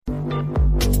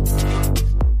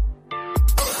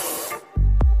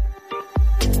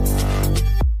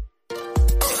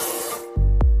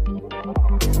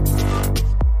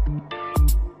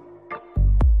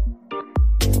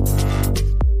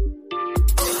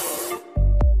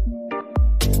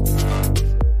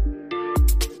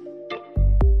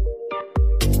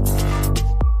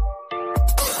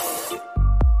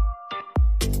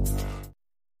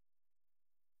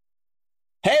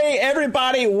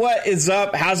everybody, what is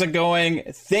up? How's it going?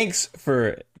 Thanks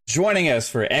for joining us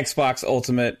for Xbox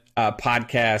Ultimate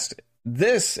Podcast.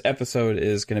 This episode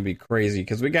is going to be crazy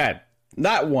because we got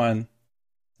not one,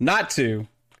 not two,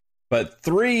 but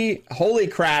three holy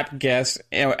crap guests,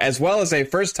 as well as a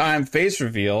first-time face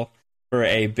reveal for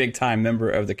a big-time member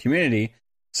of the community.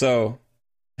 So,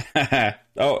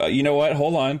 oh, you know what?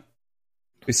 Hold on.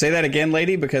 We say that again,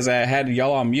 lady, because I had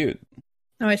y'all on mute.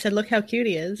 Oh, I said, look how cute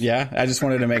he is. Yeah, I just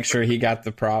wanted to make sure he got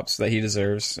the props that he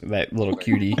deserves. That little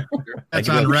cutie. That's like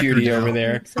on little record cutie now. over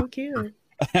there. So cute.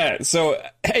 So,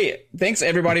 hey, thanks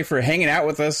everybody for hanging out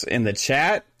with us in the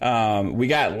chat. We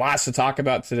got lots to talk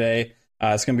about today.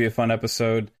 It's going to be a fun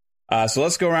episode. So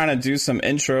let's go around and do some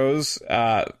intros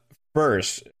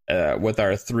first with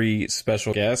our three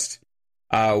special guests.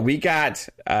 We got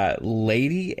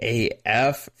Lady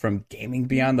AF from Gaming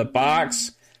Beyond the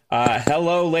Box.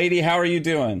 Hello, lady. How are you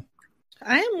doing?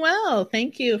 I am well.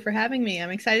 Thank you for having me. I'm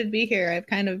excited to be here. I've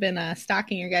kind of been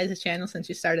stalking your guys' channel since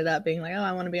you started up, being like, oh,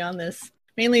 I want to be on this.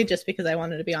 Mainly just because I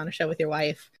wanted to be on a show with your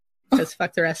wife. Because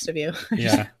fuck the rest of you. I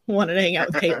just wanted to hang out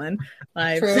with Caitlin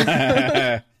live.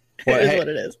 It is what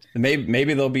it is.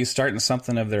 Maybe they'll be starting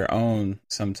something of their own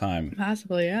sometime.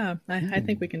 Possibly, yeah. I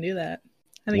think we can do that.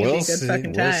 I think it'd be a good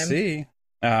fucking time. We'll see.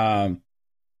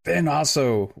 Then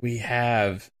also we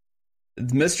have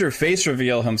Mr. Face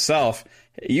Reveal himself.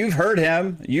 You've heard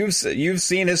him. You've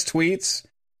seen his tweets.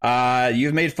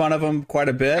 You've made fun of him quite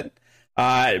a bit.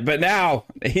 But now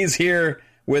he's here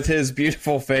with his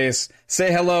beautiful face.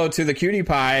 Say hello to the cutie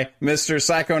pie, Mr.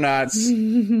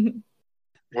 Psychonauts.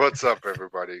 What's up,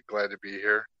 everybody? Glad to be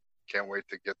here. Can't wait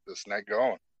to get this night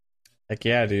going. Heck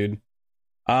yeah, dude.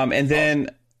 And then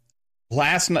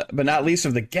last but not least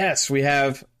of the guests, we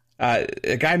have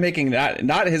a guy making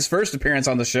not his first appearance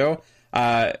on the show,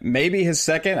 maybe his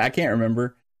second. I can't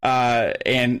remember.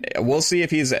 And we'll see if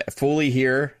he's fully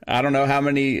here. I don't know how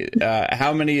many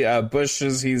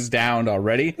bushes he's downed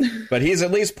already, but he's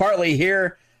at least partly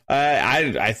here.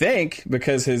 I think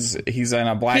because he's in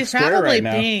a black square right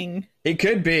now. Being. He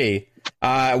could be.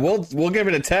 We'll give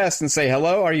it a test and say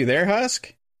hello. Are you there,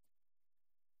 Husk?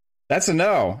 That's a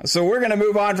no. So we're gonna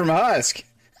move on from Husk.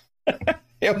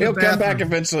 He'll come back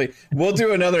eventually. We'll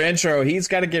do another intro. He's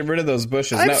got to get rid of those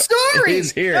bushes. I'm sorry.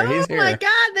 He's here. Oh he's here. My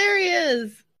God, there he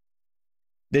is.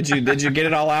 Did you get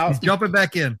it all out? He's jumping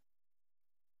back in.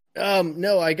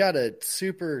 No, I got a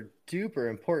super duper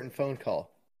important phone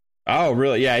call. Oh,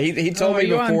 really? Yeah, he told me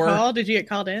you before. On call? Did you get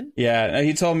called in? Yeah,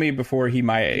 he told me before he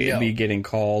might be getting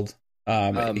called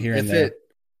here and there.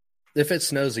 If it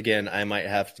snows again, I might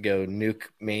have to go nuke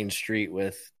Main Street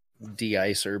with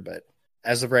de-icer, but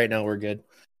as of right now, we're good.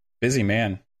 Busy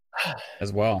man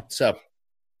as well. So,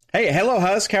 hey, hello,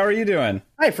 Husk. How are you doing?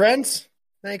 Hi, friends.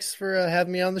 Thanks for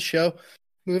having me on the show.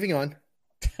 Moving on.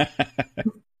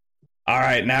 All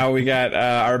right, now we got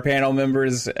our panel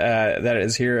members that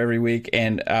is here every week.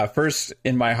 And first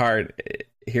in my heart,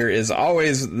 here is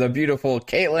always the beautiful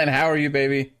Caitlin. How are you,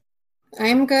 baby?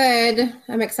 I'm good.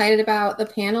 I'm excited about the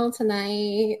panel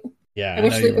tonight. Yeah, I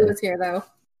wish Luca was here, though.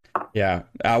 Yeah,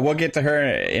 we'll get to her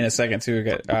in a second, too.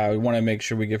 We want to make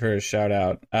sure we give her a shout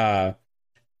out.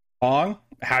 Pong,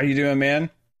 how you doing, man?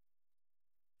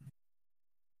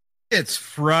 It's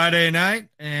Friday night,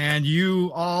 and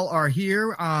you all are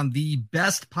here on the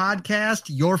best podcast,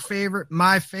 your favorite,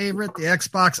 my favorite, the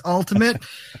Xbox Ultimate.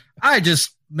 I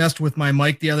just messed with my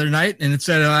mic the other night, and it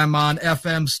said I'm on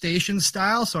FM station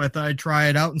style, so I thought I'd try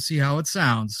it out and see how it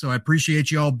sounds. So I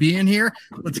appreciate you all being here.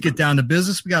 Let's get down to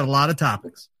business. We got a lot of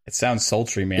topics. It sounds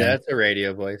sultry, man. Yeah, it's a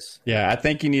radio voice. Yeah, I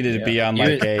think you needed to be on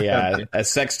like a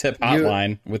sex tip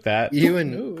hotline with that. You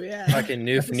and fucking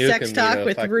Noof Sex talk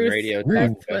with Ruth. Radio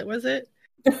talk. What was it?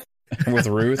 With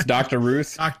Ruth, Dr.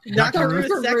 Ruth. Dr.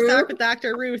 Ruth. Sex talk with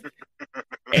Dr. Ruth.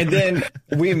 And then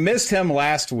we missed him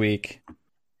last week.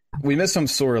 We missed him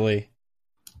sorely,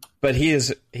 but he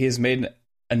has made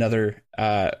another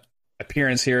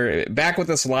appearance here, back with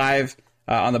us live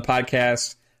on the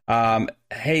podcast.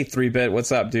 Hey, 3-Bit,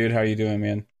 what's up, dude? How you doing,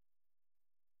 man?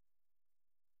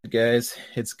 Guys,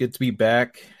 it's good to be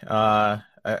back.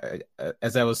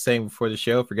 As I was saying before the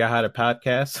show, forgot how to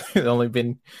podcast. It's only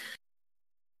been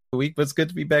a week, but it's good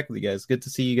to be back with you guys. Good to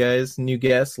see you guys. New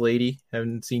guest, lady.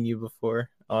 Haven't seen you before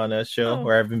on a show,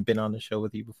 or I haven't been on a show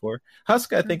with you before.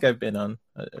 Husk, I think I've been on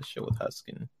a show with Husk.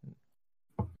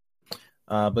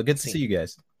 But good to see you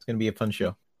guys. It's going to be a fun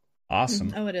show.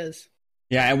 Awesome. Oh, it is.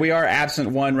 Yeah, and we are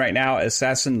absent one right now.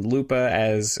 Assassin Lupa,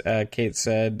 as Kate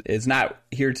said, is not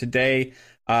here today,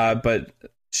 but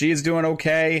she is doing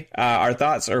okay. Our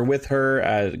thoughts are with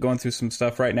her, going through some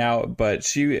stuff right now, but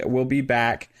she will be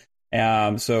back.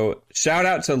 So shout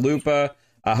out to Lupa.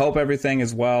 I hope everything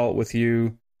is well with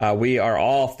you. We are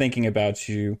all thinking about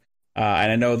you,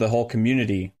 and I know the whole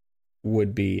community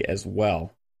would be as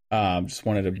well. Just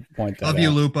wanted to point that out. Love you,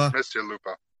 Lupa. Missed you,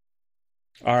 Lupa.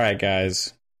 All right,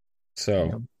 guys.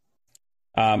 So,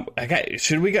 I want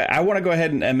to go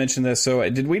ahead and mention this. So,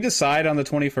 did we decide on the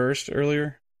 21st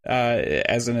earlier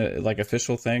as an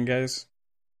official thing, guys?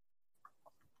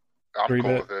 I'm 3-bit?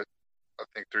 cool with it. I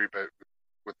think 3-bit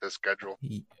with this schedule.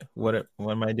 What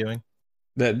am I doing?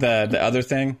 The other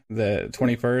thing, the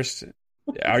 21st.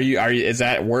 Are you? Is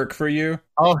that work for you?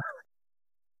 Oh,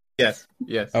 yes.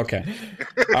 Okay.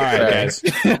 All right, guys.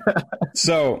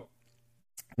 So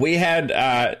we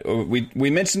had we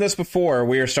mentioned this before.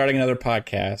 We are starting another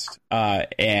podcast,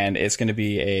 and it's going to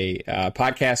be a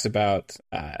podcast about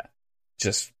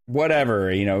just whatever.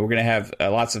 We're going to have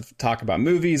lots of talk about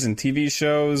movies and TV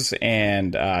shows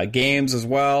and games as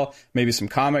well. Maybe some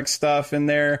comic stuff in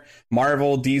there.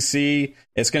 Marvel, DC.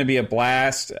 It's going to be a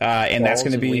blast, and that's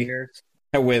going to be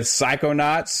with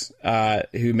Psychonauts,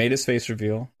 who made his face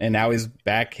reveal, and now he's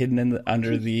back hidden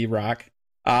under the rock.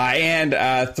 And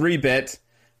 3-bit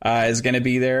is going to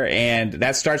be there, and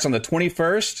that starts on the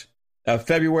 21st of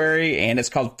February, and it's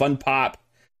called Fun Pop,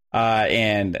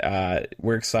 and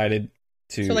we're excited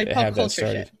to have that started.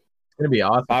 Shit. It's going to be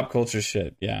awesome. Pop culture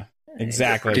shit, yeah.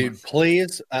 Exactly. Dude,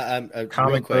 please,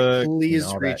 real quick,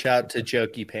 please reach out to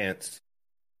Jokey Pants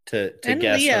to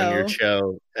guest Leo. on your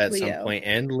show at some point,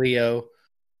 and Leo.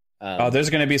 There's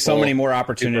going to be so many more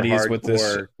opportunities with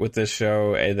this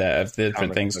show of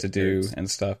different things to do and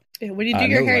stuff. When you do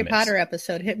your Harry Potter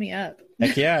episode, hit me up.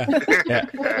 Heck yeah.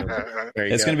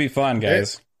 It's going to be fun,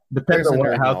 guys. Depends on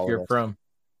what house you're from.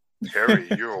 Harry,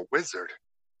 you're a wizard.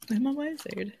 I'm a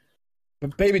wizard.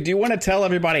 But baby, do you want to tell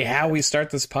everybody how we start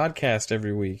this podcast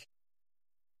every week?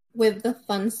 With the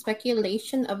fun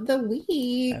speculation of the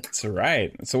week. That's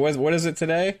right. So what is it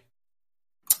today?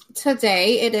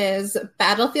 Today it is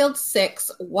Battlefield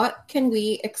 6. What can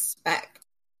we expect?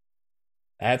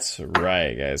 That's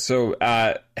right, guys. So,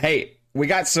 hey, we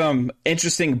got some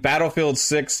interesting Battlefield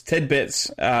 6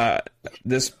 tidbits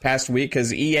this past week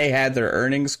because EA had their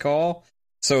earnings call.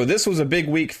 So this was a big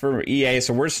week for EA.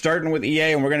 So we're starting with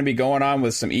EA, and we're going to be going on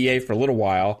with some EA for a little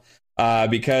while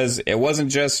because it wasn't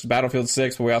just Battlefield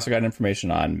 6, but we also got information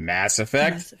on Mass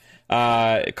Effect,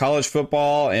 college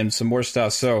football, and some more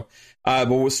stuff. So,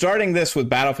 but we're starting this with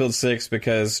Battlefield 6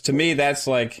 because to me, that's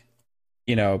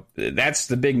that's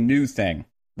the big new thing,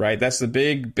 right? That's the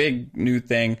big new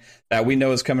thing that we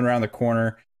know is coming around the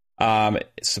corner.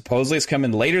 Supposedly it's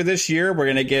coming later this year. We're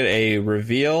going to get a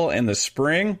reveal in the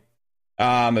spring,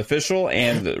 official,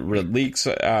 and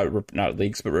not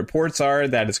leaks, but reports are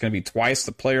that it's going to be twice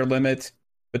the player limit,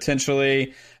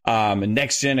 potentially.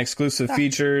 Next gen exclusive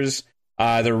features.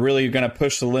 They're really going to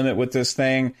push the limit with this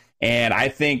thing. And I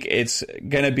think it's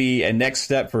going to be a next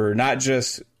step for not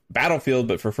just Battlefield,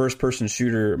 but for first-person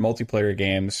shooter multiplayer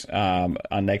games on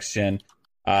next gen.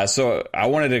 So I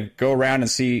wanted to go around and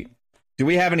see, do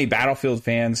we have any Battlefield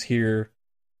fans here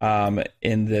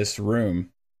in this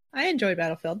room? I enjoyed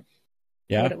Battlefield.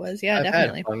 Yeah, what it was. Yeah, I've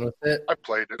definitely. had fun with it. I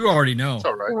played it. You already know. It's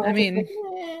all right. I mean,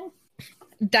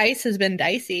 dice has been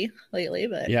dicey lately,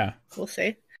 but yeah, we'll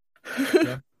see.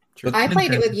 I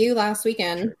played it with you last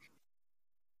weekend.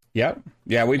 Yep.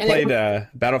 Yeah, we And played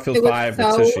Battlefield 5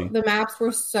 with Tushy. The maps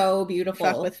were so beautiful.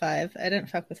 Fuck with 5. I didn't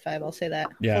fuck with 5. I'll say that.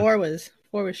 Yeah. 4 was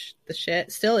the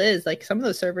shit. Still is. Like some of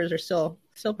those servers are still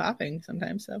popping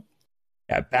sometimes. So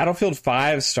yeah, Battlefield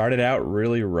 5 started out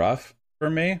really rough for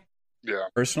me. Yeah.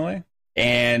 Personally,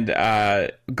 and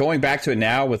going back to it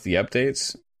now with the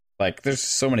updates, like there's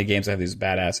so many games that have these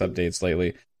badass updates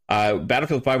lately.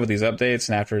 Battlefield 5 with these updates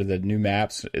and after the new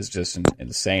maps is just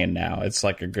insane now. It's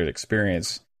like a good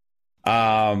experience.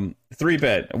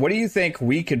 3-bit, what do you think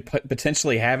we could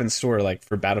potentially have in store, like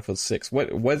for Battlefield 6?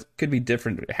 What could be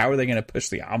different? How are they going to push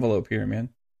the envelope here, man?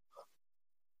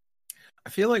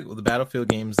 I feel like with the Battlefield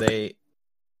games, they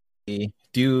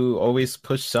do always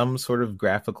push some sort of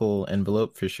graphical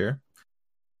envelope for sure.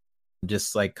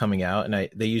 Just like coming out, and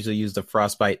they usually use the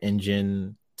Frostbite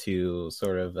engine to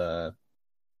sort of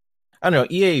I don't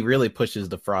know. EA really pushes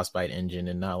the Frostbite engine,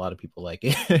 and not a lot of people like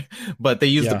it. But they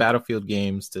use the Battlefield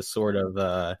games to sort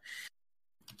of,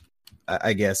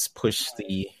 I guess, push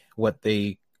what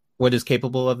is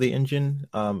capable of the engine.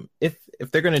 If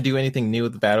they're going to do anything new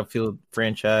with the Battlefield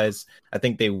franchise, I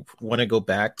think they want to go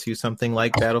back to something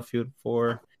like Battlefield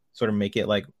 4, sort of make it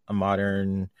like a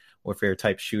modern warfare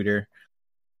type shooter.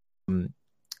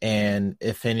 And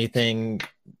if anything,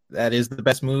 that is the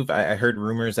best move. I heard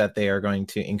rumors that they are going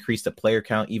to increase the player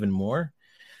count even more,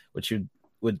 which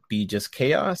would be just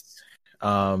chaos.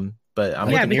 but I'm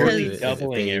Yeah, looking forward because- to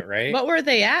doubling it, right? What were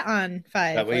they at on 5?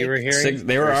 Is that what you were hearing?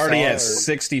 They were Or already saw, at or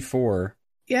 64.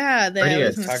 Yeah, Already I at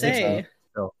was going to 60. say.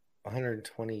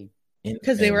 120.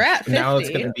 Because they were at Now it's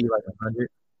 50. going to be like 100.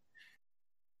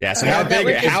 Yeah, so Yeah, how that big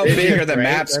was just how big are the right?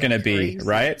 maps That's going to be, crazy.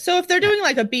 right? So if they're doing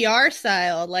like a BR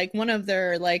style, like one of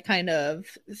their like kind of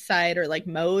side or like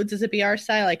modes is a BR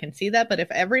style, I can see that. But if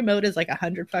every mode is like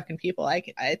 100 fucking people, I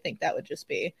think that would just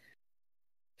be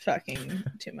fucking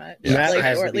too much. The map Like,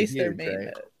 has or to at be least their huge, main.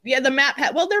 right? Yeah, the map.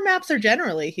 Well, their maps are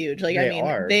generally huge. Like I They mean,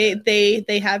 are,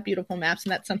 they have beautiful maps,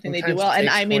 and that's something they do Sometimes well. it And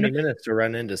takes I mean, 20 minutes to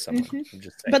run into someone. Mhm. I'm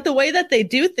just saying. but the way that they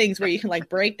do things where you can like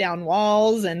break down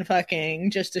walls and fucking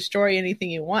just destroy anything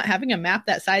you want, having a map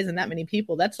that size and that many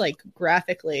people, that's like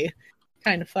graphically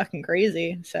kind of fucking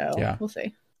crazy. So Yeah. we'll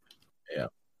see.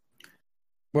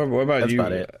 What about That's you?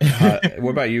 about it.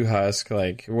 What about you, Husk?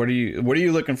 Like, what are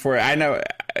you looking for? I know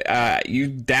you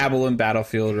dabble in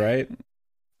Battlefield, right?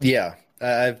 Yeah,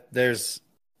 there's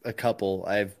a couple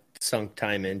I've sunk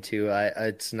time into.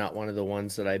 It's not one of the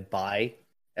ones that I buy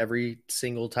every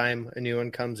single time a new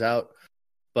one comes out,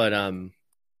 but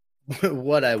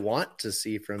what I want to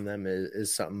see from them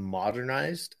is something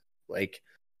modernized. Like,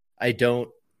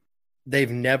 they've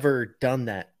never done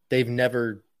that. They've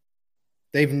never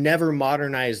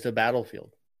modernized a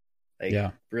Battlefield. Like,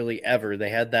 Yeah. really ever. They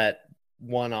had that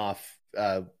one-off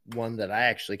one that I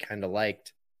actually kind of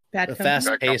liked. Bad The company.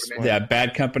 fast-paced Bad one. Yeah,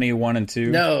 Bad Company 1 and 2.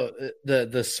 No, the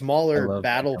I smaller love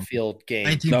Battlefield game.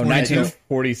 1942.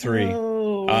 1943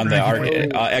 Oh, on the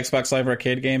 1942. Xbox Live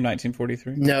Arcade game,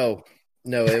 1943. No,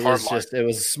 it was Hardline. it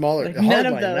was smaller. Like, none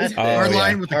of Hardline, those. that's it. Oh, Hardline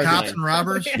yeah. with the Hardline. cops and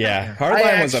robbers. Yeah, I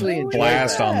Hardline was actually a enjoyed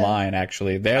blast that. online.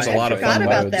 Actually, there's a I lot of forgot fun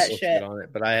about modes. that Bullshit shit. on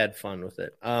it, but I had fun with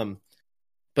it.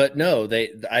 But no,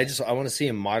 I want to see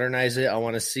them modernize it. I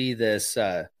want to see this.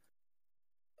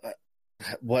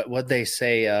 What they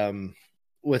say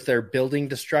with their building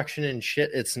destruction and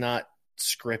shit. It's not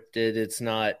scripted. It's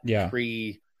not Yeah.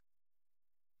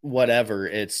 whatever.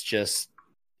 It's just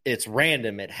it's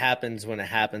random. It happens when it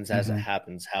happens, as it Mhm.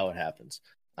 happens, how it happens.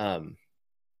 And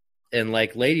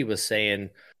like Lady was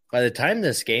saying, by the time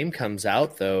this game comes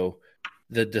out, though,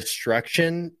 the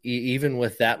destruction, even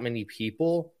with that many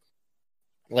people,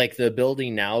 like the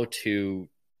ability now to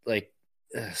like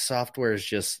software is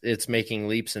just it's making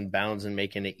leaps and bounds and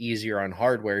making it easier on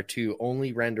hardware to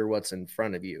only render what's in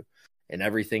front of you, and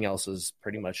everything else is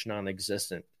pretty much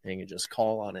non-existent, and you just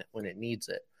call on it when it needs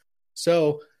it.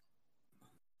 So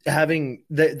having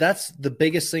that's the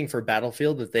biggest thing for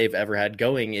Battlefield that they've ever had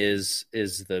going is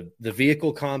the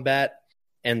vehicle combat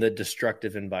and the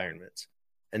destructive environments,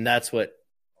 and that's what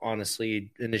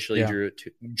honestly initially Yeah.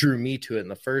 drew me to it in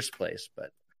the first place.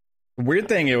 But Weird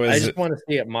thing, it I was just want to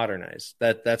see it modernized.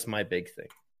 That's my big thing.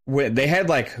 they had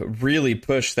like really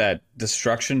pushed that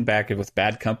destruction back with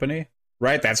Bad Company,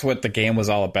 right? That's what the game was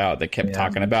all about. They kept Yeah.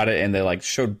 talking about it, and they like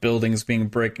showed buildings being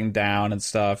breaking down and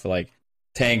stuff, like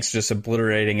tanks just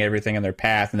obliterating everything in their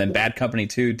path. And then Bad Company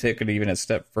 2 took it even a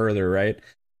step further, right?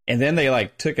 And then they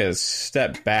like took a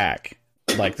step back,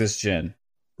 like this gen,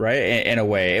 right? In a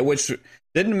way, which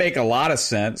didn't make a lot of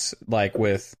sense, like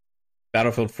with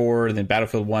Battlefield 4 and then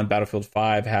Battlefield 1, Battlefield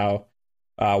 5, how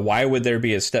why would there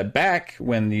be a step back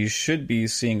when you should be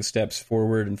seeing steps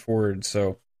forward and forward?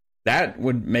 So that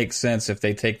would make sense if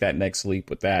they take that next leap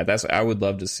with that. I would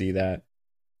love to see that.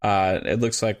 It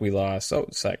looks like we lost. Oh,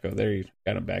 Psycho, there you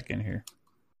got him back in here.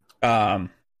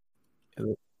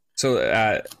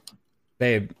 So,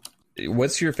 babe,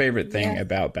 what's your favorite thing Yes.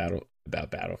 about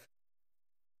Battlefield?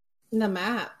 The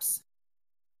maps.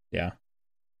 Yeah.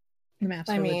 The maps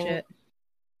I are mean- legit.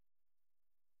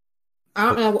 I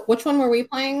don't know which one were we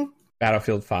playing.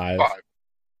 Battlefield 5. 5.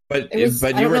 But It was,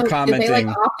 but I you don't were know, commenting. Did they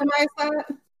like optimize that?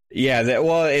 Yeah,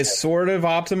 well, it's sort of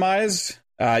optimized.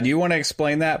 Do you want to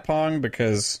explain that, Pong?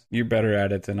 Because you're better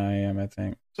at it than I am, I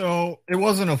think. So it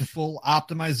wasn't a full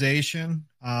optimization.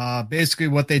 Basically,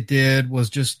 what they did was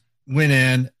just went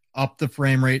in, up the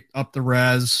frame rate, up the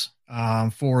res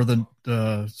for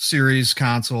the series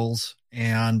consoles,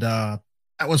 and that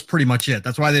was pretty much it.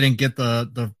 That's why they didn't get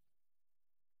the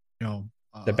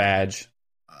The badge.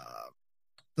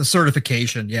 the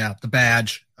certification, the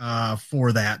badge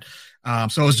for that.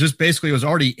 So it was just basically it was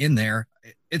already in there.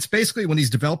 It's basically when these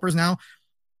developers now,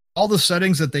 all the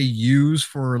settings that they use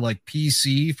for like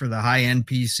PC for the high end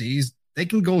PCs, they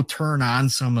can go turn on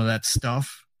some of that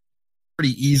stuff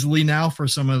pretty easily now for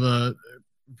the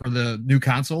new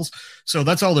consoles. So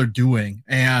that's all they're doing.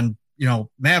 And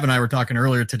Mav and I were talking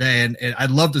earlier today, and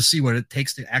I'd love to see what it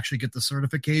takes to actually get the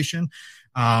certification.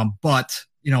 But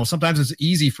sometimes it's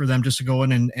easy for them just to go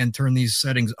in and turn these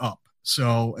settings up.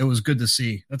 So it was good to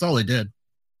see. That's all they did.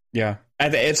 Yeah.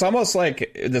 It's almost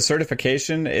like the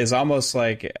certification is almost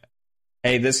like,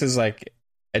 hey, this is like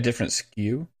a different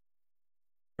SKU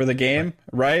for the game,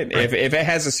 right? If it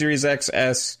has a Series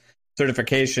XS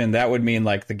certification, that would mean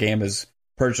like the game is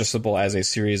purchasable as a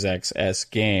Series XS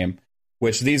game,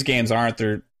 which these games aren't.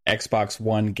 They're Xbox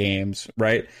One games,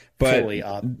 right? But fully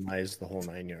optimized the whole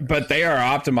 9 yards. But they are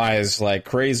optimized like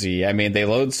crazy. I mean, they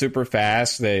load super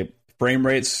fast. They frame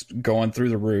rates going through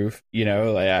the roof. You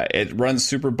know, it runs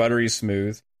super buttery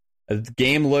smooth. The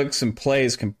game looks and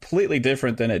plays completely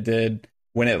different than it did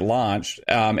when it launched.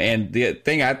 And the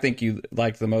thing I think you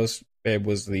liked the most, Babe,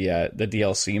 was the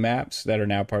DLC maps that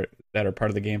are part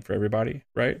of the game for everybody,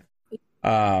 right?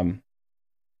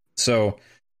 So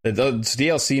those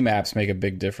DLC maps make a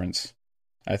big difference,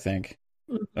 I think.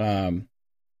 All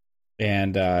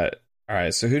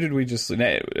right, so who did we just? We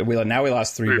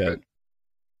lost 3-bit.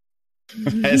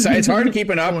 It's hard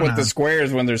keeping up with the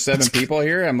squares when there's 7 people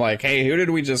here. I'm like, hey, who did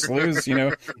we just lose? You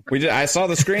know, I saw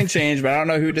the screen change, but I don't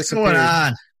know who disappeared. What's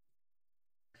going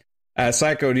on?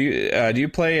 Psycho, do you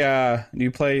play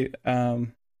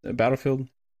Battlefield?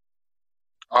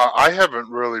 I haven't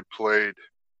really played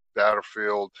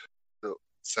Battlefield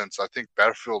since I think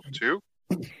Battlefield 2,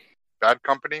 Bad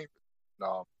Company.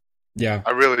 Yeah,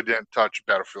 I really didn't touch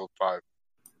Battlefield 5.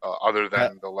 Other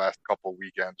than the last couple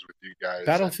weekends with you guys.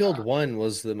 Battlefield 1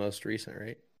 was the most recent,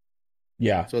 right?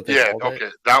 Yeah. Yeah,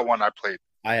 okay. That one I played.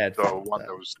 I had the one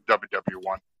that was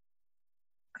WW1.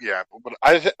 Yeah, but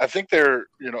I think they're,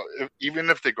 you know, even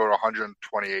if they go to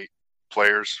 128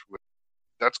 players,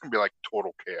 that's going to be like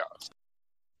total chaos.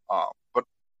 But,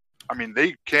 I mean,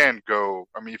 they can go.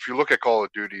 I mean, if you look at Call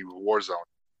of Duty Warzone,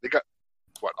 they got,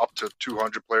 up to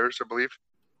 200 players, I believe.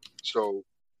 So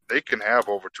they can have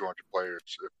over 200 players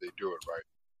if they do it right.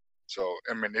 So,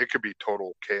 I mean, it could be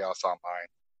total chaos online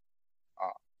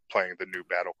playing the new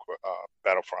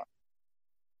Battlefront.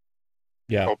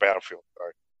 Yeah. Oh, Battlefield,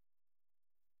 sorry.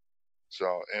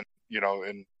 So, and, you know,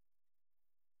 and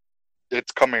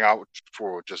it's coming out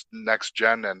for just next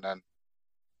gen, and then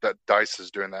that DICE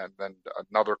is doing that, and then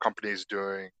another company is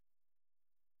doing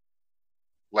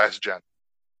last gen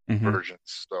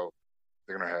versions. So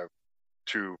they're going to have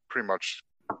two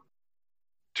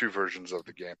versions of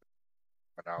the game.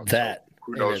 Now, that so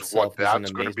who knows what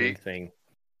that's going to be? Thing.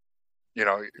 You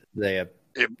know, it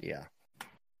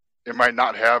might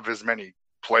not have as many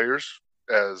players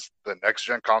as the next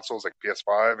gen consoles like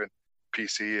PS5 and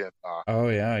PC and oh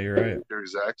yeah, you're right,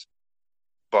 Series X.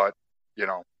 But you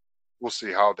know, we'll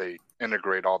see how they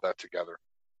integrate all that together.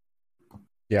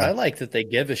 Yeah, I like that they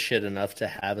give a shit enough to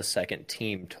have a second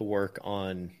team to work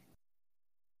on.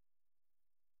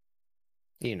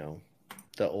 You know,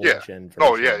 the old gen version.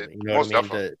 Oh yeah, you know what I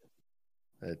mean?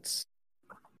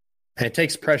 It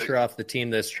takes pressure off the team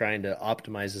that's trying to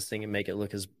optimize this thing and make it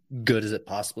look as good as it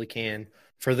possibly can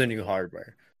for the new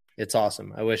hardware. It's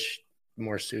awesome. I wish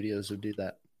more studios would do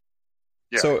that.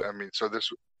 Yeah, so I mean, so this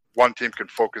one team can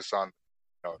focus on,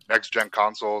 you know, next gen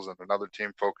consoles, and another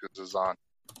team focuses on,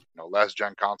 you know, last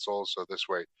gen consoles. So this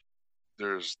way,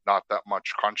 there's not that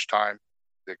much crunch time.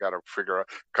 They got to figure out,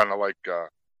 kind of like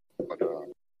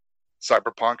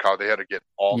Cyberpunk, how they had to get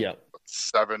all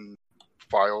 7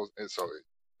 files, and so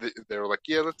they were like,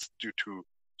 yeah, let's do 2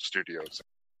 studios.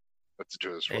 Let's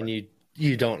do this. And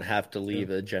you don't have to leave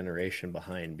a generation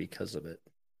behind because of it.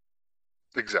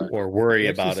 Exactly. Or worry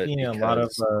about it because a lot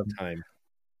of time.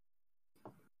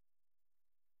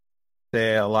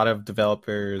 A lot of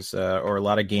developers or a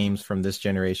lot of games from this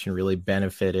generation really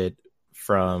benefited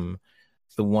from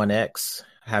the One X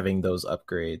having those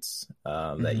upgrades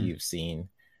that you've seen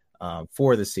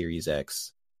for the Series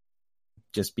X,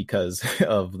 just because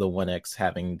of the One X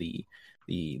having the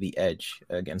edge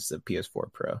against the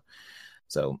PS4 Pro.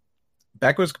 So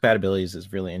backwards compatibility is a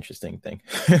really interesting thing.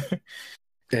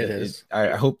 It is.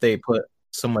 I hope they put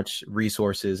so much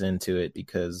resources into it,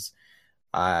 because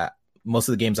most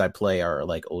of the games I play are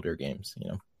like older games, you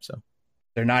know. So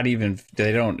they're not even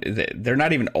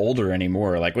older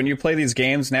anymore. Like when you play these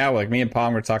games now, like me and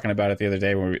Pong were talking about it the other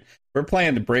day when we're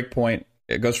playing the Breakpoint,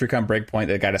 Ghost Recon Breakpoint,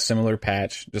 that got a similar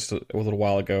patch just a little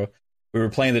while ago. We were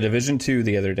playing the Division 2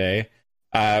 the other day.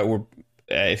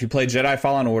 If you play Jedi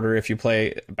Fallen Order, if you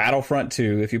play Battlefront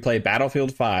 2, if you play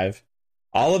Battlefield 5,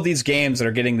 all of these games that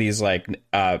are getting these like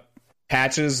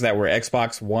patches that were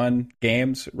Xbox One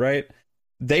games, right?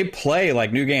 They play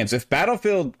like new games. If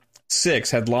Battlefield 6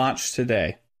 had launched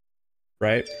today,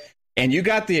 right, and you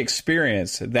got the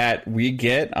experience that we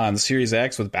get on Series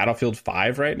X with Battlefield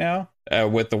 5 right now,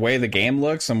 with the way the game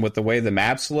looks and with the way the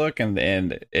maps look and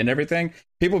everything,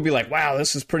 people would be like, wow,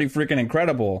 this is pretty freaking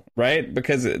incredible, right?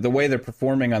 Because the way they're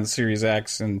performing on the Series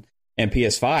X and and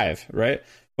PS5, right?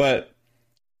 But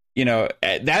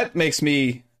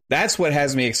that's what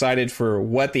has me excited for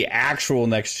what the actual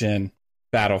next gen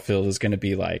Battlefield is going to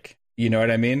be like. You know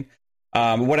what I mean?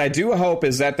 What I do hope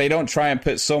is that they don't try and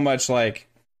put so much like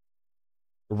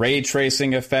ray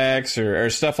tracing effects or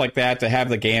stuff like that to have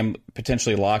the game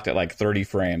potentially locked at like 30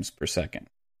 frames per second,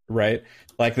 right?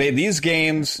 Like these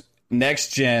games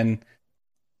next gen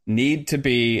need to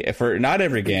be, for not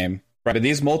every game, right, but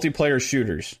these multiplayer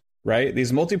shooters, right?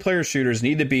 These multiplayer shooters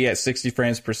need to be at 60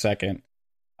 frames per second,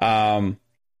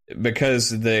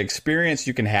 because the experience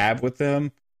you can have with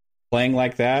them playing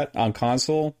like that on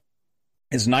console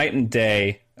is night and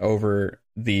day over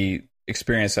the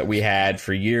experience that we had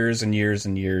for years and years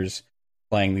and years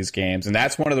playing these games. And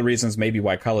that's one of the reasons maybe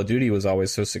why Call of Duty was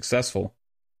always so successful,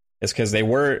 is because they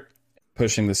were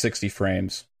pushing the 60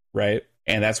 frames, right?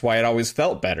 And that's why it always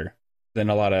felt better than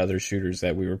a lot of other shooters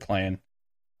that we were playing.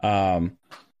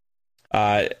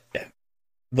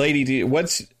 Lady,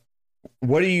 what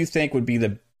do you think would be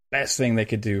the best thing they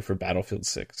could do for Battlefield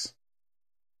 6?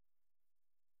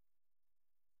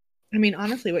 I mean,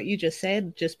 honestly, what you just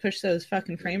said, just push those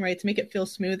fucking frame rates, make it feel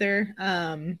smoother.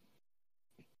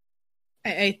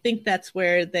 I think that's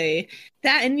where DICE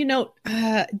kind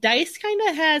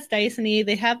of has Dicey.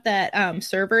 They have that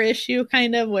server issue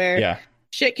kind of where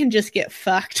shit can just get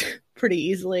fucked pretty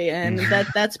easily, and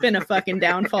that's been a fucking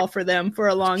downfall for them for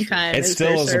a long time. It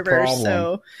still is a problem.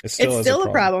 So it's still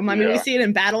a problem. I mean, we see it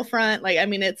in Battlefront. Like, I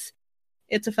mean, it's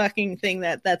a fucking thing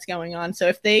that's going on. So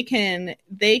if they can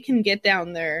get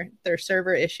down their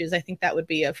server issues, I think that would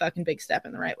be a fucking big step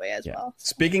in the right way as well.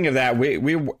 Speaking of that,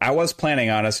 I was planning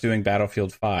on us doing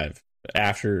Battlefield 5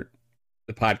 after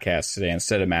the podcast today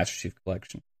instead of Master Chief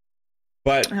Collection.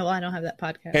 But I don't have that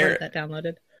podcast that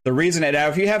downloaded. The reason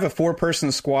if you have a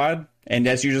 4-person squad and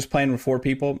as you're just playing with 4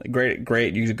 people,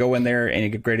 great, you go in there and you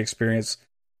get great experience.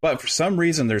 But for some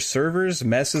reason, their servers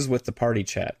messes with the party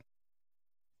chat.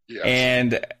 Yes.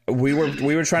 And we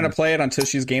were trying to play it on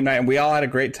Tushy's game night, and we all had a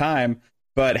great time,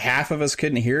 but half of us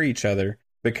couldn't hear each other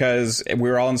because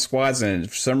we were all in squads, and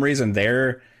for some reason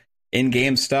their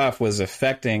in-game stuff was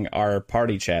affecting our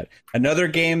party chat. Another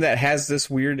game that has this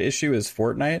weird issue is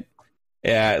Fortnite.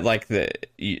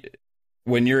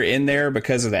 When you're in there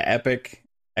because of the Epic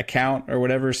account or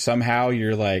whatever, somehow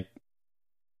you're like,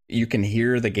 you can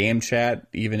hear the game chat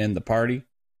even in the party.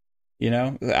 You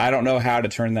know, I don't know how to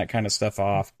turn that kind of stuff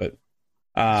off, but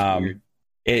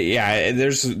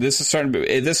this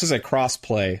is a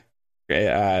cross-play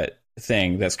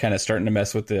thing that's kind of starting to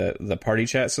mess with the party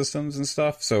chat systems and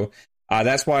stuff. So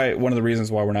that's why one of the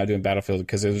reasons why we're not doing Battlefield,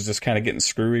 because it was just kind of getting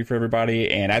screwy for everybody.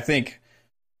 And I think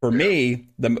for me,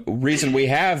 the reason we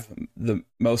have the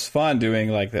most fun doing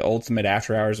like the ultimate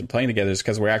after hours and playing together is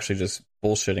because we're actually just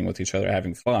bullshitting with each other,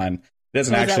 having fun. It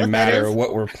doesn't actually matter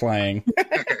what we're playing,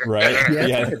 right?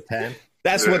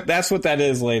 That's what that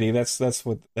is, lady. That's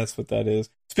what that is.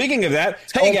 Speaking of that,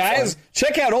 hey guys,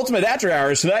 check out Ultimate After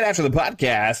Hours tonight after the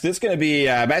podcast. It's going to be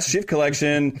Master Chief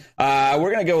Collection. We're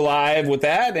going to go live with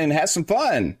that and have some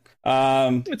fun.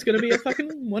 It's going to be a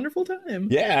fucking wonderful time.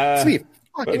 Yeah, it's going to be a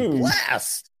fucking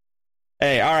blast.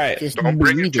 Hey, all right, don't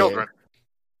bring your children.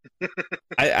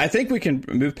 I think we can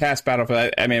move past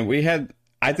Battlefield. I mean,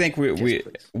 I think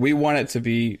we want it to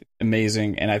be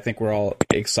amazing, and I think we're all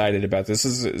excited about this.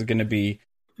 This is going to be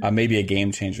maybe a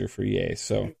game changer for EA.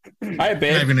 So, all right,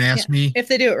 babe. You're not going to ask me if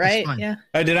they do it right. Yeah.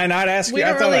 Did I not ask we you?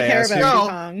 Don't I thought really I care asked about you.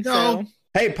 Pong. No. So.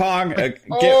 Hey, Pong.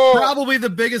 Probably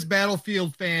the biggest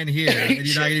Battlefield fan here. And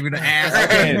you're not even going to ask.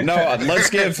 Okay, no,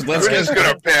 let's give. We're just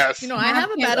going to pass. You know, I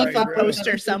have a Battlefield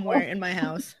poster somewhere in my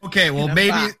house. Okay, well, maybe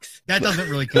box. That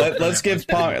doesn't really count. Let's give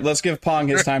Pong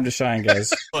his time to shine,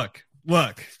 guys. Look.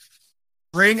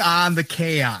 Bring on the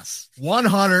chaos.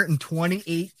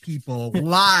 128 people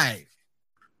live.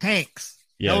 Tanks.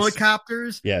 Yes.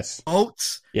 Helicopters. Yes.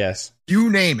 Boats. Yes.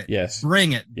 You name it. Yes.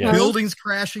 Bring it. Yes. Buildings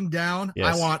crashing down.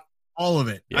 Yes. I want all of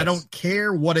it. Yes. I don't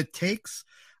care what it takes.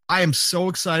 I am so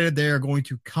excited they are going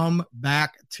to come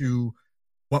back to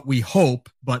what we hope,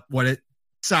 but what it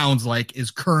sounds like is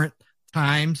current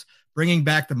times, bringing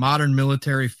back the modern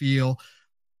military feel.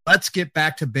 Let's get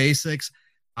back to basics.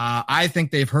 I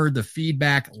think they've heard the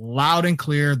feedback loud and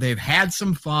clear. They've had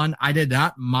some fun. I did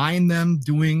not mind them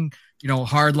doing,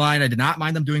 Hardline. I did not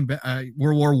mind them doing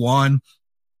World War I.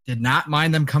 Did not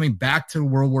mind them coming back to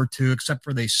World War II, except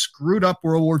for they screwed up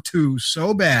World War II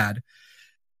so bad.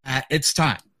 It's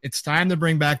time. It's time to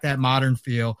bring back that modern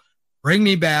feel. Bring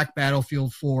me back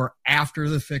Battlefield 4 after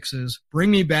the fixes.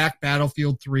 Bring me back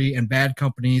Battlefield 3 and Bad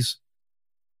Companies.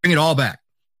 Bring it all back.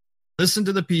 listen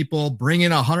to the people, bring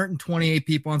in 128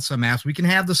 people on some maps. We can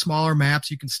have the smaller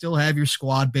maps. You can still have your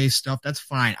squad-based stuff. That's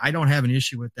fine. I don't have an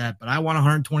issue with that, but I want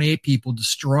 128 people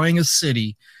destroying a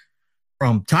city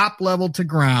from top level to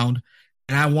ground,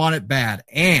 and I want it bad.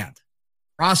 And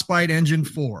Frostbite Engine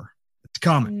 4, it's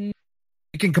coming.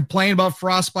 We can complain about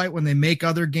Frostbite when they make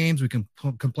other games. We can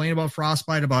complain about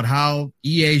Frostbite, about how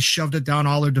EA shoved it down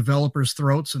all their developers'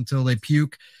 throats until they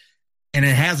puke, and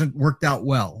it hasn't worked out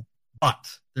well. But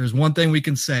there's one thing we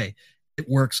can say. It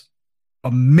works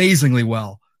amazingly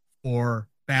well for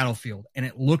Battlefield, and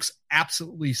it looks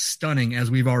absolutely stunning, as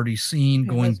we've already seen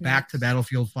going back to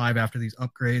Battlefield 5 after these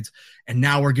upgrades. And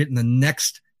now we're getting the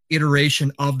next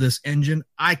iteration of this engine.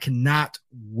 I cannot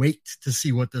wait to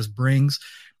see what this brings.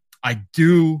 I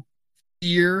do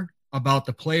fear about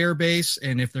the player base,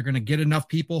 and if they're going to get enough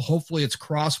people, hopefully it's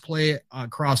cross-play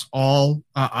across all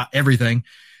everything.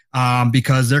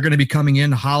 Because they're going to be coming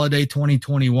in holiday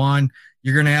 2021.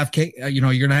 You're going to have, you're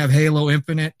going to have Halo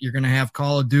Infinite. You're going to have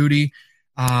Call of Duty.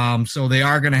 So they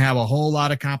are going to have a whole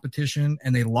lot of competition,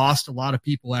 and they lost a lot of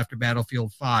people after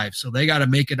Battlefield 5. So they got to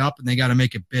make it up, and they got to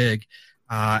make it big.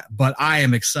 But I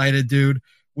am excited, dude.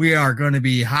 We are going to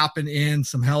be hopping in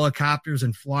some helicopters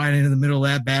and flying into the middle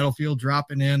of that battlefield,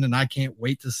 dropping in, and I can't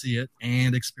wait to see it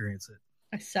and experience it.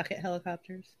 I suck at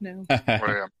helicopters. No. Oh,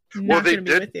 yeah. I'm Well, not they going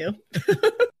to be with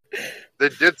you. They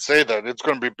did say that it's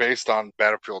going to be based on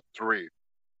Battlefield 3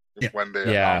 when they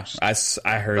announced.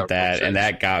 I heard that, and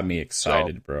that got me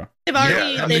excited, bro. They've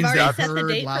already, Yeah, they've already I've set the heard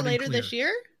date loud for and later clear. this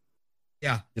year?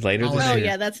 Yeah. Later this Oh, year.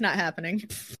 yeah, that's not happening.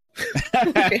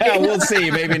 We'll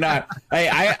see. Maybe not. Hey,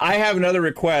 I have another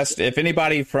request. If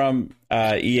anybody from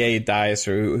EA, DICE,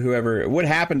 or whoever would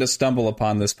happen to stumble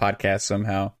upon this podcast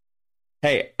somehow,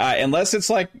 hey, unless it's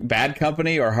like Bad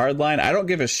Company or Hardline, I don't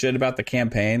give a shit about the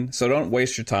campaign, so don't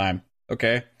waste your time,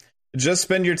 okay? Just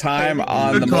spend your time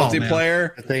on Good the call,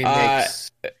 multiplayer,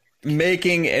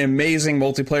 making an amazing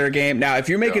multiplayer game. Now, if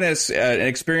you're making an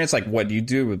experience like what you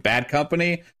do with Bad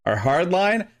Company or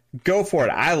Hardline, go for it.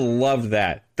 I loved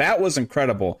that. That was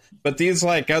incredible. But these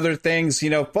like other things,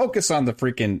 focus on the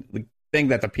freaking thing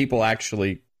that the people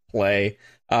actually play.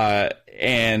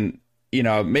 And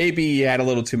maybe you had a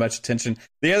little too much attention.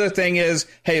 The other thing is,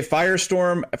 hey,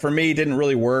 Firestorm for me didn't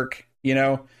really work.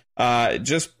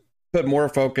 Just put more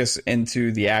focus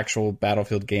into the actual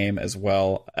Battlefield game as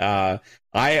well.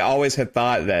 I always had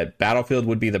thought that Battlefield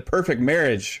would be the perfect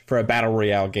marriage for a battle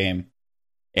royale game,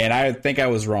 and I think I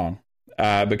was wrong.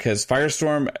 Because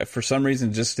Firestorm, for some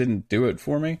reason, just didn't do it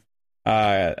for me.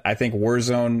 I think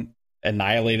Warzone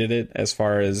annihilated it as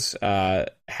far as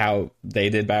how they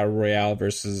did Battle Royale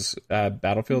versus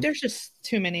Battlefield. There's just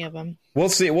too many of them. We'll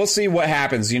see what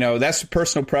happens. That's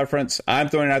personal preference. I'm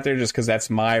throwing it out there just because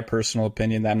that's my personal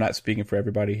opinion. I'm not speaking for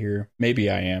everybody here. Maybe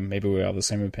I am. Maybe we all have the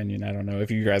same opinion. I don't know. If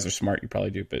you guys are smart, you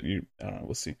probably do, but I don't know.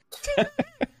 We'll see.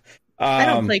 I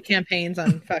don't play campaigns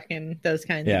on fucking those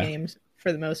kinds of games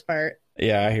for the most part.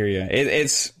 Yeah, I hear you.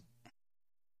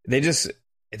 They just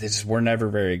were never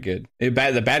very good. The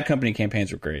Bad Company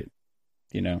campaigns were great,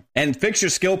 and fix your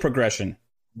skill progression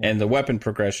and the weapon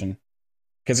progression,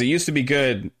 because it used to be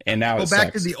good and now Go it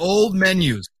back sucks. to the old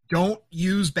menus. Don't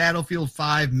use Battlefield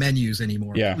 5 menus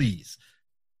anymore, please.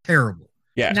 Terrible.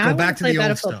 Yeah, now go back to the old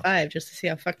Battlefield stuff. 5 just to see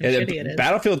how fucking shitty it is.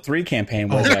 Battlefield 3 campaign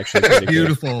was actually pretty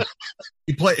beautiful.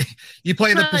 You play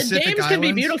the Pacific games Islands. can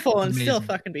be beautiful and amazing. still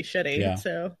fucking be shitty. Yeah.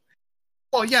 So,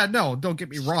 well, yeah, no, don't get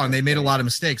me wrong. They made a lot of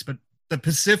mistakes, but the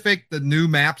Pacific, the new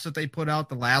maps that they put out,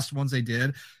 the last ones they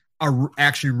did, are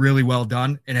actually really well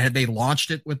done. And had they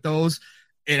launched it with those,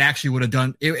 it actually would have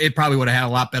done. It probably would have had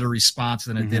a lot better response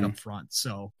than it did up front.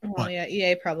 So, well, yeah,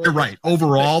 EA probably. You're right.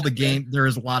 Overall, the game, there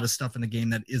is a lot of stuff in the game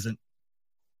that isn't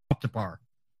up to par.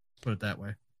 Put it that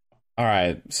way. All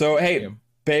right. So, hey,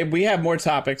 babe, we have more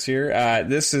topics here.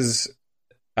 This is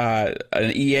an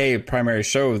EA primary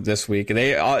show this week.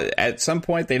 They at some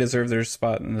point they deserve their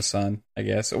spot in the sun, I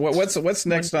guess. What's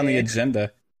next on the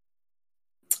agenda?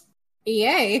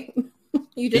 EA.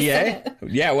 You just said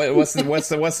it. Yeah. What does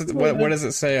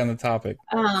it say on the topic?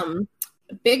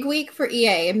 Big week for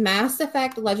EA. Mass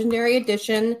Effect Legendary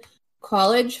Edition,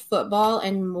 college football,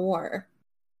 and more.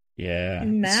 Yeah.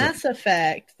 Mass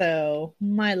Effect, though.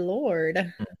 My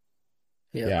lord.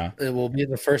 Yeah. It will be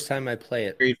the first time I play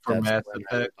it. Great for That's Mass when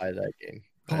I Effect. buy that game.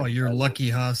 Oh, you're lucky,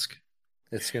 Husk.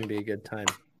 It's going to be a good time.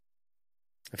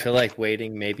 I feel like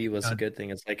waiting maybe was a good thing.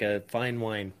 It's like a fine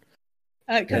wine.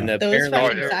 Because And those apparently-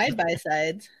 fucking side by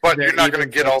sides. But They're you're not going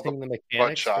even to get all fixing the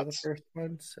mechanics butt for the shots. first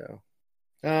one, so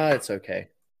it's okay.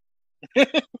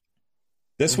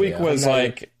 This week Yeah, was I'm not-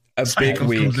 like a big Psycho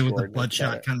week. comes in with the Forward with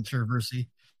bloodshot that. controversy.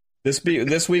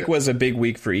 This week was a big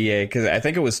week for EA because I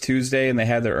think it was Tuesday and they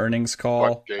had their earnings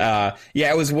call. Yeah,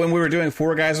 it was when we were doing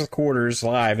Four Guys with Quarters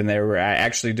live, and they were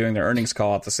actually doing their earnings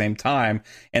call at the same time.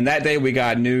 And that day we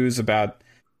got news about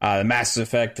the Mass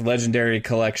Effect Legendary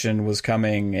Collection was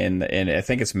coming in I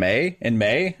think it's May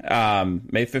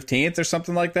 15th or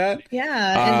something like that.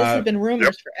 Yeah, and this has been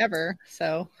rumors forever.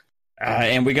 So.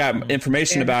 And we got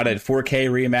information about it, 4K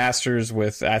remasters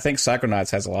with, I think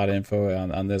Psychonauts has a lot of info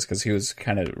on this because he was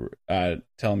kind of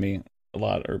telling me a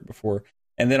lot before.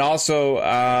 And then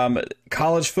also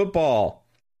college football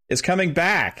is coming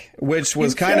back, which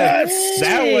was kind of,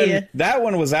 that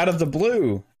one was out of the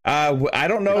blue. I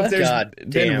don't know if there's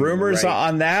been rumors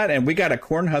on that. And we got a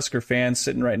Cornhusker fan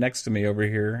sitting right next to me over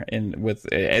here.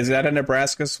 Is that a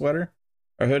Nebraska sweater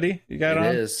or hoodie you got on?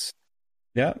 It is.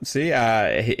 Yeah, see,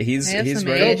 he's ready.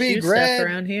 Go be stuff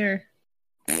around here.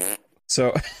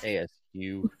 So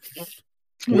ASU,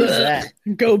 what is that?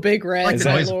 Go Big Red,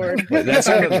 my lord. That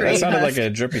sounded like a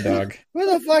drippy dog. What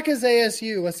the fuck is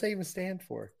ASU? What's that even stand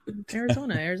for?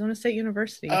 Arizona State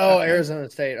University. Oh, Arizona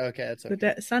State. Okay, that's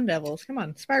okay. The Sun Devils. Come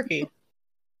on, Sparky.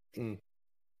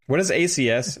 What does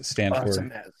ACS stand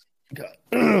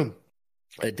for?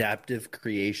 Adaptive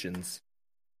Creations.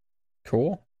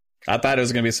 Cool. I thought it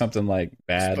was going to be something like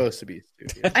bad. It's supposed to be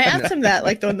stupid. I asked him that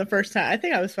the first time. I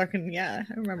think I was fucking, I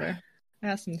remember. I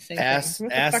asked him the same thing. Ass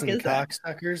and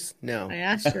cocksuckers? No. I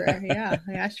asked her,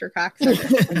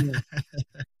 cocksuckers.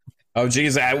 Oh,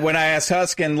 geez. When I asked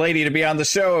Husk and Lady to be on the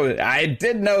show, I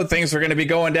did know things were going to be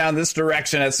going down this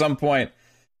direction at some point.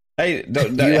 Hey,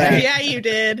 yeah, you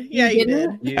did. Yeah, you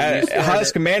did.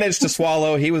 Husk managed to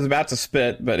swallow. He was about to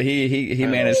spit, but he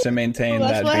managed to maintain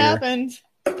that what beer. Happened.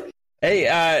 Hey,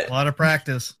 a lot of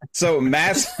practice. So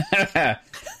Mass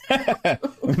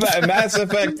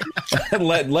Effect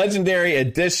Legendary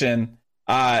Edition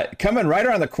coming right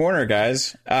around the corner,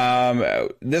 guys.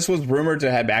 This was rumored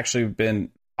to have actually been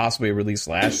possibly released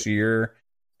last year,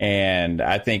 and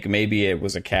I think maybe it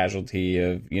was a casualty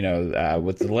of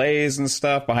with delays and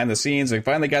stuff behind the scenes. We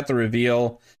finally got the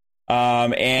reveal,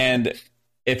 and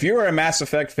if you were a Mass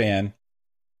Effect fan,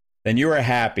 then you are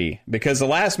happy because the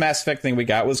last Mass Effect thing we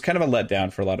got was kind of a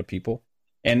letdown for a lot of people.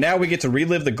 And now we get to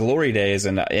relive the glory days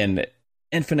and in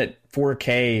infinite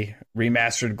 4K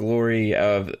remastered glory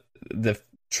of the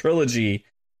trilogy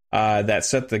that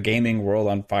set the gaming world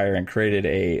on fire and created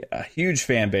a huge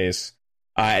fan base.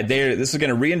 This is going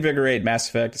to reinvigorate Mass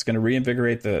Effect. It's going to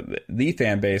reinvigorate the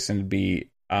fan base and be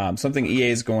something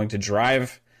EA is going to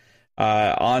drive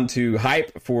onto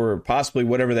hype for possibly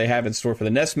whatever they have in store for the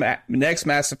next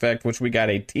Mass Effect, which we got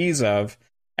a tease of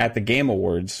at the Game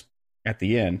Awards at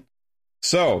the end.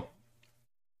 So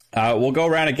we'll go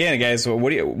around again, guys.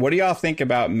 What do y'all think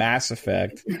about Mass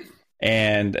Effect?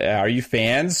 And are you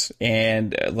fans?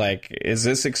 And is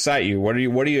this excite you? What are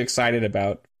you excited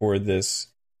about for this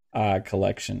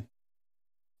collection?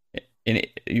 And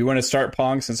you want to start,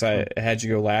 Pong, since I had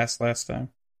you go last time?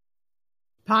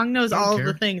 Pong knows all of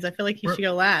the things. I feel like he should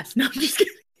go last. No, I'm just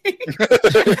kidding.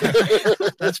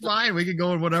 That's fine. We can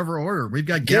go in whatever order. We've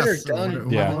got guests. Who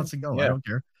wants to go? Yeah. I don't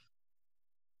care.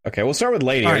 Okay, we'll start with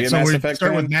Lady. All Are you right, a Mass Effect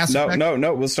fan? With Mass Effect?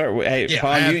 No. We'll start with. Hey,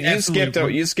 Pong,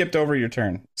 you skipped over your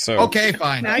turn. So okay,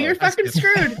 fine. Now you're fucking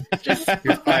screwed. Just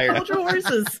hold your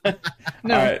horses.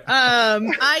 No. Right.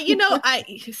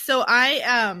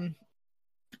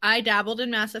 I dabbled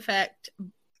in Mass Effect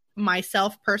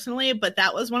myself personally, but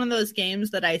that was one of those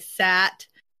games that I sat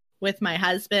with my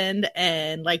husband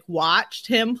and watched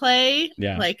him play.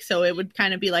 Yeah. So it would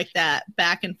kind of be like that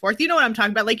back and forth. You know what I'm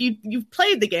talking about? You've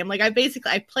played the game. I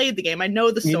played the game. I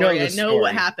know the story. I know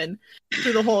what happened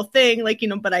through the whole thing.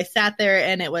 But I sat there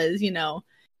and it was,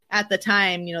 at the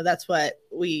time, that's what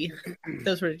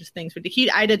those were just things.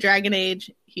 I did Dragon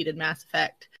Age. He did Mass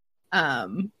Effect.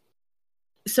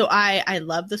 So I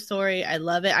love the story. I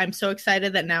love it. I'm so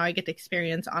excited that now I get to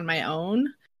experience on my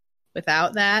own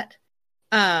without that.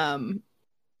 So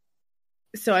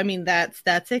I mean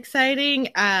that's exciting.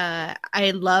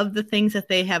 I love the things that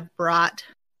they have brought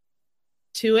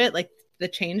to it, the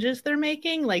changes they're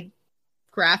making,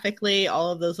 graphically,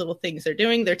 all of those little things they're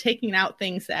doing. They're taking out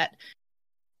things that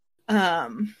a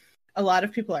lot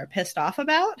of people are pissed off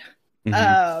about.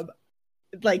 Mm-hmm.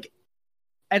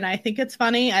 And I think it's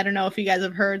funny. I don't know if you guys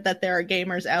have heard that there are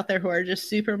gamers out there who are just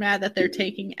super mad that they're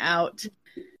taking out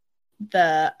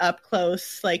the up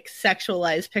close,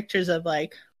 sexualized pictures of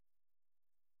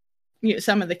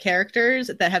some of the characters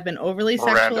that have been overly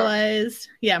sexualized.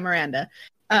 Yeah, Miranda.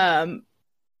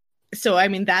 So I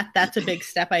mean that's a big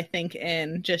step, I think,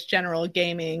 in just general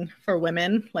gaming for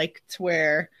women, to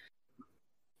where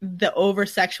the over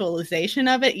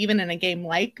sexualization of it, even in a game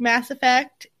like Mass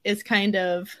Effect, is kind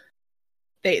of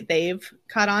they've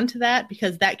caught on to that,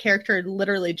 because that character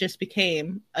literally just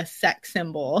became a sex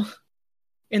symbol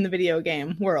in the video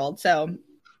game world. So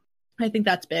I think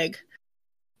that's big.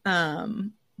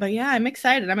 But yeah, I'm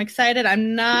excited.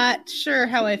 I'm not sure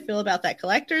how I feel about that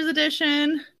collector's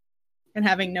edition and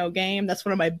having no game. That's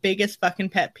one of my biggest fucking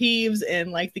pet peeves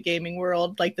in like the gaming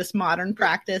world, like this modern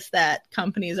practice that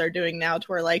companies are doing now, to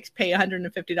where like pay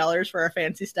 $150 for our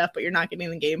fancy stuff, but you're not getting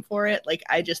the game for it. Like,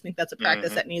 I just think that's a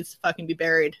practice that needs to fucking be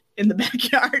buried in the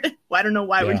backyard. Well, I don't know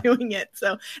why we're doing it.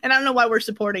 So, and I don't know why we're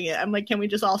supporting it. I'm like, can we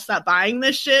just all stop buying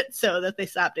this shit so that they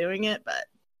stop doing it? But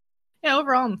yeah,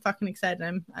 overall, I'm fucking excited.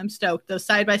 I'm stoked. Those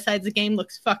side-by-sides, the game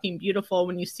looks fucking beautiful.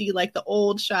 When you see like the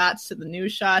old shots to the new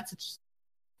shots, it's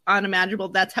unimaginable.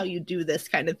 That's how you do this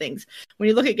kind of things. When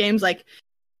you look at games like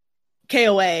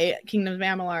KOA, Kingdoms of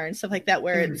Amalur, and stuff like that,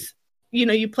 where it's, you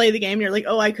know, you play the game and you're like,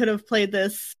 oh, I could have played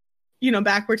this, you know,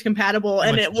 backwards compatible,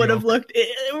 and it would have looked,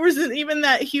 it wasn't even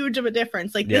that huge of a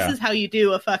difference. Like, this is how you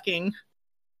do a fucking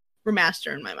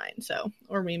remaster in my mind. So,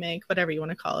 or remake, whatever you want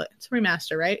to call it. It's a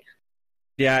remaster, right?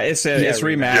 Yeah, it's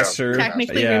remaster.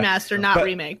 Technically remaster, not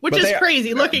remake, which is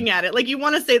crazy looking at it. Like, you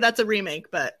want to say that's a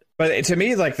remake, but to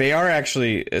me, like, they are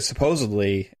actually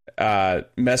supposedly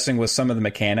messing with some of the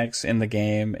mechanics in the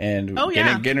game and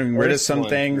getting rid of some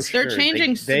things. They're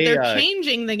changing. They're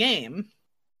changing the game.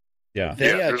 Yeah,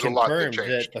 they confirmed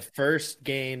that the first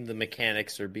game, the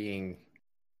mechanics are being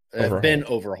been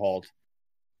overhauled.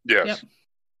 Yes. Yep.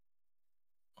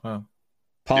 Wow.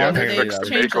 Pong, they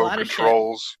changed a lot of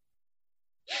controls.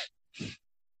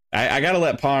 I gotta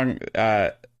let Pong.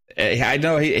 I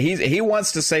know he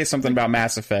wants to say something about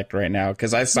Mass Effect right now,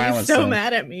 because I silenced him. He's so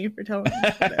mad at me for telling him.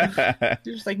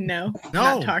 You're just like, no,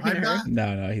 not talking to her.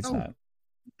 No, he's not.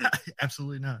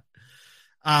 Absolutely not.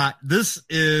 This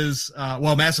is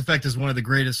Mass Effect is one of the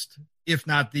greatest, if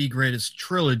not the greatest,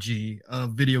 trilogy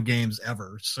of video games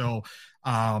ever. So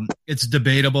it's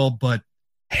debatable, but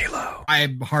Halo.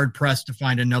 I'm hard pressed to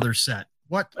find another set.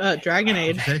 What? Dragon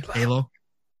Age.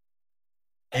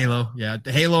 Halo, yeah.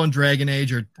 Halo and Dragon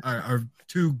Age are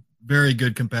two very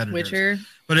good competitors. Witcher.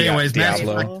 But anyways, Mass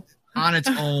Effect on its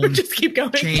own just keep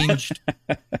going. changed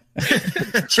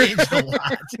a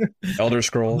lot. Elder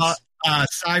Scrolls. The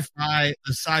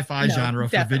sci-fi genre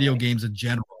for video games in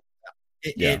general.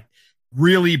 It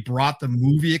really brought the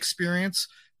movie experience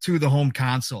to the home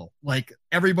console. Like,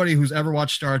 everybody who's ever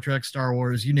watched Star Trek, Star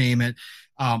Wars, you name it,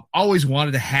 always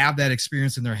wanted to have that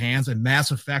experience in their hands, and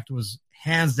Mass Effect was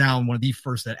hands down one of the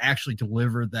first that actually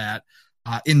delivered that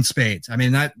in spades. I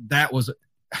mean, that was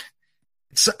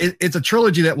it's a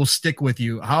trilogy that will stick with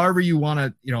you. However you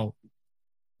want to,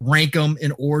 rank them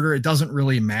in order, it doesn't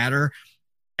really matter.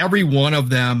 Every one of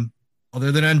them,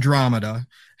 other than Andromeda,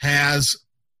 has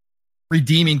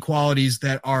redeeming qualities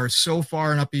that are so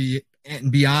far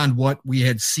and beyond what we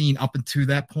had seen up until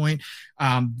that point,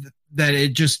 that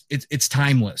it's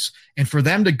timeless. And for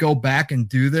them to go back and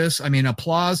do this, I mean,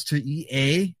 applause to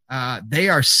EA. They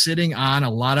are sitting on a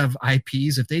lot of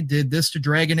IPs. If they did this to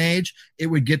Dragon Age, it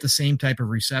would get the same type of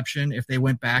reception if they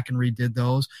went back and redid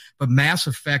those. But Mass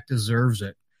Effect deserves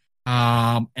it.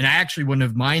 And I actually wouldn't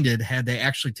have minded had they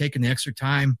actually taken the extra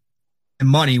time and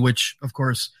money, which of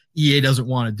course EA doesn't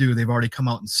want to do. They've already come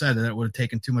out and said that it would have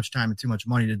taken too much time and too much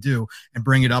money to do, and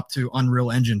bring it up to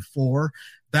Unreal Engine 4.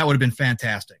 That would have been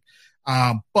fantastic.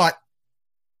 But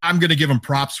I'm going to give them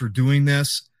props for doing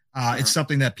this. It's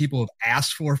something that people have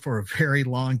asked for a very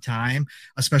long time,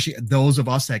 especially those of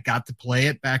us that got to play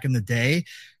it back in the day.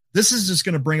 This is just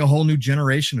going to bring a whole new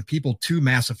generation of people to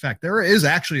Mass Effect. There is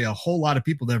actually a whole lot of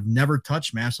people that have never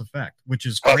touched Mass Effect, which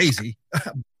is crazy.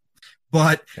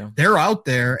 But they're out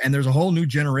there, and there's a whole new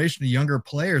generation of younger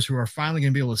players who are finally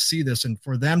going to be able to see this. And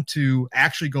for them to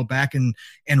actually go back and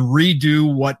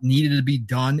redo what needed to be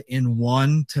done in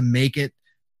one to make it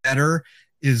better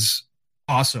is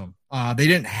awesome. They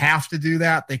didn't have to do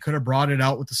that. They could have brought it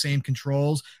out with the same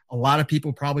controls. A lot of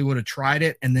people probably would have tried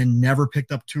it and then never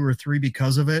picked up 2 or 3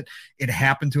 because of it. It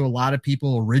happened to a lot of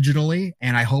people originally,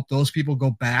 and I hope those people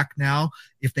go back now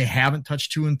if they haven't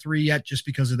touched 2 and 3 yet, just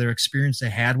because of their experience they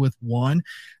had with 1.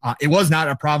 It was not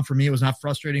a problem for me. It was not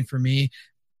frustrating for me.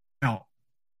 No.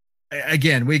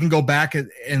 Again, we can go back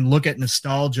and look at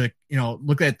nostalgic,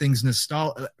 look at things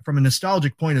from a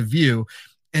nostalgic point of view,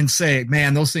 and say,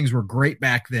 man, those things were great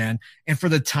back then. And for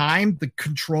the time, the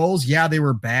controls, they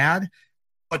were bad,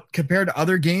 but compared to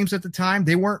other games at the time,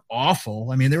 they weren't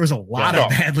awful. I mean, there was a lot of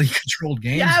badly controlled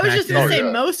games. Yeah, I was just going to say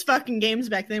most fucking games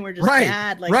back then were just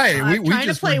bad. Like, trying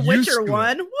to play Witcher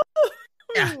 1.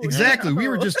 Yeah, exactly. We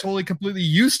were just totally completely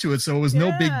used to it, so it was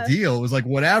no big Yeah. deal. It was like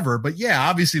whatever. But yeah,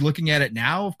 obviously looking at it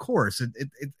now, of course,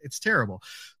 it's terrible.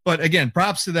 But again,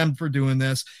 props to them for doing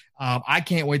this. I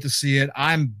can't wait to see it.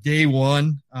 I'm day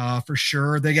one for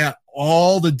sure. They got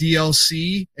all the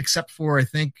DLC except for I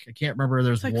can't remember.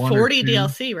 There's It's like one 40 or two.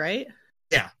 DLC, right?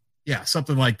 Yeah,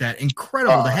 something like that.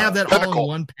 Incredible to have that all Pinnacle. in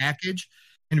one package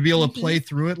and to be able to play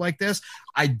through it like this.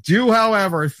 I do,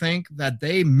 however, think that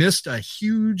they missed a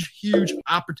huge, huge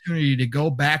opportunity to go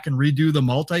back and redo the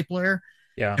multiplayer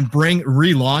Yeah. and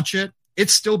relaunch it.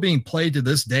 It's still being played to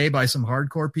this day by some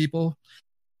hardcore people.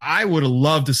 I would have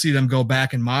loved to see them go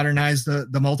back and modernize the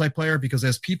multiplayer, because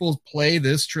as people play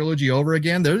this trilogy over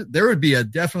again, there would be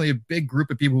definitely a big group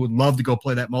of people who would love to go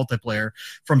play that multiplayer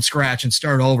from scratch and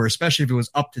start over, especially if it was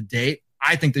up to date.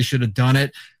 I think they should have done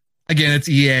it. Again, it's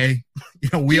EA.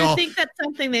 Do you think that's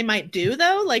something they might do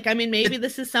though? Like, I mean, maybe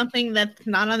this is something that's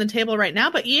not on the table right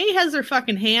now, but EA has their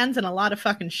fucking hands in a lot of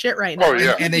fucking shit right now. Oh,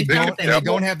 yeah. and they They don't can and they demo.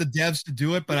 don't have the devs to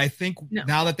do it. But I think No.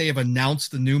 now that they have announced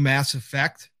the new Mass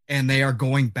Effect and they are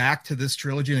going back to this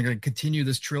trilogy and they're going to continue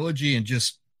this trilogy and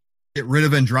just get rid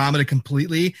of Andromeda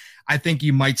completely, I think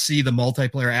you might see the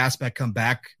multiplayer aspect come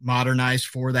back modernized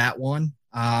for that one.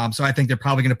 So I think they're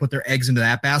probably going to put their eggs into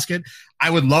that basket. I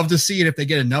would love to see it if they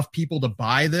get enough people to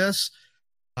buy this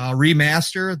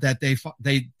remaster that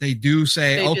they do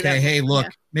say, They do okay, that hey, one, look, yeah.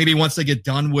 maybe once they get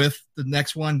done with the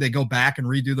next one, they go back and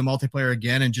redo the multiplayer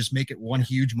again and just make it one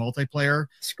huge multiplayer.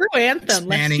 Screw Anthem.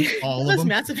 Spanning Let's do all of this them.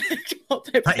 Mass Effect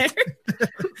multiplayer.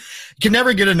 Can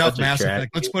never get enough Budget Mass track.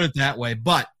 Effect. Let's put it that way.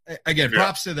 But again, Yeah.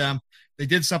 props to them. They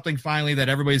did something finally that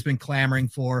everybody's been clamoring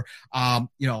for. From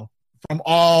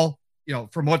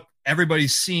what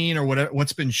everybody's seen or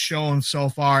what's been shown so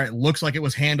far, it looks like it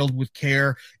was handled with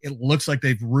care. It looks like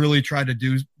they've really tried to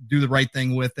do the right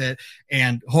thing with it.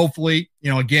 And hopefully,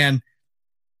 again,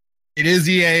 it is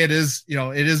EA. It is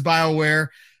BioWare.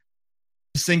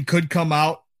 This thing could come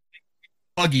out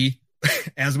buggy.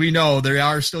 As we know, they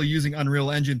are still using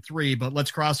Unreal Engine 3, but let's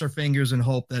cross our fingers and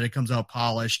hope that it comes out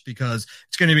polished, because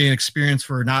it's going to be an experience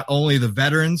for not only the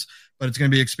veterans, but it's going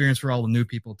to be an experience for all the new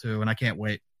people too. And I can't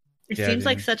wait. It Yeah, seems dude.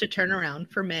 like such a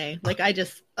turnaround for May. Like, I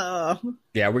just, Yeah, we're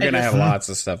I gonna just- have lots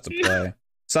of stuff to play.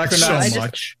 So Psychonauts,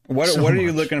 much. what So are you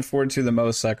much. looking forward to the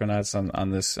most, Psychonauts, on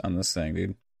this thing,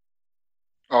 dude?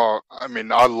 Oh, I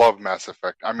mean, I love Mass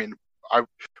Effect. I mean,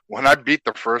 when I beat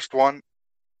the first one,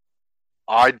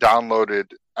 I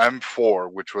downloaded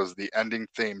M4, which was the ending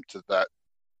theme to the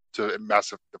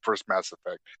first Mass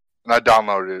Effect, and I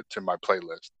downloaded it to my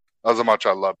playlist. That's how much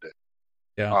I loved it.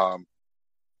 Yeah.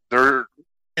 They're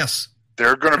Yes.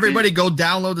 gonna Everybody go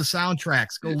download the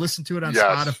soundtracks. Go listen to it on Yes.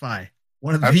 Spotify.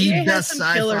 One of EA the has best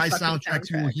some killer sci-fi fucking soundtracks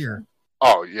you will soundtracks. hear.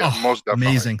 Oh yeah, Oh, most definitely.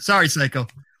 amazing. Sorry, Psycho.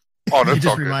 Oh, You that's just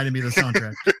all good. reminded me of the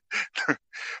soundtrack.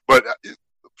 But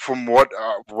from what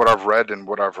I've read and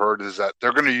what I've heard is that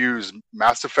they're going to use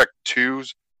Mass Effect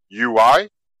 2's UI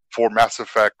for Mass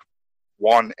Effect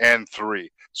 1 and 3.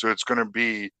 So it's going to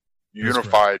be That's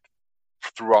unified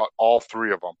throughout all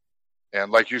three of them.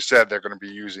 And like you said, they're going to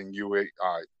be using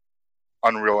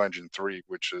Unreal Engine 3,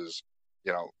 which is,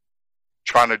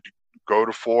 trying to go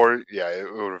to 4. Yeah,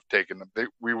 it would have taken.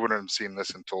 We wouldn't have seen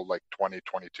this until like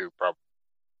 2022 probably.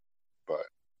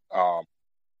 But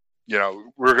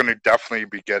we're going to definitely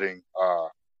be getting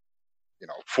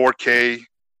 4K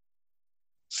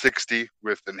 60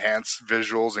 with enhanced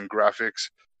visuals and graphics,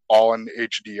 all in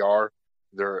HDR.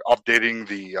 They're updating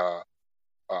the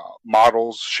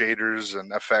models, shaders,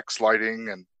 and FX lighting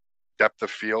and depth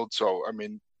of field. So, I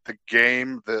mean, the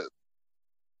game, the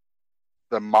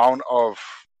amount of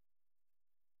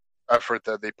effort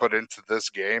that they put into this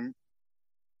game,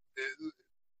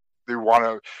 they want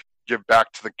to give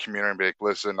back to the community and be like,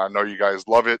 listen, I know you guys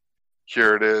love it.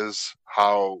 Here it is,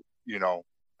 how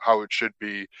it should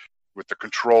be with the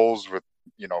controls, with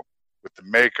the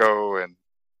Mako and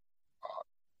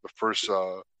the first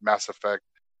Mass Effect,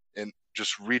 and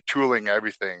just retooling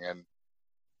everything and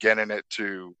getting it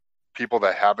to people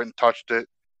that haven't touched it,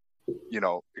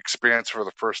 experience for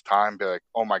the first time, be like,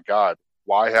 oh my God,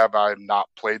 why have I not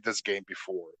played this game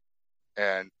before?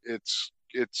 And it's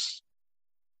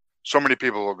so many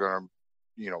people are going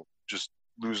to, just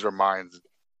lose their minds.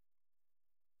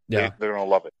 Yeah. They're going to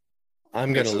love it.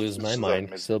 I'm going to This is- lose this my is mind amazing.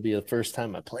 because it'll be the first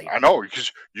time I play. I know,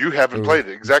 because you haven't Ooh, played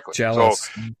it. Exactly. Jealous.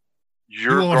 So You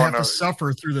you're won't going have to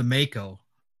suffer through the Mako.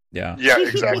 Yeah. Yeah,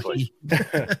 exactly.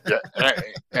 Yeah,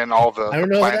 and all the I don't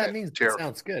know what that planet means. But terror. it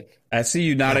sounds good. I see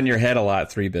you nodding your head a lot,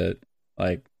 3-bit.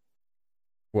 Like,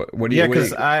 what do you? Yeah, what do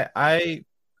because you-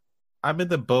 I'm in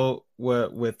the boat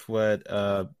with what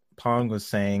Pong was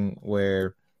saying,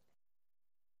 where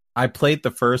I played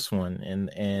the first one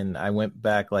and I went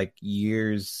back like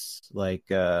years, like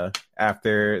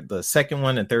after the second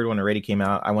one and third one already came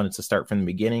out. I wanted to start from the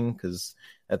beginning because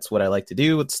that's what I like to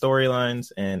do with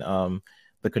storylines, and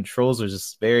the controls are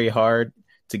just very hard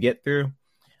to get through.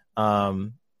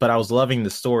 But I was loving the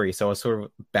story, so I was sort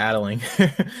of battling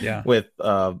with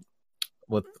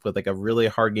like a really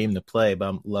hard game to play, but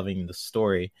I'm loving the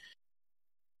story.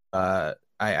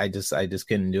 I just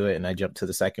couldn't do it, and I jumped to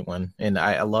the second one, and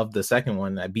I loved the second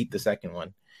one. I beat the second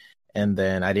one, and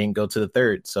then I didn't go to the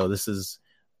third. So this is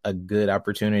a good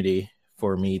opportunity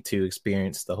for me to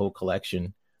experience the whole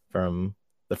collection from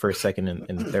the first, second,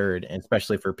 and third, and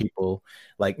especially for people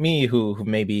like me who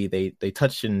maybe they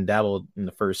touched and dabbled in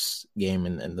the first game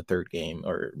and the third game,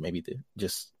 or maybe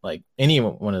just like any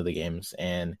one of the games.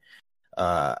 And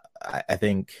I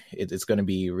think it's going to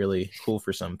be really cool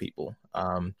for some people.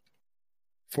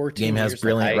 14 game has years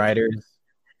brilliant of hype writers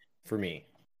for me.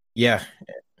 Yeah,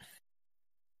 it'll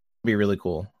be really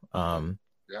cool.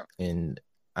 And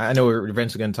I know we're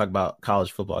eventually going to talk about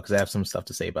college football because I have some stuff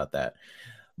to say about that.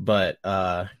 But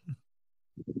I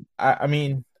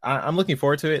mean, I'm looking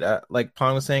forward to it. Like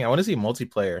Pong was saying, I want to see a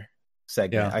multiplayer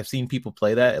segment. Yeah. I've seen people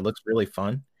play that; it looks really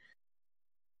fun.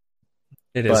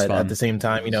 It is But fun. at the same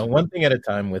time, one thing at a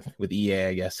time with EA,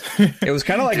 I guess. It was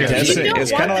kind of like Yeah. Destiny. You It was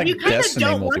kind of like you kind of Destiny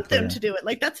don't want them multiplayer. to do it.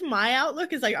 Like that's my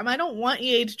outlook. Is like I don't want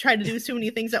EA to try to do so many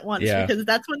things at once Yeah. because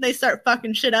that's when they start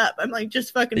fucking shit up. I'm like,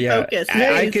 just fucking Yeah, focus.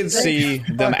 I please. could see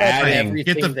them Fuck up adding.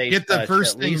 everything they Get the touch,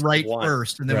 first at thing least right once.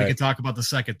 first, and then Right. we can talk about the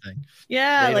second thing.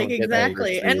 Yeah, They like don't get that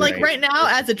exactly. either, And like right? right now,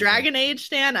 as a Dragon Age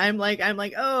stan, I'm like,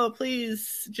 oh,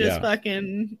 please just Yeah.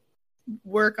 fucking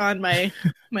work on my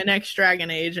next Dragon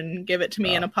Age and give it to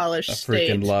me in a polished I state.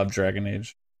 freaking love Dragon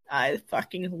Age. I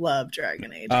fucking love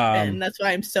Dragon Age, Um, and that's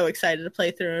why I'm so excited to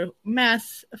play through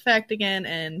Mass Effect again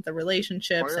and the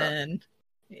relationships Oh, yeah. and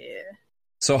yeah.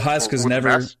 So Husk has With never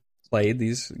Mass- played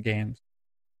these games,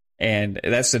 and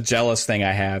that's a jealous thing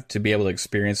I have to be able to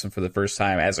experience them for the first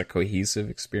time as a cohesive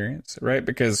experience, right?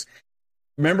 Because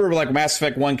remember, like Mass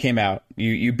Effect 1 came out,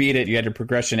 you beat it, you had your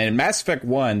progression, and Mass Effect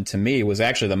 1 to me was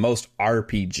actually the most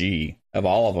RPG of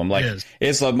all of them. Like It is.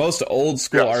 it's the most old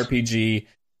school Yes. RPG.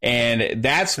 And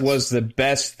that's was the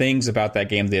best things about that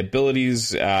game. The abilities,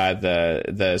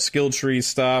 the skill tree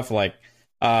stuff, like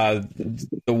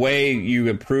the way you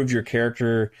improved your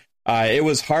character. It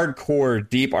was hardcore,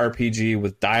 deep RPG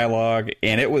with dialogue.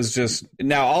 And it was just,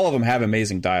 now all of them have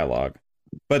amazing dialogue.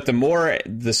 But the more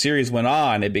the series went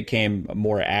on, it became a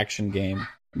more action game,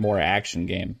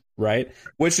 right?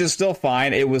 Which is still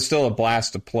fine. It was still a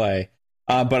blast to play.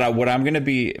 But what I'm going to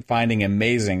be finding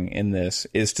amazing in this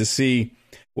is to see,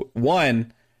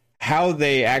 one, how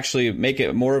they actually make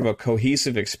it more of a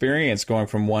cohesive experience going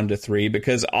from 1 to 3,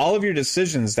 because all of your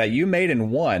decisions that you made in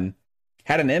 1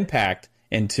 had an impact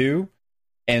in 2,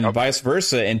 and Yep. vice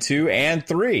versa in 2 and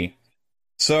 3.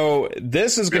 So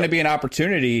this is going to be an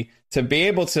opportunity to be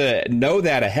able to know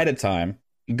that ahead of time,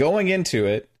 going into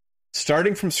it,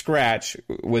 starting from scratch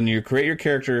when you create your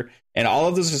character, and all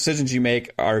of those decisions you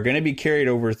make are going to be carried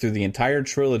over through the entire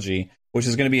trilogy, which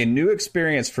is going to be a new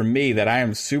experience for me that I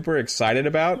am super excited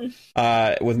about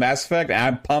with Mass Effect. And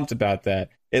I'm pumped about that.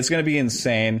 It's going to be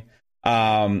insane.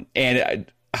 And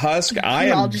Husk, I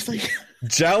We're all am just like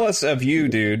jealous of you,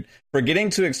 dude, for getting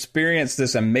to experience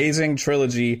this amazing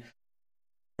trilogy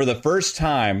for the first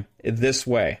time this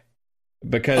way,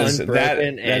 because Unbroken that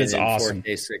and is in awesome.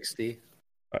 4K 60.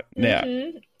 Yeah.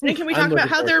 Mhm. And can we I'm talk about looking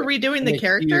how they're forward redoing I'm the a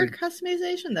character huge-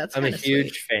 customization? That's I'm a kind of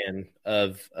huge fan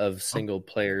of single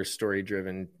player story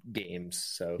driven games.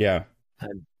 So Yeah.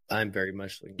 I'm very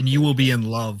much looking And you will forward be to in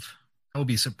love. I will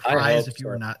be I surprised hope if you so.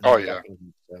 are not. Oh, it. yeah.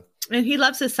 So, And he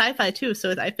loves his sci-fi too,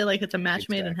 so I feel like it's a match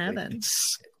made in Exactly. heaven.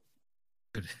 It's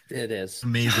it is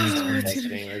amazing Oh, experience. it's-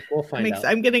 Anyways, we'll find out.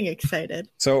 I'm getting excited.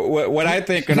 So what I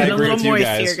think, and I Getting a agree little with you moist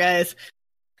guys, here, guys.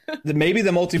 maybe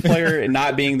the multiplayer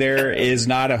not being there is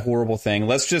not a horrible thing.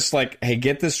 Let's just hey,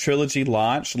 get this trilogy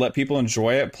launched, let people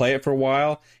enjoy it, play it for a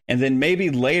while, and then maybe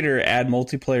later add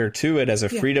multiplayer to it as a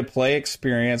free to play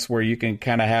experience where you can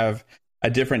kind of have a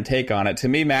different take on it. To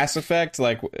me, Mass Effect,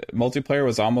 multiplayer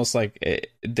was almost like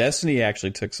Destiny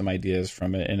actually took some ideas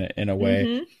from it in a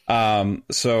way. Mhm.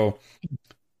 So,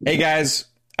 hey guys,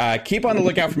 keep on the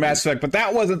lookout for Mass Effect, but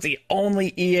that wasn't the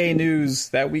only EA news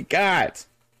that we got.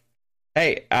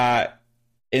 Hey,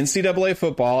 NCAA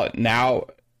football, now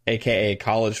aka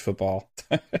college football,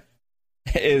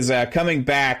 is coming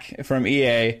back from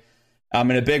EA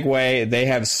in a big way. They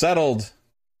have settled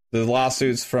the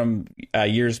lawsuits from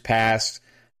years past,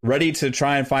 ready to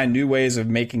try and find new ways of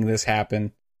making this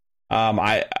happen.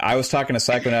 I was talking to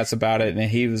Psychonauts about it, and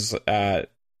he was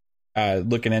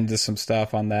looking into some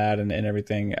stuff on that and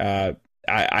everything.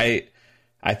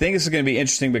 I think this is going to be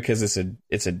interesting because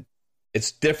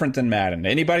it's different than Madden.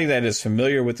 Anybody that is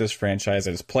familiar with this franchise,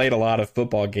 that has played a lot of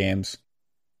football games,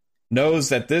 knows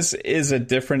that this is a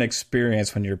different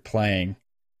experience when you're playing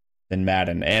than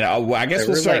Madden. And I guess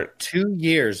we'll start like 2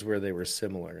 years where they were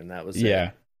similar, and that was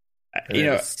yeah.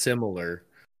 it. Similar.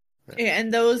 Yeah,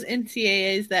 and those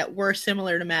NCAAs that were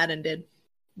similar to Madden did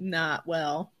not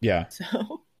well. Yeah.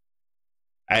 So.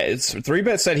 It's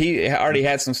 3-Bit said he already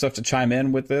had some stuff to chime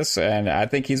in with this, and I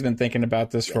think he's been thinking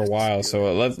about this for a while.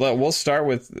 So we'll start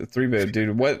with 3-Bit,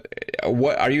 dude. What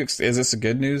are you? Is this a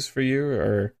good news for you,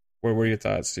 or what were your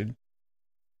thoughts, dude?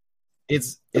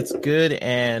 It's good,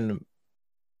 and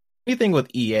anything with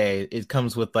EA, it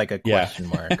comes with like a question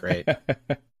mark, right?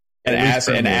 An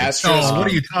asterisk. Oh, what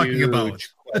are you talking about?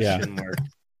 Question mark.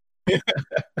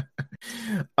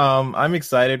 I'm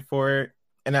excited for it,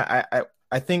 and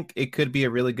I think it could be a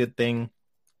really good thing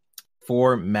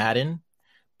for Madden,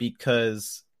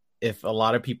 because if a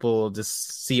lot of people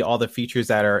just see all the features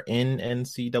that are in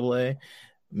NCAA,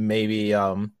 maybe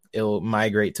it'll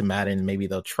migrate to Madden. Maybe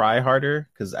they'll try harder,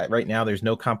 because right now there's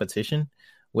no competition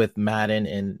with Madden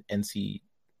and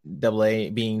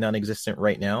NCAA being non-existent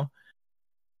right now.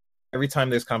 Every time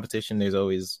there's competition, there's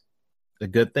always a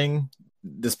good thing,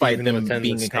 despite even them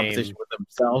being in competition with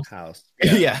themselves. House.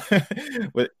 Yeah,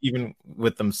 even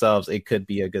with themselves, it could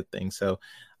be a good thing. So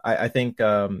I think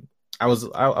I was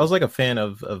like a fan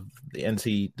of the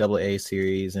NCAA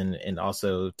series and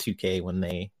also 2K when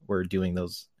they were doing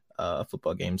those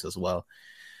football games as well.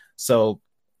 So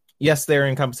yes, they're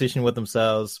in competition with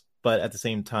themselves, but at the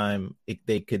same time,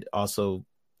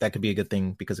 that could be a good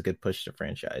thing because it could push the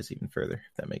franchise even further,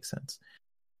 if that makes sense.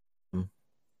 But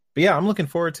yeah, I'm looking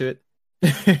forward to it.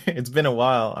 It's been a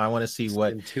while. I want to see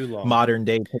what modern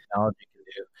day technology can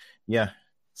do. Yeah.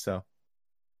 So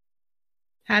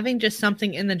having just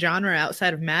something in the genre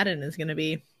outside of Madden is going to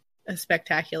be a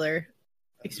spectacular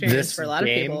experience for a lot of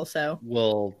people. So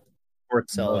will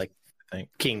sell like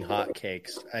king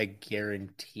hotcakes. I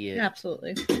guarantee it.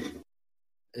 Absolutely.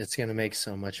 It's going to make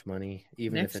so much money,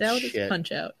 even Next if it's out shit. Is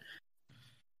Punch Out.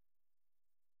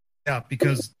 Yeah,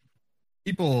 because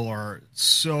people are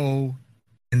so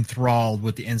enthralled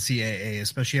with the NCAA,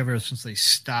 especially ever since they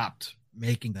stopped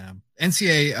making them.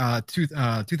 NCAA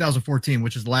 2014,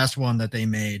 which is the last one that they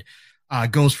made,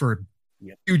 goes for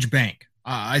a huge bank.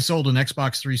 I sold an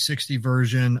Xbox 360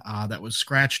 version that was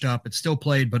scratched up. It still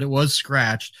played, but it was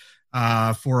scratched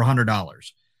for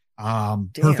 $100.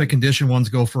 Perfect condition ones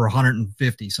go for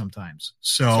 150 sometimes.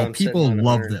 So people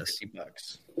love this.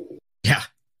 Bucks. Yeah.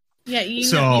 Yeah.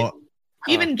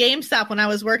 Even GameStop, when I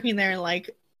was working there, like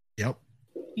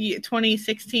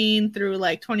 2016 through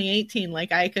like 2018,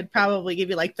 like I could probably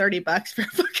give you like $30 for a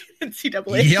fucking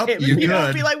NCAA game. You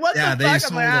could be like, what the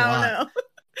fuck? I'm like, I don't know.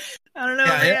 I don't know,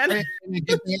 man. I think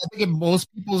in most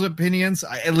people's opinions,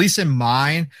 at least in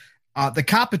mine, the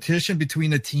competition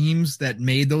between the teams that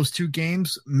made those two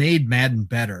games made Madden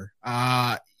better.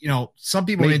 Some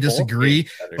people may disagree,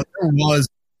 but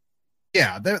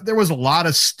there was a lot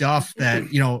of stuff that,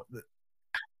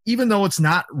 even though it's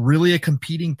not really a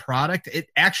competing product, it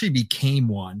actually became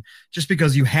one, just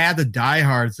because you had the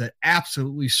diehards that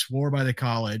absolutely swore by the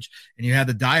college and you had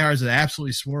the diehards that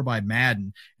absolutely swore by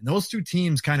Madden. And those two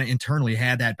teams kind of internally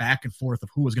had that back and forth of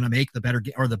who was going to make the better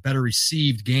or the better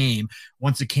received game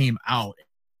once it came out.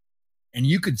 And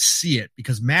you could see it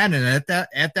because Madden at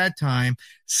that time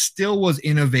still was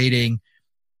innovating.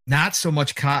 Not so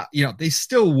much, they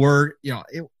still were,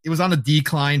 it was on a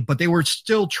decline, but they were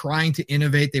still trying to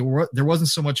innovate. There wasn't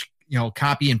so much,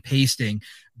 copy and pasting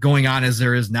going on as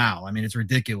there is now. I mean, it's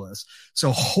ridiculous.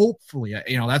 So hopefully,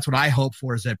 that's what I hope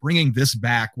for, is that bringing this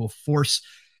back will force,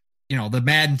 the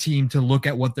Madden team to look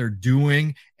at what they're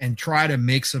doing and try to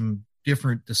make some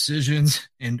different decisions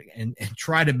and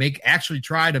try to make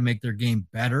their game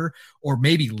better, or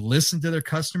maybe listen to their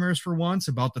customers for once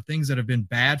about the things that have been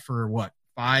bad for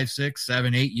 5, 6,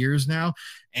 7, 8 years now,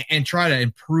 and try to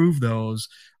improve those.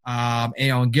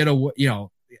 And get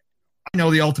I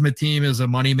know the Ultimate Team is a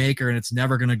moneymaker and it's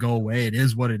never going to go away. It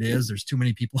is what it is. There's too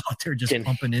many people out there just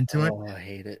pumping into it. I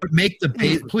hate it. But make the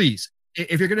base, please.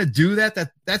 If you're going to do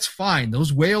that's fine.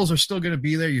 Those whales are still going to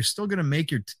be there. You're still going to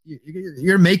make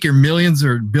your millions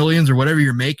or billions or whatever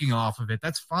you're making off of it.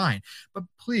 That's fine. But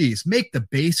please make the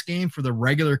base game for the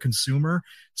regular consumer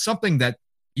something that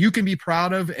you can be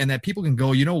proud of and that people can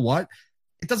go, you know what?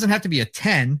 It doesn't have to be a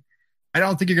 10. I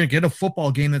don't think you're going to get a football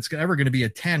game that's ever going to be a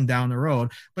 10 down the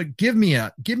road, but give me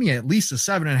at least a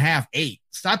 7.5, 8.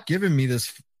 Stop giving me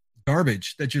this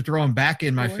garbage that you're throwing back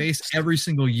in my face every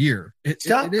single year.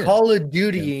 Stop it is. Call of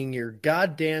Dutying your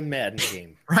goddamn Madden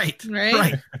game. Right.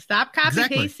 Stop copy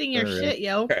Exactly. pasting your shit,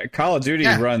 yo. Call of Duty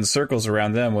runs circles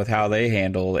around them with how they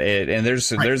handle it, and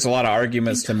there's a lot of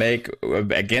arguments to make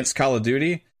against Call of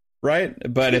Duty, right?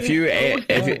 But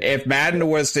if Madden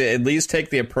was to at least take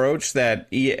the approach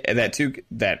that Activision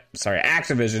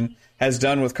has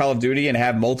done with Call of Duty and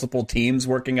have multiple teams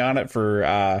working on it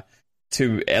for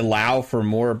to allow for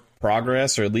more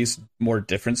progress or at least more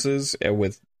differences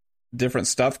with different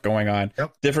stuff going on,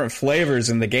 different flavors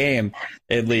in the game,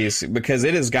 at least, because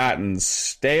it has gotten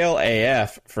stale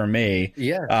AF for me.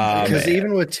 Yeah, because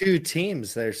even with two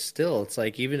teams, it's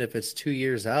like, even if it's 2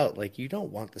 years out, like, you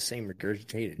don't want the same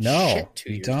regurgitated shit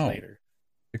 2 years later.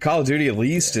 Call of Duty, at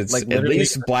least it's like, at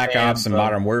least Black Ops and of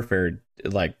Modern Warfare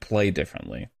like play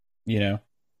differently. You know,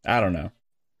 I don't know.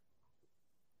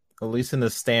 At least in the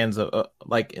stands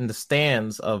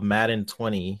of Madden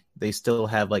 20, they still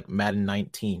have like Madden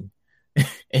 19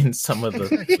 in some of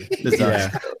the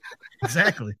designs.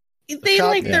 Exactly.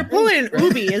 They're pulling an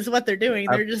Ubi is what they're doing.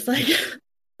 They're just like,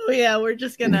 oh yeah, we're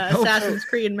just gonna Assassin's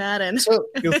Creed Madden. So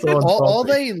all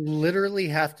they literally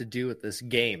have to do with this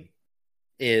game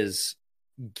is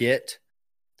get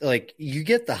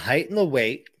the height and the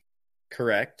weight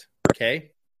correct.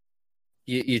 Okay,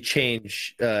 you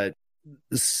change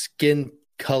skin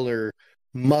color,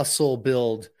 muscle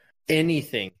build,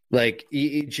 anything, like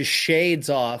it just shades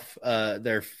off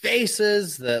their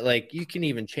faces, that, like, you can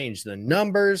even change the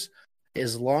numbers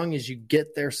as long as you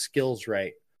get their skills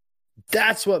right.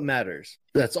 That's what matters.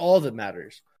 That's all that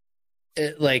matters.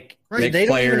 They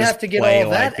don't even have to get all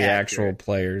that like the actual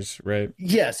players, right?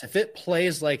 Yes, if it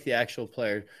plays like the actual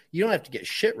player, you don't have to get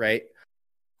shit right,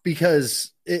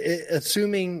 because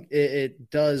assuming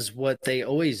it does what they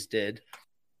always did,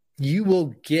 you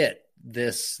will get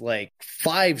this like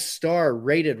 5-star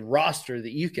rated roster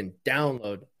that you can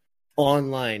download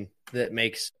online that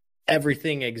makes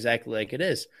everything exactly like it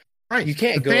is. Right. You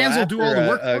can't the go fans will after do all the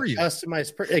work for you.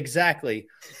 Customized exactly.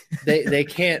 They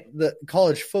can't. The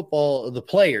college football, the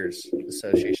Players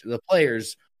Association, the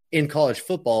players in college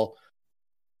football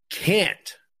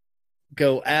can't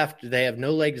go after. They have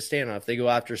no leg to stand on if they go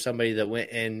after somebody that went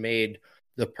and made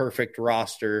the perfect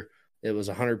roster that was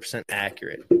 100%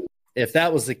 accurate. If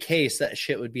that was the case, that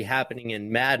shit would be happening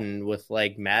in Madden, with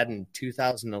like Madden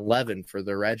 2011 for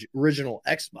the original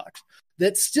Xbox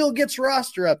that still gets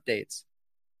roster updates.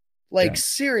 Like,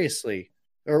 seriously,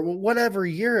 or whatever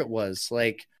year it was.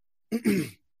 Like,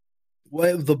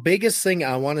 the biggest thing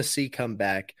I want to see come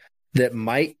back that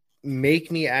might make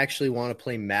me actually want to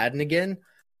play Madden again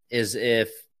is if,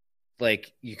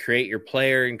 like, you create your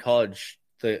player in college,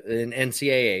 in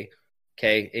NCAA,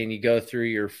 okay, and you go through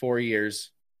your 4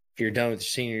 years. If you're done with your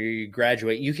senior year, you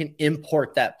graduate, you can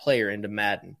import that player into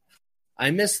Madden.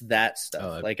 I miss that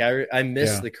stuff. I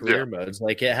miss the career modes.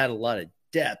 Like, it had a lot of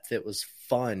depth. It was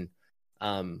fun.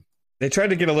 They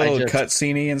tried to get a little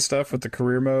cutscene and stuff with the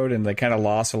career mode, and they kind of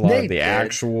lost a lot of the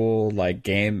actual like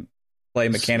game play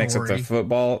mechanics that the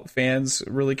football fans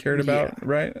really cared about,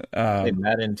 right?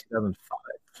 Madden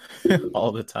 2005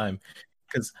 all the time,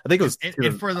 because I think it was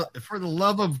and for the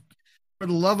love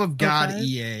of God,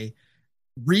 EA,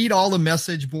 read all the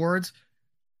message boards,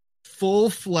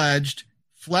 full-fledged,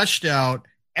 fleshed out,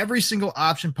 every single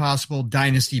option possible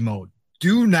dynasty mode.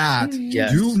 Do not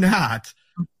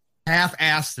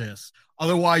half-ass this.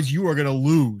 Otherwise, you are going to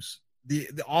lose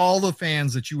all the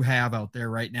fans that you have out there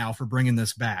right now for bringing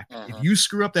this back. If you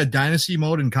screw up that dynasty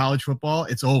mode in college football,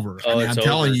 it's over. I'm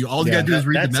telling you, all you got to do is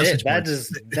read the message boards.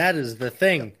 That is the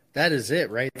thing. That is it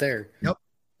right there. Yep.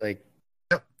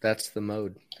 That's the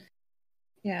mode.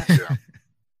 Yeah.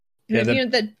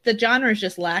 The genre is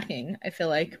just lacking, I feel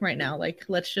like, right now. Like,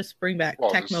 let's just bring back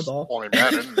Tecmo Bowl. Only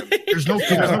Madden. There's no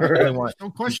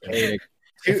question.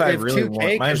 If I really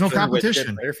want, there's no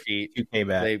competition. Their feet, 2K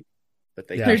back.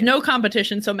 There's no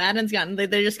competition, so Madden's they're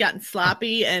just gotten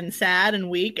sloppy and sad and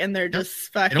weak, and they're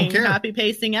just fucking copy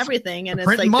pasting everything, and it's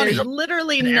like money. There's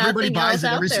literally nothing else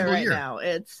out there right now.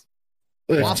 It's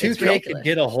if 2K could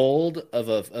get a hold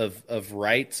of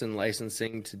rights and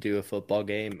licensing to do a football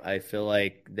game, I feel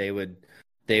like they would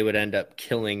end up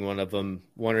killing one of them,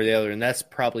 one or the other, and that's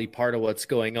probably part of what's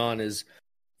going on. Is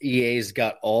EA's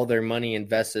got all their money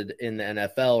invested in the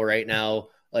NFL right now,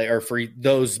 or for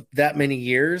that many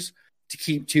years, to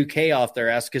keep 2K off their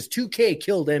ass, because 2K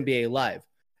killed NBA Live.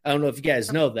 I don't know if you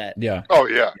guys know that. Yeah. Oh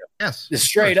yeah. Yes.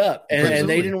 Straight up, and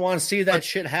they didn't want to see that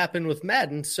shit happen with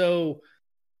Madden. So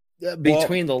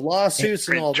between the lawsuits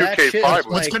and all that shit,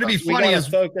 what's going to be funny is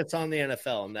focus on the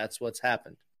NFL, and that's what's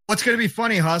happened. What's going to be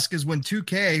funny, Husk, is when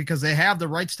 2K, because they have the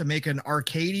rights to make an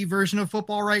arcadey version of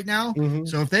football right now. Mhm.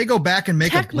 So if they go back and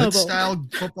make a Tecmo Bowl. Blitz-style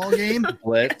football game,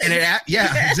 Blitz. and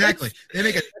Yes. exactly. They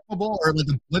make a Tecmo Bowl or like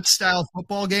a Blitz-style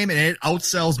football game, and it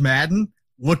outsells Madden.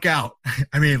 Look out!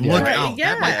 I mean, Yeah. look Right, out.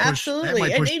 yeah, That might push- that absolutely.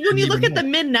 might And push when you them look even at the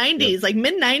more. mid '90s, like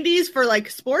mid '90s for like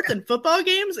sports and football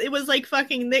games, it was like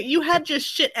fucking that you had just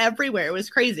shit everywhere. It was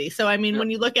crazy. So I mean, when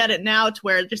you look at it now, to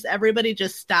where just everybody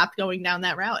just stopped going down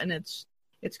that route, and it's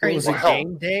What crazy. was it? Hell,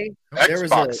 Game day.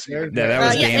 Xbox There even. Yeah, that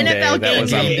was Yeah, game day. NFL That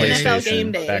was on game day. NFL PlayStation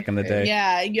game day. back in the day.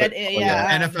 Yeah, you had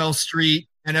NFL Street,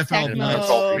 NFL Tecmo, Blitz,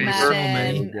 NFL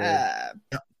Madden,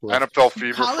 Fever. NFL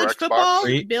Fever college for football.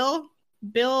 Xbox.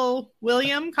 Bill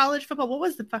William, college football. What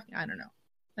was the fucking? I don't know.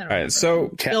 I don't All right, remember. so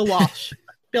Bill Walsh.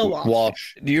 Bill Walsh.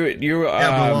 Walsh. you yeah,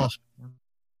 Bill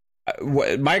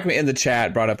Walsh. Mike in the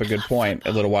chat brought up a good point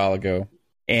a little while ago,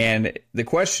 and the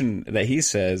question that he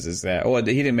says is that, well,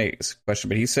 he didn't make this question,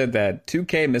 but he said that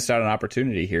 2K missed out on an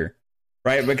opportunity here,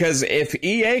 right? Because if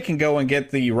EA can go and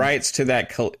get the rights to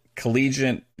that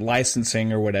collegiate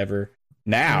licensing or whatever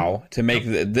now to make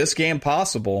this game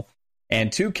possible, and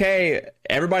 2K,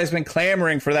 everybody's been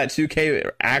clamoring for that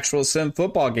 2K actual sim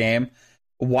football game.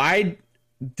 Why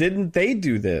didn't they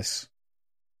do this?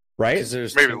 Right? Because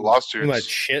there's Maybe too lawsuits. much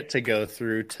shit to go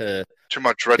through to Too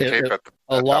much red It- tape at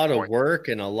a that lot of point. work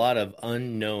and a lot of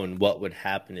unknown what would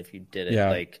happen if you did it. Yeah.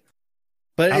 Like,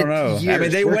 but I don't know. I mean,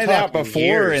 they went out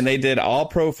before and they did All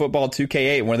Pro Football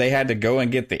 2K8 where they had to go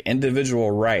and get the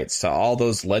individual rights to all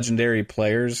those legendary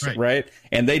players, right?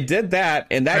 And they did that,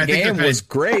 and that I think game they're was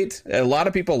great. A lot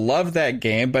of people loved that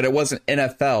game, but it wasn't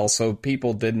NFL, so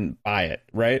people didn't buy it,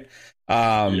 right?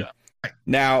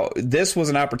 Now, this was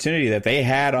an opportunity that they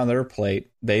had on their plate.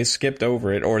 They skipped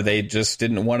over it, or they just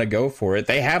didn't want to go for it.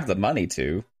 They have the money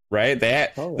to, right? They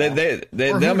had, Oh, wow. Or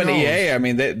them who and EA. knows? I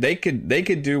mean, they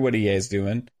could do what EA is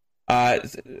doing. I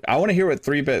want to hear what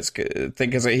 3-Bits think,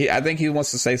 because I think he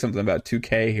wants to say something about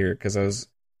 2K here, because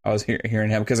I was hearing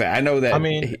him, because I know that I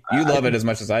mean, you love it as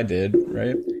much as I did,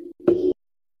 right?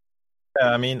 Yeah,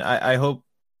 I mean, I hope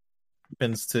it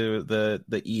happens to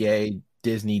the EA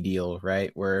Disney deal, right?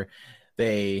 Where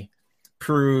they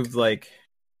proved like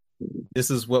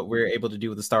this is what we're able to do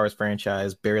with the Star Wars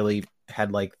franchise. Barely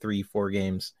had like 3-4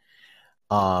 games.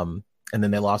 And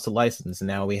then they lost the license, and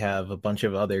now we have a bunch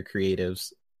of other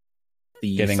creatives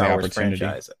the Getting Star the Wars opportunity.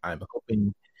 franchise. I'm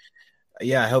hoping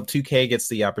I hope 2K gets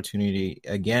the opportunity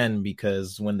again,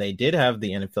 because when they did have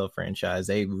the NFL franchise,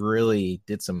 they really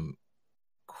did some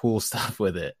cool stuff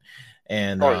with it.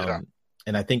 And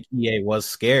and I think EA was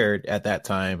scared at that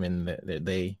time, and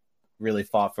they really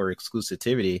fought for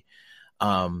exclusivity.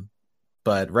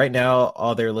 But right now,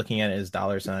 all they're looking at is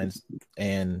dollar signs.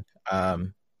 And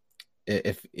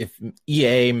if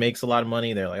EA makes a lot of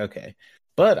money, they're like, okay.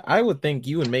 But I would think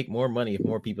you would make more money if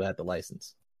more people had the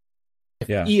license.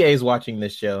 Yeah. EA is watching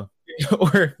this show,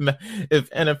 or if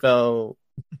NFL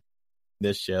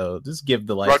this show, just give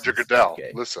the license. Roger Goodell, to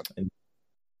 2K. listen.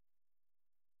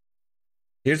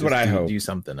 Here's what I hope. Do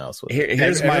something else with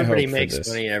Here's my hope everybody for makes this.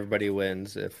 money, everybody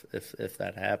wins if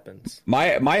that happens.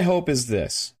 My hope is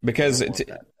this, because I don't want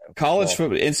that. college Well,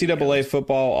 football, NCAA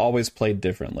football always played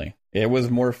differently. It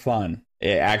was more fun,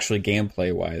 actually,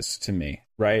 gameplay wise, to me,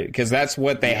 right? Because that's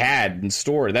what they had in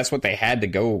store. That's what they had to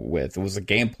go with. It was the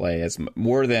gameplay, as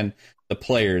more than the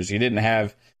players. You didn't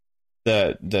have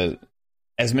the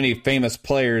as many famous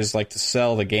players like to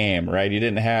sell the game, right? You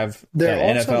didn't have There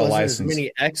an also NFL wasn't license. as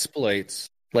many exploits,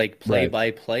 like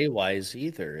play-by-play wise,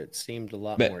 either. It seemed a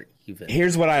lot But more even.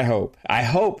 Here's what I hope. I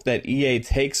hope that EA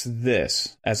takes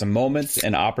this as a moment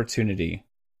and opportunity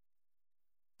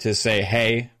to say,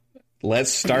 hey,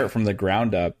 let's start from the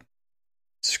ground up.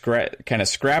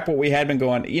 Scrap what we had been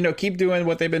going. Keep doing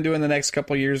what they've been doing the next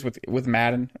couple of years with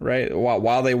Madden, right?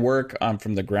 While they work on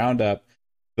from the ground up,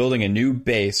 building a new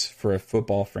base for a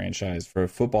football franchise, for a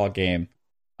football game,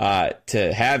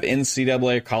 to have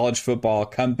NCAA college football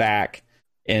come back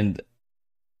and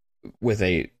with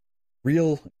a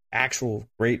real, actual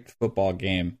great football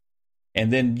game,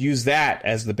 and then use that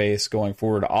as the base going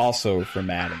forward also for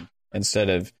Madden, instead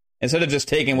of just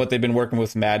taking what they've been working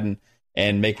with Madden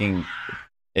and making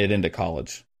it into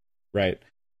college, right?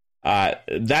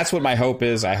 That's what my hope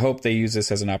is. I hope they use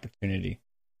this as an opportunity.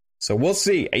 So we'll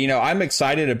see. I'm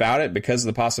excited about it because of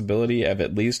the possibility of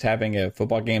at least having a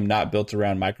football game not built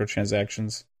around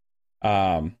microtransactions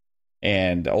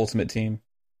and Ultimate Team.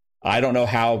 I don't know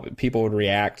how people would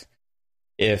react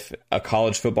if a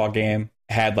college football game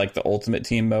had like the Ultimate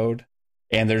Team mode,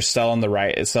 and they're selling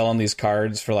these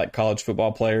cards for like college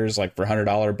football players, like for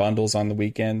 $100 bundles on the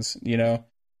weekends.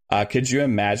 Could you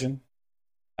imagine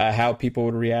how people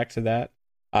would react to that?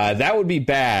 That would be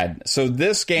bad. So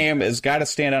this game has got to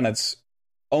stand on its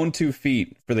own 2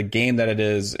 feet for the game that it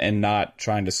is and not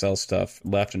trying to sell stuff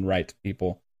left and right to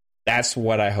people. That's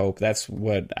what I hope. That's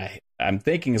what I'm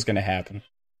thinking is going to happen.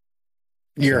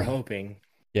 You're hoping.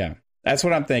 Yeah, that's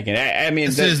what I'm thinking. I mean,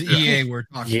 this is EA we're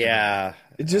talking yeah.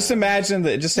 about. Just imagine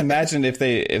that. Just imagine if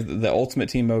the Ultimate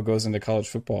Team mode goes into college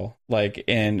football, like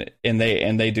and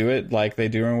they do it like they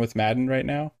do with Madden right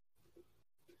now.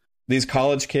 These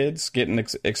college kids getting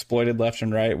exploited left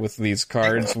and right with these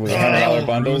cards with $100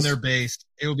 bundles. Ruin their base.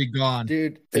 It will be gone,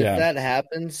 dude. If that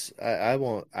happens, I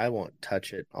won't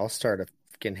touch it. I'll start a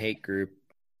fucking hate group.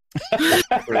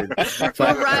 We're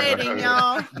rioting,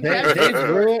 y'all.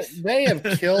 They have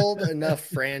killed enough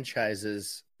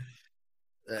franchises.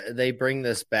 They bring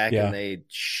this back and they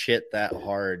shit that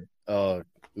hard. Oh,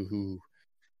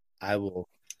 I will.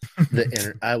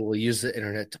 I will use the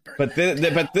internet to burn. But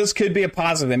this could be a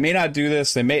positive. They may not do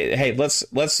this. They may. Hey,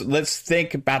 let's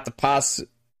think about the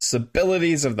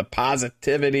possibilities of the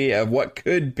positivity of what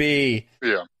could be.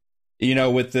 Yeah. You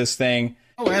know, with this thing.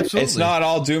 Oh, absolutely. It's not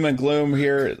all doom and gloom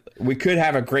here. We could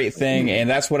have a great thing, and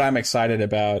that's what I'm excited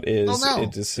about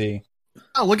to see.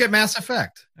 Oh, look at Mass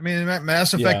Effect. I mean,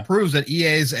 Mass Effect proves that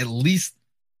EA is at least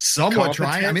somewhat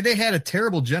trying. I mean, they had a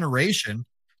terrible generation.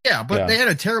 Yeah, but they had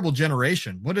a terrible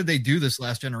generation. What did they do this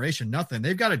last generation? Nothing.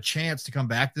 They've got a chance to come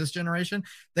back this generation.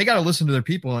 They got to listen to their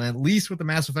people, and at least with the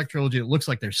Mass Effect trilogy, it looks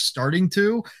like they're starting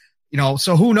to. You know,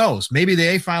 so who knows? Maybe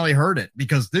they finally heard it,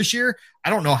 because this year, I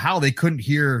don't know how they couldn't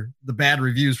hear the bad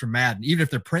reviews from Madden. Even if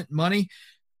they're printing money,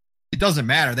 it doesn't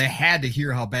matter. They had to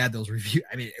hear how bad those reviews.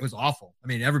 I mean, it was awful. I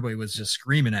mean, everybody was just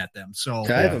screaming at them. So,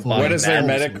 what is their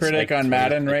Metacritic on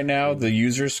Madden right now? The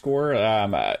user score?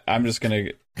 I'm just gonna.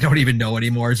 I don't even know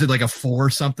anymore. Is it like a 4 or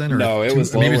something? Or no, it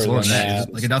was lower than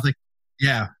that. Like a nothing.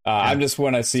 Yeah. I just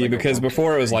want to see, because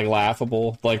before it was like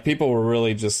laughable. Like people were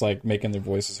really just like making their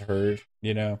voices heard.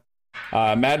 You know.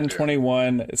 Madden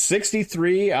 21,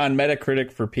 63 on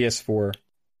Metacritic for PS4.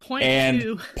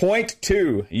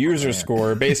 0.2 user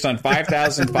score based on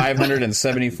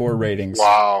 5,574 ratings.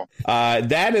 Wow.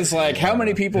 That is like, how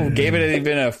many people gave it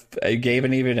even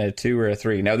a 2 or a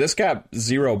 3? Now this got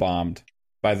 0 bombed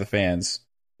by the fans.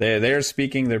 They're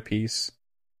speaking their piece.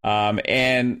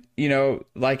 And you know,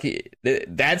 like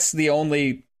that's the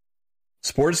only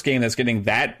sports game that's getting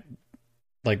that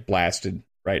like blasted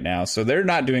right now. So they're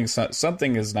not doing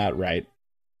something is not right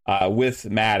with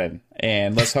Madden,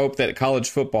 and let's hope that college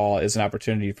football is an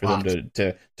opportunity for them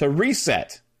to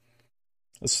reset.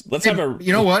 Let's have a.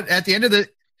 You know what? At the end of the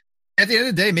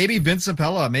day, maybe the Vince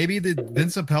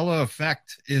Apella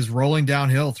effect is rolling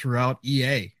downhill throughout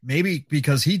EA. Maybe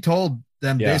because he told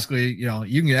them basically, you know,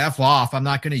 you can F off. I'm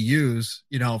not going to use,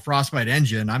 you know, Frostbite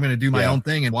Engine. I'm going to do my own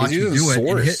thing and watch you do it.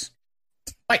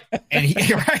 And hit.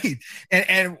 Right.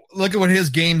 And look at what his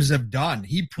games have done.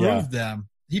 He proved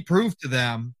to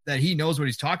them that he knows what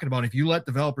he's talking about. If you let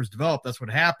developers develop, that's what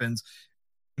happens.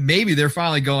 Maybe they're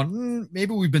finally going,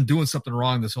 maybe we've been doing something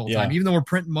wrong this whole time. Even though we're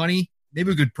printing money, maybe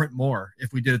we could print more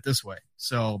if we did it this way.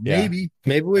 So maybe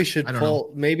we should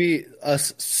pull, maybe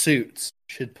us suits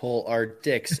should pull our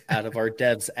dicks out of our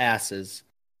devs' asses.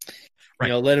 Right.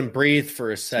 You know, let them breathe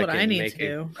for a second and make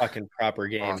a fucking proper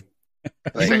game.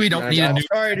 Maybe we don't need a new.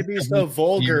 Sorry to be so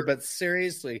vulgar, but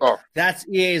seriously, that's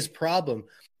EA's problem.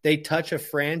 They touch a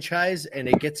franchise and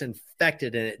it gets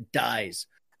infected and it dies.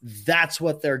 That's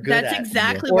what they're good at. That's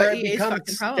exactly what EA's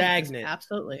fucking problem stagnant. Is.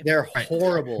 Absolutely. They're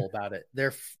horrible about it.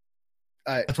 That's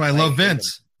why I love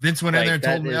Vince. Vince went in there and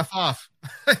told me F off.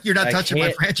 You're not touching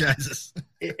my franchises.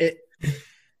 EA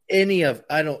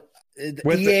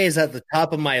is at the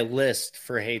top of my list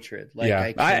for hatred. Like,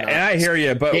 I hear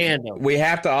you, but we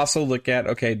have to also look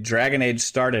at Dragon Age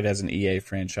started as an EA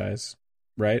franchise,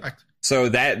 right? So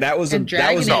that was born.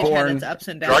 Had its ups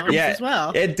and downs as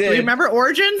well. It did. Do you remember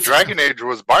Origins? Dragon Age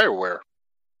was BioWare.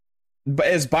 But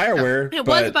it's BioWare. It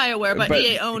was BioWare, but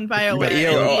EA owned BioWare. But EA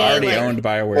already owned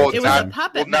BioWare. Well, it was a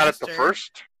puppet not at the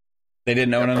first. They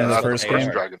didn't own it in the first game.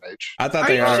 Dragon Age. I thought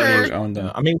they already owned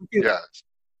them. I mean,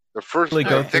 the first.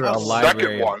 Go through a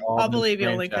library. Second one. I'll believe you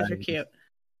only because you're cute.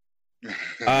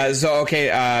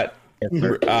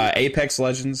 Apex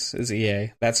Legends is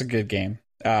EA. That's a good game.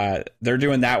 They're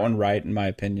doing that one right, in my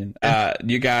opinion.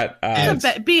 You got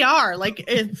BR. Like,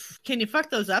 can you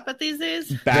fuck those up at these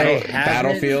days?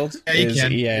 Battlefield is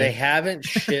EA. They haven't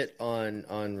shit on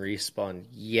Respawn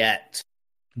yet.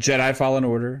 Jedi Fallen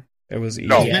Order. It was EA.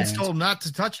 No, Vince told him not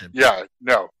to touch it. Yeah,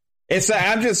 no. It's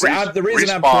the reason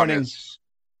I'm pointing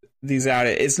these out.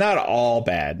 It's not all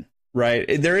bad,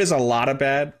 right? There is a lot of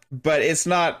bad, but it's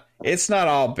not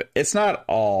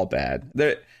all bad.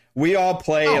 we all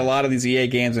play a lot of these EA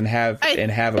games and have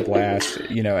a blast,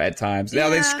 at times. Now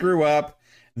they screw up,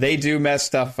 they do mess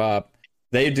stuff up,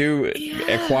 they do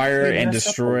acquire and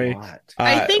destroy.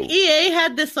 I think EA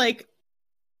had this like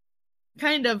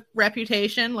kind of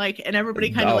reputation, like, and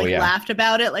everybody kind of laughed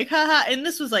about it, like, haha. And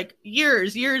this was like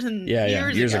years and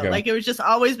years ago. Like, it was just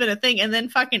always been a thing. And then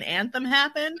fucking Anthem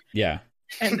happened. Yeah.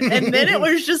 And then it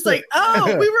was just like,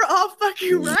 oh, we were all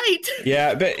fucking right.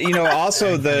 Yeah, but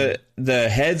also the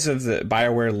heads of the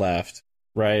BioWare left,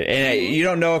 right? And you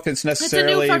don't know if it's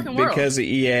necessarily because of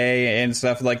EA and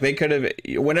stuff. Like, they could have,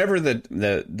 whenever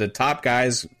the top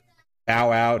guys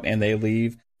bow out and they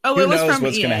leave. Oh, who it was knows from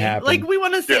what's EA. going to happen? Like, we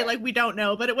want to say like we don't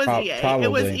know, but it was EA. Probably.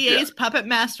 It was EA's puppet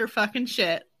master fucking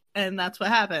shit, and that's what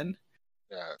happened.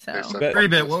 Yeah. So. Wait a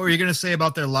bit. What were you going to say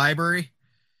about their library?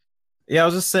 Yeah, I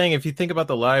was just saying, if you think about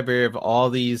the library of all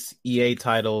these EA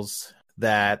titles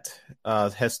that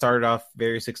has started off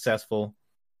very successful,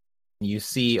 you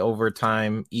see over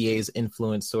time EA's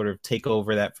influence sort of take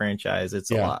over that franchise. It's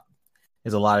a lot.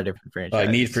 There's a lot of different franchises.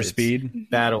 Like Need for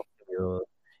Speed, Battlefield.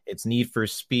 It's Need for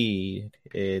Speed.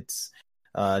 It's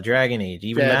Dragon Age,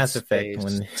 even Dead Mass Effect.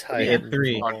 Space, When Titan,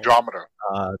 3, Andromeda.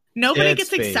 Nobody Dead gets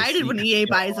Space. excited when EA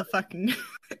buys a fucking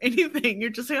anything. You're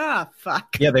just like, oh,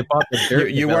 fuck. Yeah, they bought the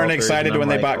Dirt. you weren't excited when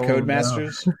they bought oh,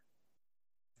 Codemasters? No.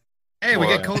 Hey, we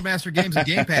get Codemaster games and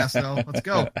Game Pass, though. Let's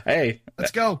go. Hey,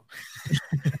 let's go.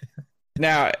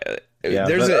 Now, Yeah,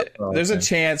 there's a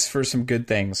chance for some good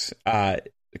things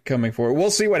coming forward.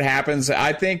 We'll see what happens.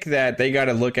 I think that they got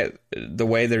to look at the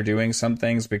way they're doing some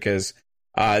things, because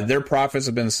their profits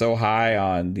have been so high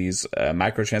on these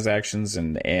microtransactions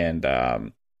and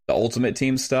the Ultimate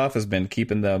Team stuff has been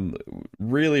keeping them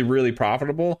really, really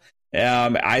profitable.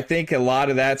 I think a lot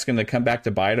of that's going to come back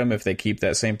to bite them if they keep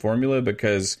that same formula,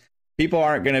 because people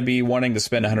aren't going to be wanting to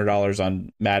spend $100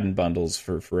 on Madden bundles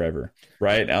for forever,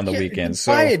 right? On the weekend.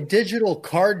 So buy a digital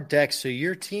card deck so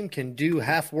your team can do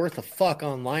half worth of fuck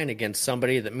online against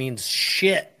somebody that means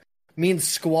shit, means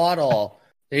squat all.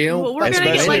 Well, we're going to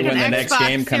get like when the an next Xbox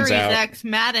game comes Series out. X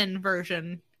Madden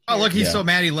version. Oh, look, he's so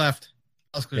mad he left.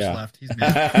 Oscar's left. He's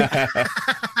mad.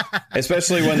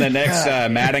 Especially when the next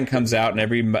Madden comes out and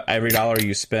every dollar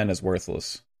you spend is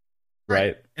worthless.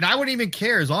 Right. And I wouldn't even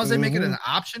care. As long as they make it an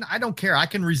option, I don't care. I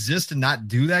can resist and not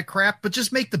do that crap, but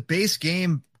just make the base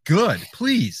game good.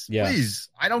 Please. Yeah. Please.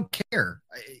 I don't care.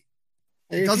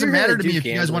 It doesn't matter to me if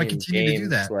you guys want to continue to do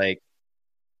that. Like,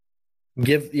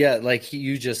 like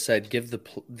you just said, give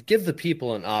the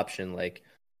people an option. Like,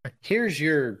 here's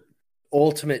your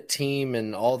Ultimate Team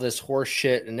and all this horse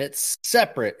shit, and it's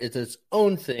separate. It's its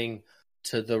own thing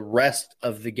to the rest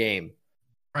of the game.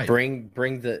 Right. Bring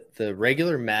the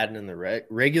regular Madden and the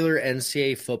regular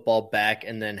NCAA football back,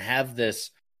 and then have this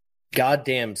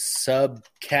goddamn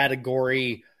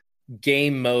subcategory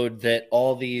game mode that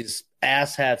all these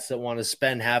asshats that want to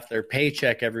spend half their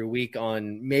paycheck every week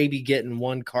on maybe getting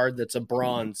one card that's a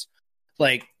bronze,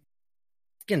 like,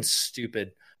 fucking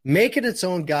stupid. Make it its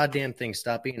own goddamn thing.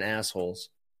 Stop being assholes.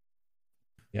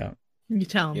 Yeah. You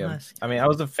tell them less. I mean, I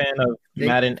was a fan of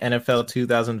Madden NFL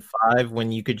 2005 when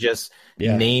you could just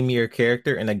name your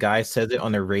character and a guy says it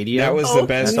on the radio. That was the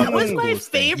best. That was my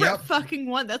favorite fucking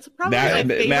one. That's probably my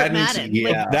favorite Madden. Yeah,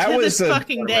 like, that was the the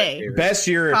fucking day. Best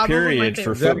year period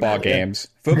for football games.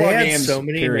 Football games. So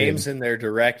many names in their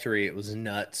directory. It was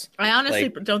nuts. I honestly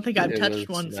don't think I've touched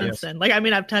one since then. Like, I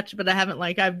mean, I've touched, but I haven't.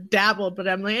 Like, I've dabbled, but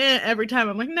I'm like, every time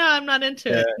I'm like, no, I'm not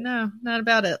into it. No, not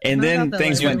about it. And then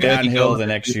things went downhill the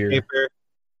next year.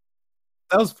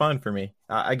 That was fun for me.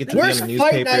 I get to Where's be on the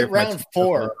newspaper. Fight Night Round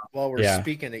 4 while we're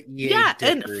speaking of EA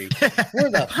dickery? Where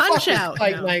the Punch fuck is Out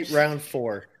Fight Night Round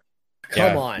 4?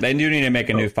 Come on. They do need to make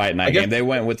a new Fight Night game. They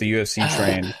went with the UFC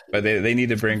train, but they need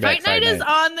to bring back Fight Night is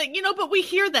on the, but we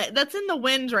hear that's in the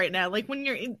wind right now. Like, when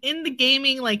you're in the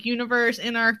gaming, like, universe,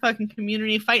 in our fucking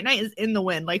community, Fight Night is in the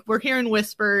wind. Like, we're hearing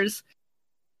whispers.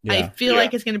 Yeah. I feel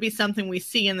like it's going to be something we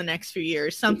see in the next few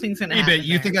years. Something's going to happen.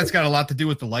 You think that's got a lot to do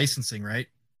with the licensing, right?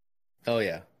 Oh,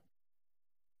 yeah.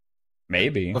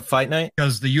 Maybe. A Fight Night?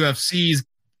 Because the UFC's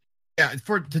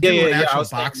to do an actual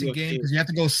boxing game, because you have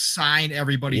to go sign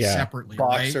everybody separately,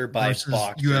 boxer right? by Versus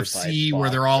boxer UFC, where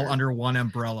they're all under one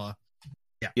umbrella.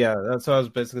 Yeah, that's what I was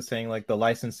basically saying. Like, the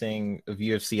licensing of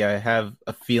UFC, I have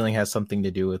a feeling has something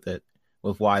to do with it,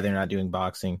 with why they're not doing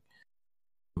boxing.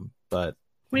 But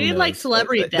we need like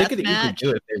celebrity deathmatch,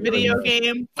 video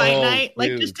game, Fight Night.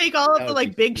 Like, just take all of the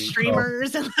like big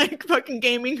streamers and like fucking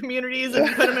gaming communities and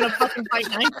put them in a fucking Fight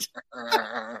Night.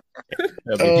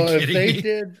 If they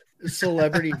did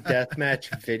celebrity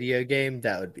deathmatch video game,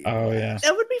 that would be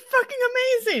that would be fucking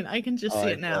amazing. I can just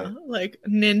see it now. Like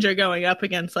Ninja going up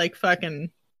against like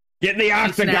fucking Get the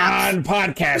Octagon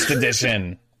podcast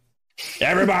edition.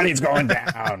 Everybody's going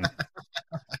down.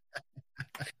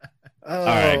 All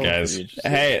right, guys.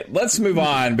 Hey, let's move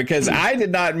on because I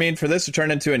did not mean for this to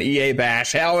turn into an EA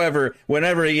bash. However,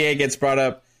 whenever EA gets brought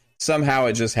up, somehow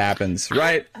it just happens,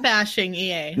 right? Bashing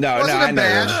EA. No, I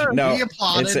know. No, we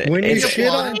applauded. When you it's shit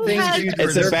on things, you it's a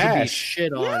deserve to be bash.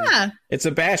 shit on. Yeah. It's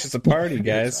a bash. It's a party,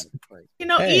 guys. You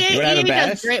know, Hey, you wanna have a EA bash?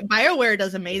 does great. BioWare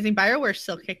does amazing. BioWare's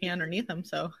still kicking underneath them,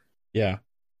 so. Yeah.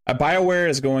 BioWare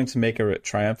is going to make a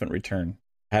triumphant return.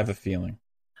 I have a feeling.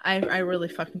 I really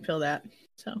fucking feel that.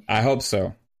 So I hope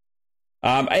so.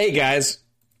 Hey, guys.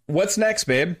 What's next,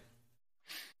 babe?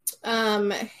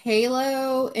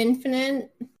 Halo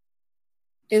Infinite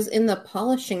is in the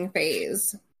polishing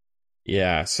phase.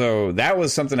 Yeah, so that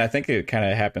was something I think it kind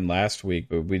of happened last week,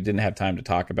 but we didn't have time to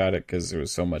talk about it because there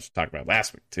was so much to talk about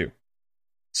last week, too.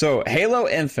 So Halo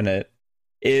Infinite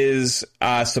is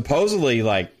supposedly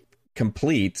like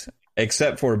complete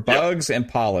except for bugs and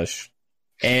polish.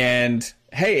 And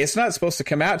hey, it's not supposed to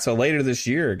come out till later this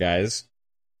year, guys.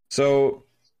 So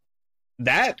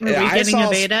that are we getting a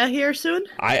beta here soon?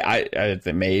 I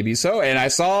maybe so. And I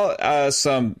saw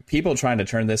some people trying to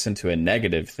turn this into a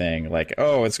negative thing, like,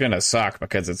 oh, it's gonna suck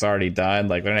because it's already done.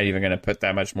 Like they're not even gonna put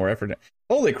that much more effort in.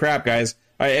 Holy crap, guys!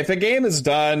 All right, if a game is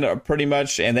done pretty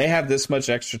much, and they have this much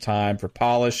extra time for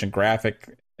polish and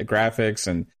graphics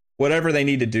and whatever they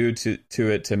need to do to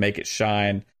it to make it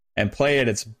shine and play at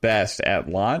its best at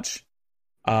launch,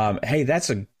 hey, that's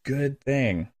a good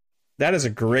thing. That is a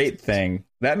great thing.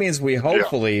 That means we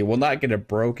hopefully will not get a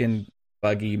broken,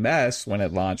 buggy mess when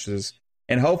it launches,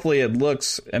 and hopefully it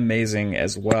looks amazing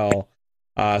as well.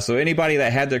 So anybody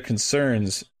that had their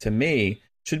concerns, to me,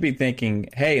 should be thinking,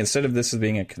 hey, instead of this as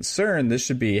being a concern, this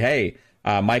should be, hey,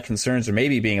 my concerns are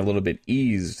maybe being a little bit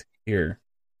eased here.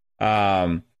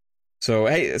 So,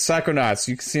 hey, Psychonauts,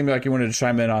 you seem like you wanted to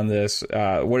chime in on this.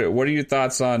 What are your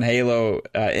thoughts on Halo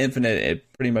Infinite,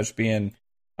 it pretty much being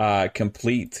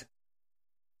complete?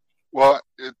 Well,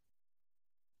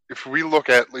 if we look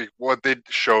at like what they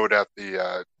showed at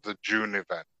the June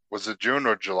event, was it June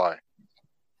or July?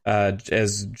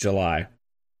 As July,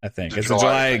 I think. It's a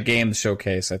July game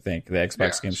showcase, I think, the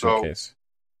Xbox game showcase.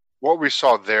 What we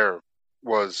saw there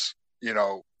was,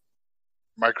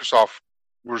 Microsoft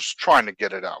was trying to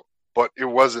get it out, but it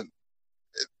wasn't.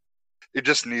 It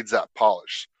just needs that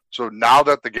polish. So now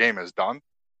that the game is done,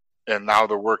 and now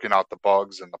they're working out the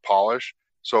bugs and the polish,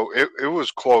 so it was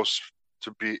close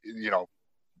to be,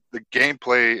 the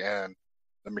gameplay and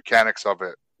the mechanics of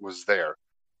it was there.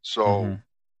 So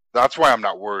that's why I'm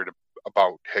not worried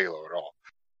about Halo at all.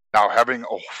 Now, having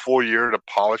a full year to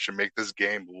polish and make this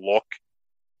game look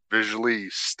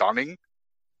visually stunning,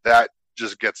 that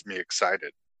just gets me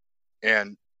excited.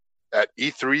 And at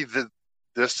E3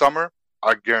 this summer,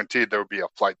 I guarantee there will be a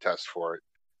flight test for it.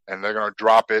 And they're going to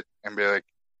drop it and be like,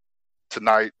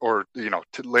 tonight or,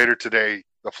 later today,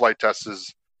 the flight test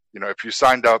is, if you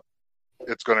signed up,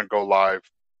 it's going to go live.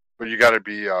 But you got to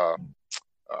be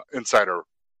insider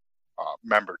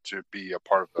member to be a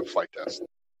part of the flight test,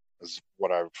 is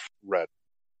what I've read.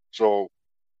 So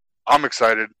I'm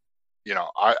excited.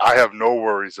 I have no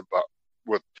worries about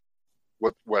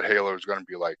what Halo is going to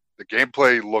be like. The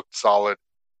gameplay looked solid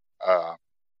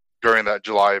during that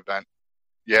July event.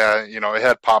 Yeah, it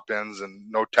had pop-ins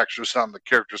and no textures on the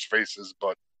characters' faces,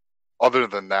 but other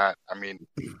than that, I mean,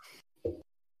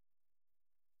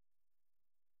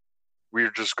 we're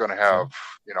just going to have,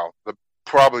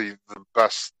 probably the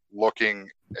best looking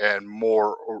and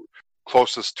more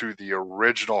closest to the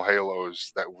original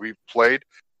Halos that we've played,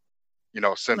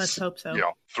 since Let's hope so.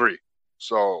 3.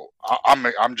 So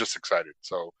I'm just excited.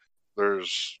 So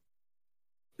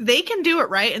they can do it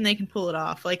right and they can pull it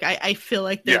off. Like I feel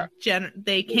like they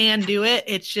can do it.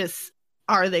 It's just,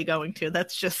 are they going to?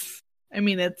 That's just,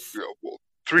 it's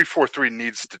 343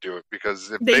 needs to do it,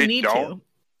 because if they don't,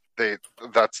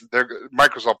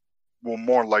 Microsoft will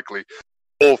more likely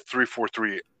pull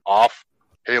 343 off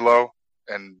Halo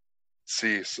and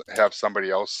have somebody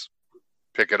else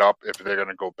pick it up if they're going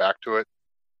to go back to it.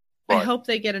 But I hope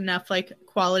they get enough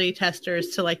quality testers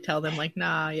to tell them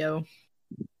nah, yo,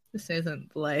 this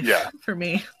isn't the life for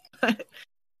me.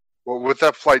 Well, with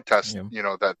that flight test,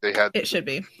 that they had, it should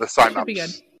be the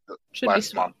sign-ups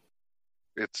last month.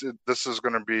 This is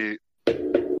going to be,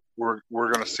 we're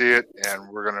going to see it, and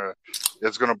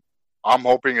I'm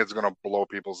hoping it's going to blow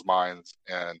people's minds,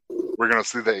 and we're going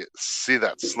to see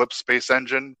that slip space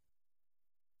engine.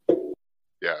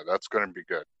 Yeah, that's going to be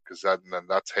good, because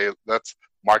that's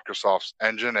Microsoft's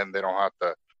engine, and they don't have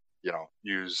to,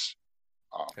 use.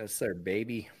 That's their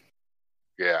baby.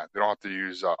 Yeah, they don't have to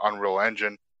use Unreal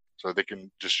Engine, so they can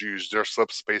just use their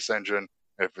Slip Space engine.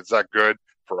 If it's that good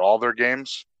for all their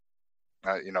games,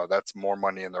 that's more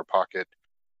money in their pocket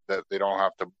that they don't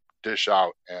have to dish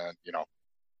out. And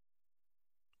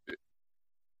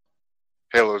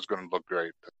Halo is going to look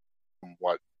great from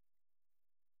what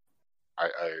I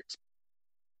expect.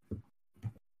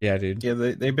 Yeah, dude. Yeah,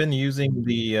 they've been using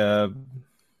the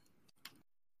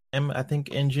I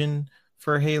think engine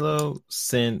for Halo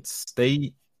since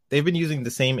they've been using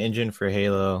the same engine for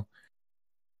Halo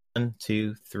 1,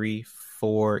 2, 3,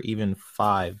 4, even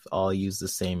 5 all use the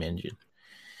same engine.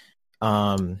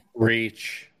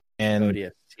 Reach and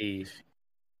ODST.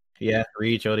 Yeah,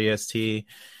 Reach, ODST.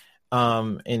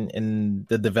 And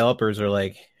the developers are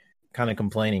like kind of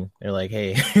complaining. They're like,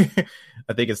 "Hey,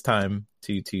 I think it's time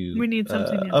to we need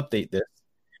something new. update this."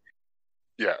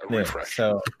 Yeah, refresh.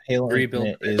 So Halo Rebuild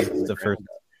Infinite is the first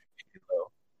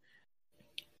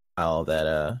Halo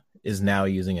that is now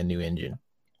using a new engine.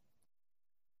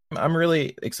 I'm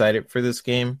really excited for this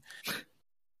game.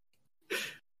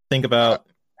 Think about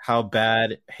how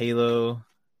bad Halo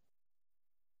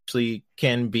actually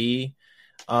can be.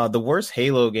 The worst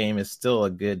Halo game is still a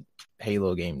good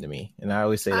Halo game to me, and I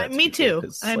always say that. Me too.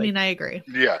 I mean, I agree.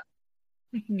 Yeah.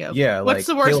 We can go. Yeah. What's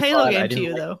the worst Halo 5, game to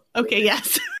you, though? Okay,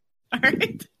 yes. All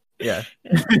right. Yeah.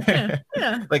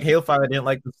 Yeah. Like Halo 5, I didn't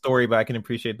like the story, but I can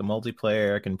appreciate the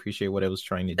multiplayer. I can appreciate what it was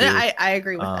trying to do. I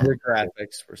agree with that. The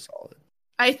graphics were solid.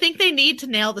 I think they need to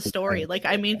nail the story. Like,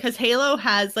 I mean, because Halo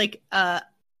has like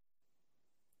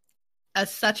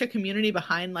such a community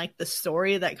behind like the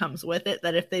story that comes with it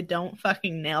that if they don't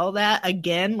fucking nail that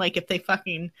again, like if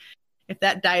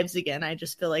that dives again, I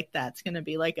just feel like that's gonna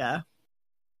be like a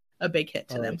big hit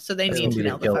to them. So they need to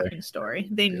nail the fucking story.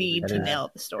 They need to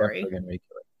nail the story.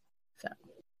 So.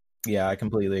 Yeah, I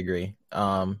completely agree.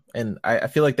 And I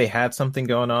feel like they had something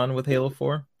going on with Halo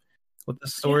 4 with the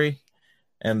story.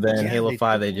 And then Halo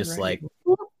 5, they just like...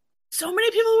 So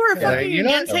many people were fucking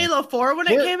against Halo 4 when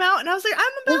it came out, and I was like,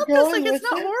 I'm about this. Like, it's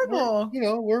not horrible.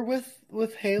 We're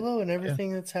with Halo and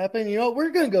everything that's happened. We're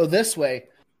going to go this way.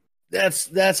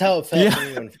 That's how it felt to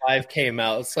me when 5 came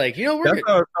out. It's like, we're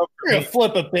going to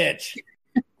flip a bitch.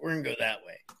 We're going to go that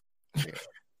way.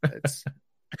 It's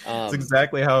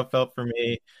exactly how it felt for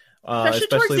me.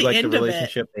 Especially like the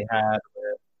relationship they had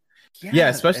with,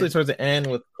 especially towards the end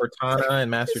with Cortana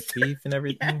and Master Chief and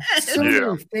everything. So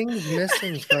many things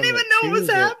missing. I didn't even know what was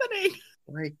happening.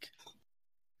 Like,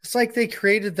 it's like they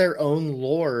created their own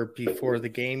lore before the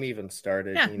game even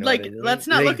started. Yeah, like let's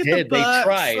not look at the books. They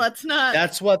tried. Let's not.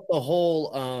 That's what the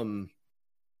whole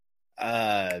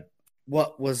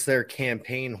what was their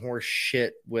campaign horse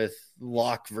shit with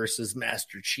Locke versus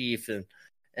Master Chief and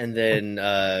then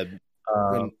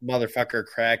when motherfucker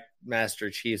cracked Master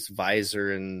Chief's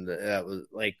visor, and that was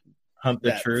like Hunt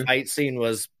the Truth. Fight scene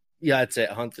was that's it.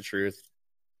 Hunt the Truth.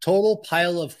 Total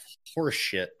pile of horse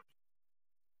shit.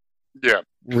 Yeah,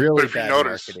 really bad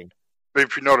marketing. But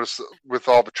if you notice, with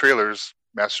all the trailers,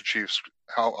 Master Chief's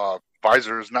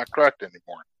visor is not cracked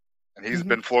anymore, and he's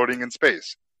been floating in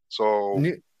space. So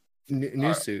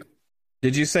new suit.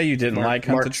 Did you say you didn't like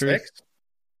Hunt the Truth? 6?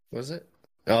 Was it?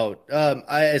 Oh,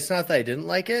 it's not that I didn't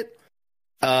like it.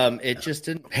 It just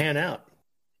didn't pan out.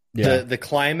 Yeah. The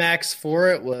climax for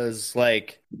it was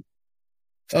like,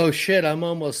 oh shit, I'm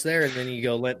almost there, and then you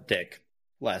go limp dick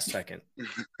last second.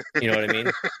 You know what I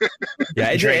mean? Yeah,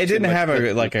 it didn't have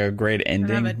a great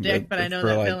ending. I have a dick, but I know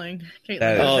that feeling.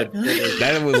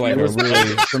 That was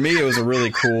like for me, it was a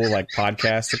really cool like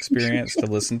podcast experience to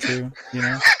listen to.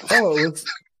 Oh,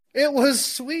 it was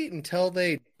sweet until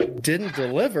they didn't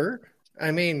deliver. I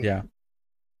mean, yeah.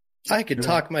 I could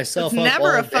talk myself it's up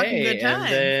never all a fucking day good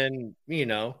time. and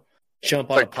then, jump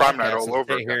on a podcast and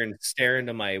sit here and stare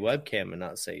into my webcam and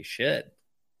not say shit.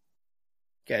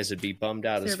 You guys would be bummed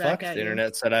out as fuck. The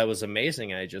internet said I was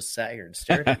amazing. I just sat here and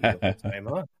stared at you the whole time.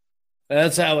 Huh?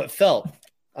 That's how it felt.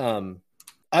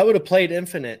 I would have played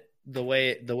Infinite the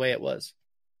way it was.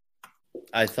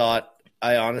 I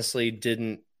honestly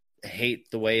didn't hate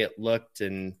the way it looked,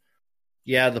 and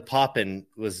the popping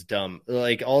was dumb.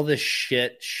 Like, all this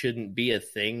shit shouldn't be a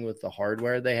thing with the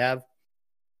hardware they have.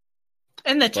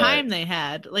 And the time they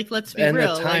had. Like, let's be real. And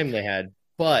the time they had.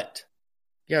 But,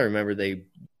 remember, they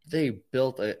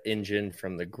built an engine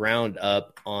from the ground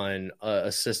up on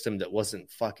a system that wasn't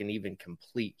fucking even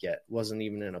complete yet. Wasn't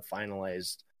even in a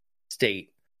finalized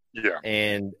state. Yeah.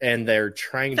 And they're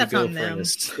trying to go for an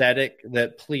aesthetic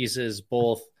that pleases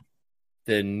both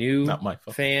the new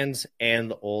fans and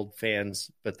the old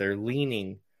fans, but they're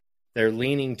leaning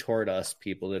toward us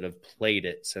people that have played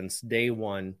it since day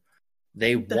one.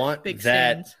 They want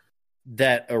that.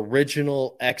 that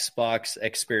original Xbox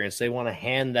experience. They want to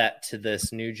hand that to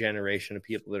this new generation of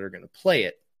people that are going to play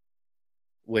it,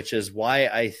 which is why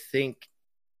I think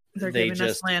They're they giving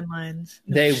just us landmines.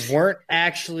 they weren't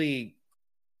actually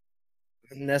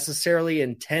necessarily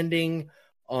intending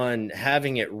on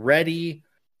having it ready.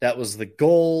 That was the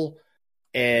goal,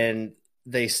 and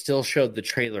they still showed the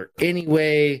trailer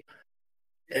anyway.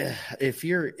 If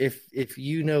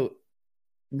you know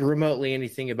remotely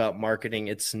anything about marketing,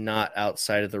 it's not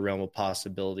outside of the realm of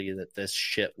possibility that this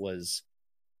shit was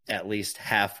at least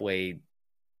halfway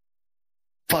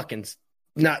fucking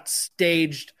not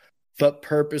staged, but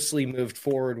purposely moved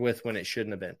forward with when it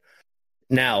shouldn't have been.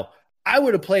 Now, I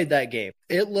would have played that game.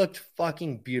 It looked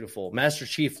fucking beautiful. Master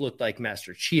Chief looked like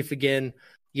Master Chief again.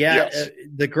 Yeah, Yes.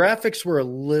 The graphics were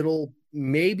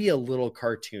maybe a little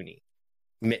cartoony.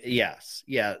 Yes.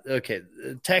 Yeah. Okay.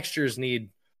 Textures need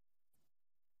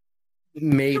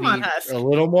maybe Come on, Husk. a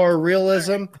little more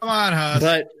realism, Come on,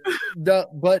 Husk.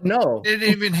 but no. They didn't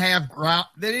even have ground.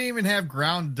 They didn't even have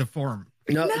ground to form.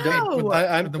 No.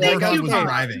 I'm The Thank Warthog you, was Bob.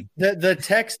 driving.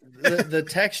 the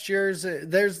textures.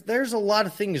 There's a lot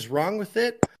of things wrong with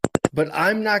it, but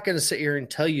I'm not going to sit here and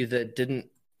tell you that it didn't.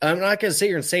 I'm not going to sit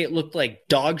here and say it looked like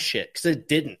dog shit because it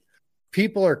didn't.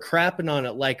 People are crapping on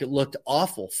it like it looked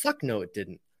awful. Fuck no, it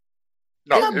didn't.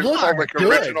 No, It it looked felt like good.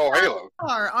 original Halo.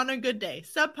 Subpar on a good day.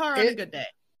 Subpar on a good day.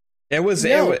 It was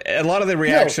a lot of the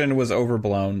reaction was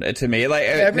overblown to me. Like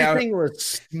Everything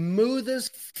was smooth as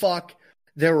fuck.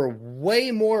 There were way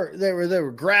more. There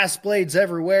were grass blades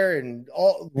everywhere and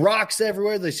all rocks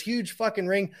everywhere. This huge fucking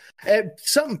ring.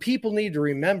 Something people need to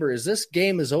remember is this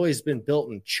game has always been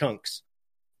built in chunks.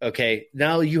 Okay,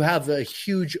 now you have a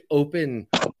huge open,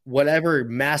 whatever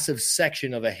massive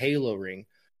section of a Halo ring,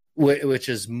 which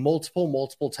is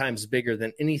multiple times bigger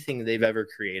than anything they've ever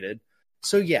created.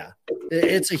 So yeah,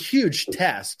 it's a huge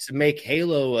task to make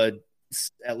Halo a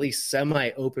at least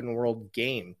semi-open world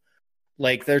game.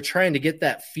 Like they're trying to get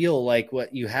that feel like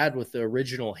what you had with the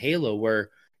original Halo, where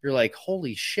you're like,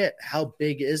 holy shit, how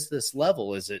big is this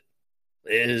level? Is it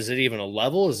even a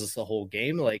level? Is this the whole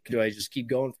game? Like, do I just keep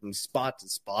going from spot to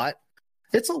spot?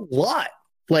 It's a lot.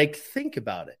 Like, think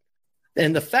about it.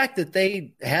 And the fact that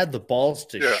they had the balls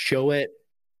to show it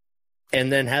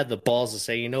and then had the balls to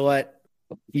say, you know what?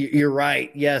 You're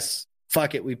right. Yes.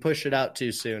 Fuck it. We pushed it out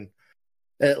too soon.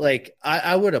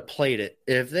 I would have played it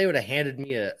if they would have handed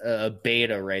me a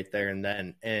beta right there and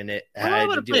then, and it had I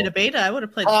would have played a beta. I would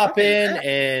have played pop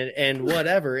in and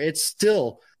whatever. It's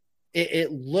still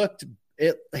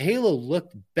Halo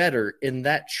looked better in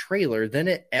that trailer than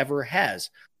it ever has.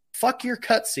 Fuck your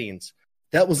cutscenes.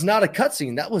 That was not a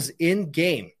cutscene. That was in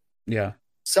game. Yeah.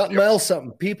 Something else.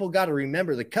 People got to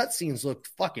remember. The cutscenes looked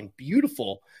fucking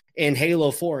beautiful in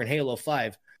Halo 4 and Halo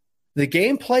 5. The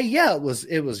gameplay, yeah,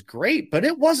 it was great, but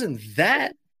it wasn't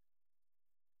that.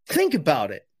 Think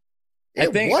about it. I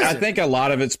think a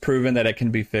lot of it's proven that it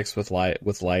can be fixed with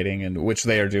lighting, and which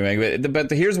they are doing. But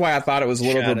here's why I thought it was a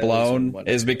little bit blown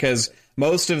is because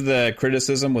most of the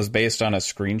criticism was based on a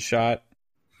screenshot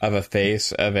of a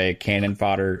face of a cannon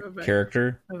fodder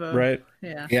character, right?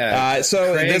 Yeah.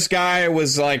 So Craig, this guy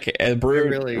was like a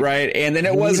brute, right? And then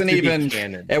it wasn't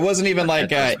even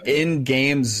like a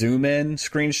in-game zoom in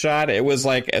screenshot. It was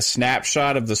like a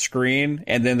snapshot of the screen,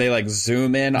 and then they like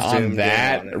zoom in on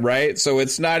that, right? So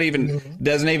it's not even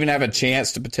doesn't even have a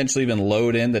chance to potentially even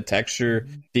load in the texture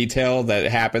detail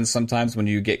that happens sometimes when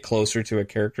you get closer to a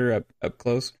character up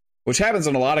close, which happens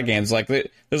in a lot of games. Like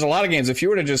there's a lot of games. If you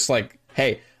were to just like,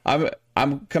 hey,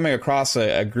 I'm coming across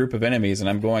a group of enemies, and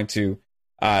I'm going to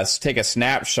take a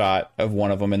snapshot of one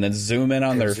of them and then zoom in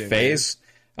on their face.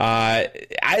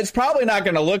 It's probably not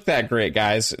going to look that great,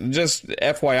 guys. Just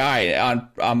FYI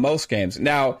on most games.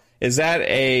 Now, is that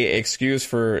a excuse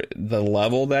for the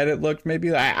level that it looked?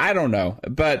 Maybe I don't know,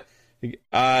 but it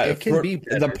can be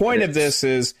better, the point of this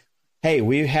is, hey,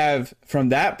 we have from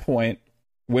that point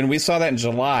when we saw that in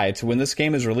July to when this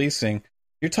game is releasing,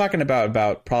 you're talking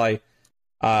about probably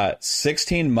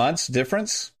 16 months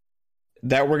difference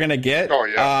that we're going to get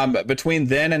between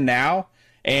then and now.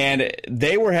 And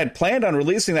they had planned on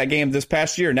releasing that game this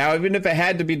past year. Now, even if it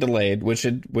had to be delayed, which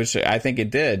I think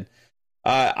it did,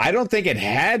 I don't think it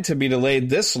had to be delayed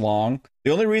this long.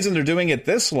 The only reason they're doing it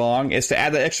this long is to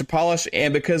add the extra polish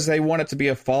and because they want it to be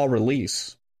a fall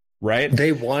release, right?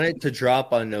 They want it to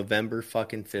drop on November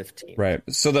fucking 15th. Right.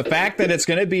 So the fact that it's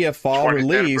going to be a fall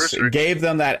release gave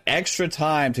them that extra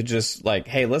time to just like,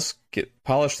 hey, let's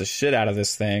polish the shit out of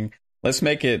this thing. Let's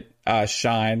make it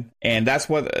shine. And that's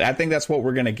what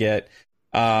we're going to get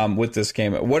with this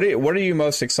game. What are you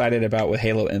most excited about with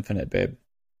Halo Infinite, babe?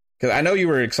 Because I know you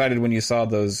were excited when you saw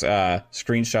those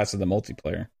screenshots of the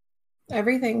multiplayer.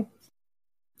 Everything.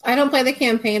 I don't play the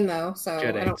campaign though, so Good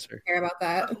I don't answer. care about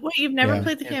that. Wait, you've never Yeah.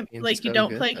 played the Campaign's like you gotta don't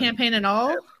good, play though. campaign at all?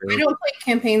 I don't play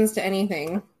campaigns to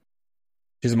anything.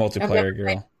 She's a multiplayer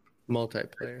girl.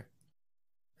 Multiplayer.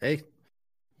 Hey,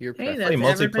 your Hey, preference. Play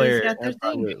that's everybody's multiplayer. got their thing.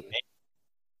 Absolutely.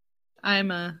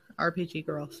 I'm a RPG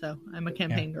girl, so I'm a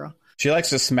campaign girl. She likes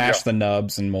to smash Yeah. the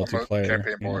nubs in I'm a multiplayer.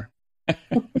 campaign boy.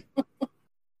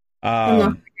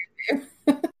 I'm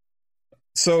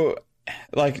So,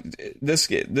 like this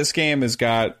game has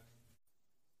got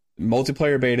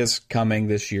multiplayer betas coming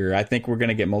this year. I think we're going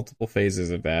to get multiple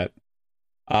phases of that.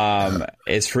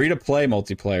 It's free to play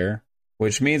multiplayer,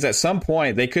 which means at some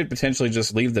point they could potentially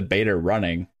just leave the beta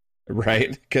running,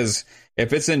 right? Because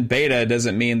if it's in beta, it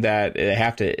doesn't mean that it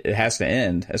has to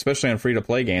end, especially on free to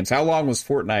play games. How long was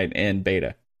Fortnite in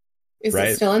beta? Is Right.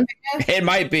 it still in beta? It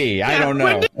might be. I don't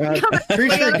when know. did- Pretty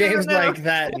sure I don't games know. like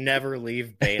that never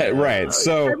leave beta. Right.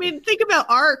 So I mean, think about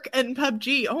Ark and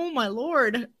PUBG. Oh my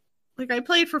lord! Like I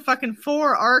played for fucking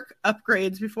 4 Ark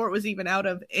upgrades before it was even out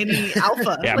of any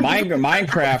alpha. yeah, Like,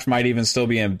 Minecraft might even still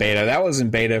be in beta. That was in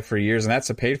beta for years, and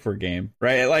that's a paid for game,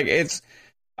 right? Like it's,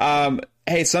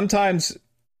 hey, sometimes,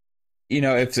 you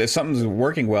know, if something's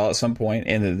working well at some point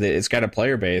and it's got a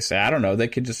player base, I don't know, they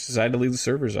could just decide to leave the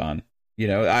servers on. You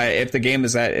know, if the game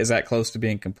is that close to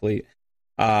being complete,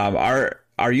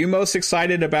 are you most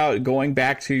excited about going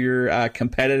back to your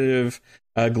competitive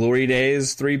glory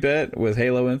days 3-bit with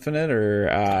Halo Infinite,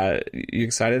 or you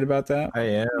excited about that? I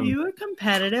am. you a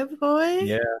competitive boy?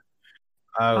 Yeah,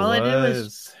 I All I did was-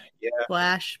 was. Yeah,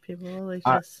 Flash people, like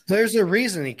I- just There's a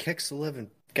reason he kicks the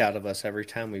living out of us every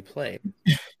time we play.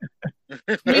 you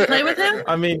play with him?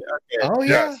 I mean, okay, Oh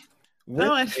yeah. with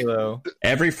Oh, I- Halo.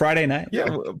 Every Friday night. Yeah,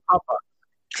 pop up.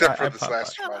 Except for I this pop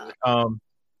last up. Friday.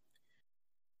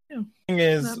 Yeah. Thing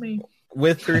is, Not me.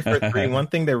 with 343, one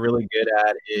thing they're really good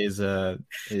at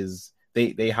is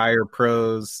they hire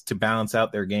pros to balance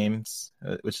out their games,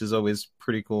 which is always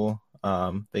pretty cool.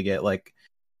 They get like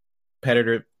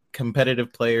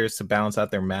competitive players to balance out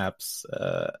their maps,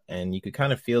 and you could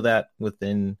kind of feel that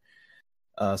within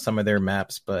some of their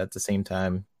maps, but at the same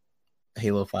time,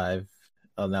 Halo 5,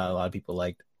 not a lot of people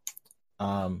liked.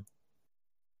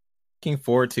 Looking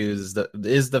forward to is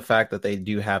the fact that they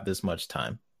do have this much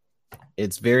time.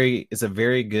 It's a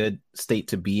very good state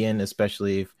to be in,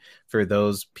 especially for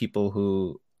those people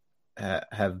who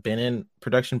have been in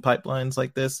production pipelines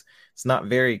like this. It's not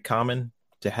very common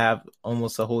to have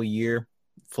almost a whole year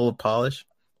full of polish,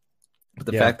 but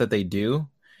the fact that they do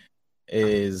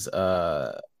is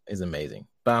amazing.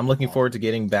 But I'm looking forward to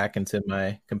getting back into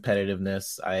my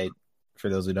competitiveness. For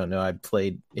those who don't know, I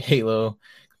played Halo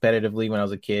competitively when I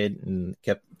was a kid and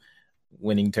kept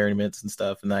winning tournaments and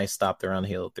stuff, and then I stopped around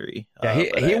Halo 3. Yeah,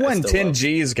 he won 10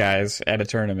 G's, guys, at a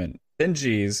tournament. 10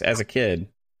 G's as a kid.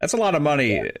 That's a lot of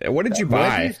money. Yeah. What did you When do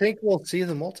buy you think we'll see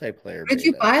the multiplayer? What did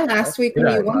you beta? buy last week when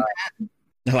you won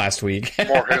that? last week?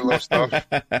 More Halo stuff.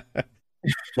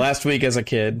 Last week as a I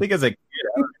kid. think as a kid,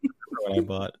 I don't remember what I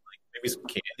bought. Like maybe some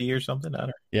candy or something. I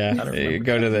don't. Yeah, don't you remember.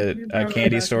 go to the You probably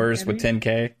candy bought some stores with candy.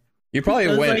 10K. You probably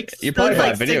Those, went. like, You probably those, bought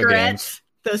like, video cigarettes, games.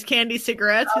 Those candy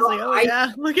cigarettes. He's like, oh I-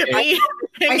 yeah, look at I- me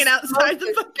hanging I outside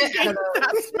the smoked the fucking shit out game. of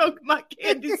I smoke my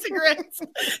candy cigarettes.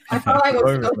 I thought I I was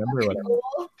don't so remember what fucking I-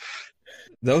 cool.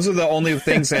 Those are the only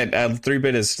things that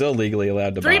 3-bit is still legally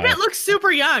allowed to buy. 3-bit looks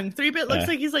super young. 3-bit looks Yeah.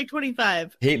 like he's like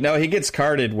 25. He gets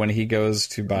carded when he goes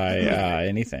to buy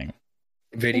anything.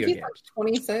 I think Video he's games. like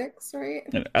 26, right?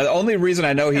 The only reason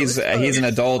I know he's an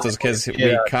adult is because we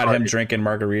Yeah, caught him carded. drinking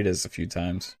margaritas a few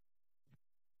times.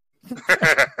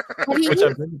 But he Which eats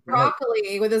I'm really glad.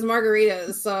 broccoli with his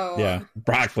margaritas, so Yeah,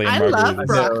 broccoli and I love margaritas.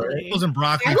 broccoli. It wasn't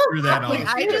broccoli I love through that broccoli.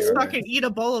 off. I just fucking eat a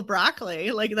bowl of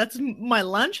broccoli. Like that's my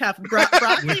lunch half.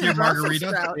 Broccoli With your and Brussels margarita?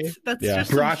 sprouts. That's Yeah. just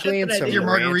some Broccoli shit and that I some do. Your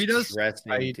ranch margaritas?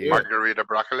 dressing, How you dude. do? Margarita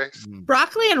broccoli.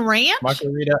 Broccoli and ranch.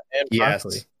 Margarita and Yes,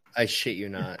 broccoli. I shit you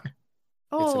not.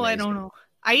 Oh, I amazing. don't know.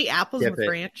 I eat apples Dip with it.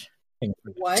 ranch.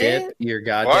 what? Dip your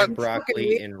goddamn What?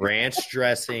 broccoli in ranch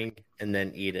dressing and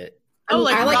then eat it. Oh,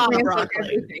 like I raw like ranch on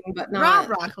broccoli. everything, but Raw not.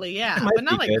 broccoli, yeah, It might but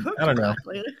not be like good. cooked I don't know.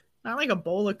 broccoli. Not like a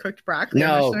bowl of cooked broccoli. No,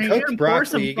 I'm just saying, cooked you can pour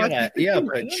some broccoli. You gotta fucking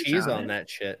put ranch cheese on it. that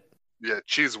shit. Yeah,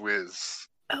 cheese whiz.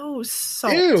 Oh,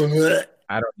 salt. Ew.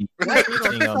 I don't eat A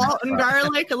anything little on salt and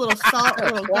garlic, a little salt, a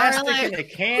little Plastic in garlic. a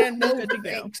can. No Good to go.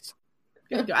 thanks.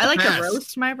 Good to go. I like to Pass.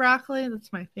 roast my broccoli.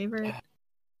 That's my favorite.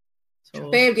 So,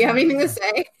 Babe, do you have anything to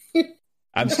say?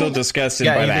 I'm still disgusted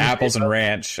Yeah, by the even- apples and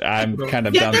ranch. I'm kind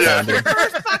of Yeah, this is the dumbfounded.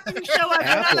 first fucking show I've done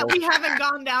that Apple. we haven't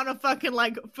gone down a fucking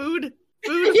like food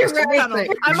food You're channel. right.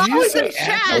 I'm Did you always say in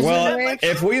chat. apples Well, and ranch?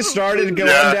 if we started going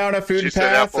Yeah, down a she food said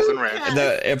path, apples and ranch.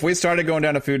 if we started going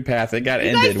down a food path, it got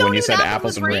You guys ended when don't you eat said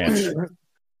apples apples and with ranch. ranch?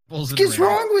 Apples and What's ranch.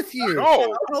 wrong with you?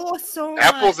 No, Oh, so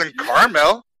apples much. and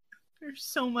caramel. There's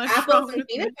so much. Apples wrong and with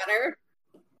peanut it. butter.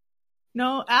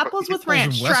 No, apples with Apples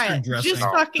ranch. and Try Western it. dressing. Just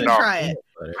No, fucking no. try it.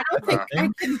 I don't think I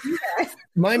can do that.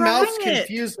 My Try mouth's it.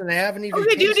 confused and I haven't even.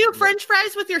 Okay, do you do tasted it. French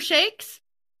fries with your shakes?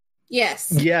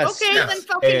 Yes. Yes. Okay, yes. then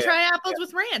fucking Yeah. try apples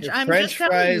with ranch. Your I'm French just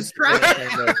telling fries you, try it.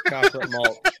 and the chocolate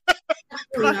malt.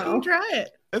 No. Fucking try it.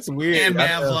 That's weird. And I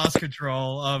Mav don't- lost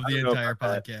control of the I don't know entire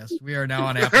about podcast. We are now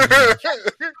on Apple. Ranch.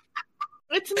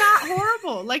 It's not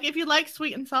horrible. Like if you like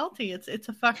sweet and salty, it's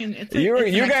a fucking. It's a, You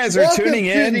it's you an- guys are Welcome tuning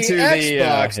in to the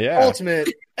Xbox yeah. Ultimate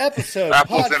episode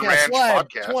Apples and podcast Ranch live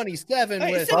podcast. 27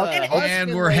 Hey, with so- and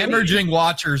And we're hemorrhaging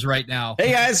watchers right now.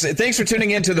 Hey guys, thanks for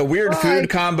tuning in to the Weird Bye. Food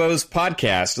Combos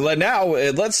podcast. Now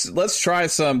let's try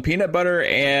some peanut butter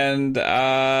and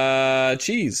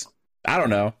cheese. I don't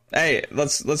know. Hey,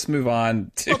 let's move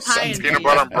on to Well, pie something. and Peanut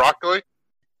butter and broccoli.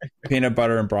 Peanut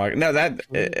butter and broccoli. No, that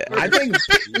I think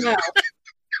No.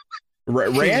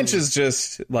 ranch is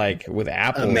just like with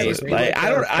apples. Amazing. Like I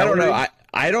don't know.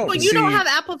 I don't. Well, you see, don't have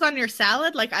apples on your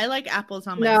salad. Like I like apples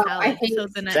on my No, salad. I hate so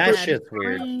then I that add shit's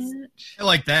weird. ranch, I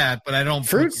like that, but I don't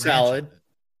fruit put ranch salad.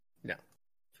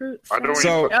 fruit. I don't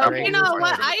So- even. Oh, Ranch. you know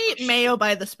what? I eat mayo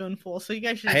by the spoonful, so you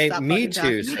guys should Hey, stop me fucking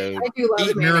too. talking. So I do love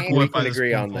Eat Miracle mayonnaise. Whip by can the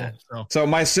agree on spoonful, that. so. So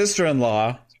my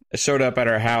sister-in-law showed up at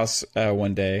our house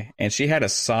one day, and she had a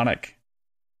Sonic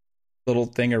little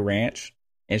thing of ranch,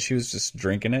 and she was just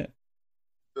drinking it.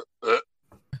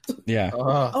 Yeah,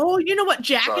 Oh, Oh, you know what?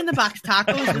 Jack in the Box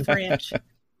tacos with ranch.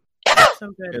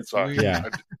 So good. it's Sorry. weird. yeah,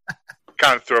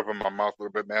 Kind of threw up in my mouth a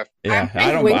little bit, man. yeah.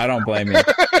 I don't blame you.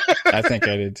 I think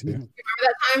I did too. Remember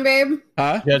that time, babe?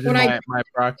 Huh? Judging When I- my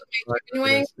broccoli chicken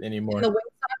wing anymore. The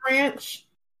Wingstop ranch.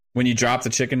 When you drop the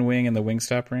chicken wing in the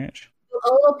Wingstop ranch?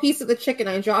 A little piece of the chicken.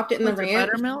 I dropped it in the With the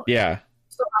ranch. buttermilk. Yeah,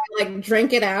 I like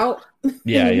drank it out.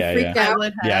 yeah, and yeah, freaked yeah. I out.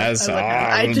 would have. Yes. I would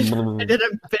have. I did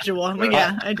a visual. But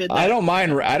yeah, I did that. I don't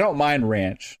mind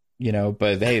ranch, you know,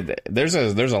 but hey, there's a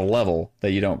level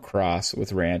that you don't cross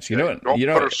with ranch. You Yeah, don't don't you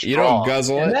put don't a you don't straw.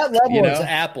 guzzle and it. that level you know? is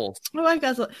apples. Oh, I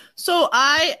guess. So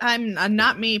I'm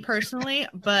not me personally,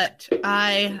 but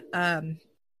I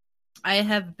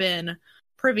have been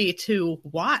privy to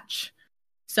watch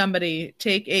somebody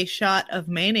take a shot of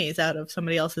mayonnaise out of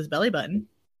somebody else's belly button.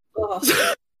 Ugh.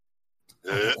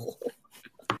 Uh,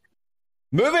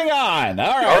 Moving on.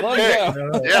 All right, Okay. let's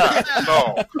go. Yeah.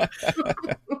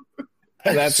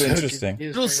 So That's So interesting.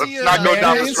 confused You'll right see Let's not go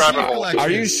down mayonnaise this rabbit hole. collection. Are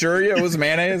you sure it was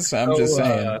mayonnaise? I'm just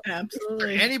saying.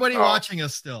 Absolutely. Anybody Oh. watching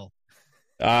us still?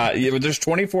 Yeah, but there's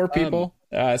 24 people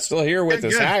still here with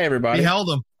us. good. Hi, We everybody. held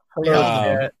them.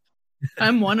 Um,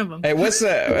 I'm one of them. Hey, what's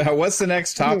the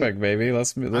next topic, baby?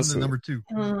 Let's I'm let's. the number 2.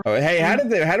 Mm. Oh, hey, how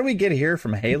did we get here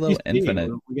from Halo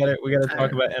Infinite? We gotta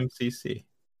talk about MCC.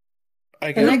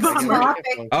 I The next I got a topic-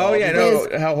 phone Oh call. yeah,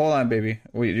 no, hold on, baby.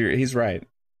 He's right.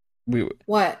 We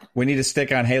What? need to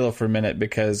stick on Halo for a minute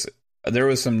because there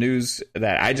was some news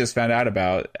that I just found out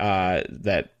about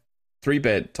that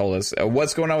 3-Bit told us.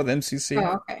 What's going on with MCC?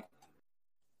 Oh, okay.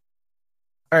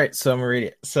 All right, so I'm gonna read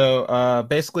it. So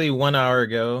basically 1 hour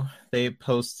ago, they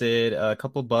posted a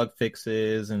couple bug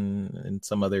fixes and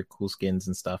some other cool skins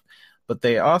and stuff. But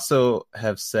they also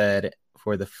have said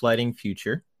for the flighting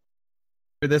future,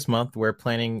 for this month, we're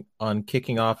planning on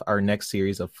kicking off our next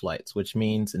series of flights, which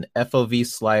means an FOV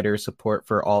slider support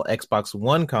for all Xbox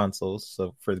One consoles.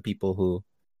 So for the people who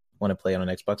want to play on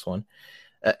an Xbox One,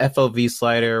 a FOV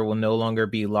slider will no longer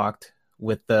be locked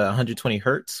with the 120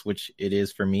 hertz, which it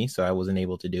is for me, so I wasn't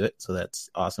able to do it. So that's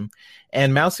awesome.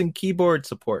 And mouse and keyboard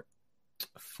support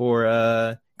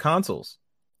for consoles.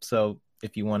 So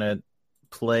if you want to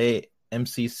play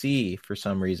MCC for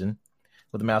some reason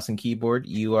with a mouse and keyboard,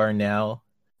 you are now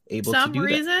able Some to do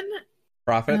reason,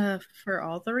 Profit. for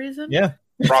all the reasons. that.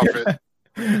 profit.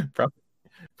 Yeah.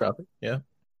 Profit. Yeah.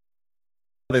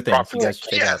 Other things, Profit. you guys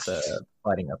check Yes. out the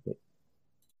fighting update.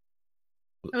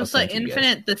 It was I'll like send you guys.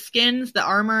 Infinite, the skins, the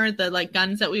armor, the like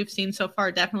guns that we've seen so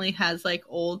far definitely has like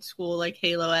old school, like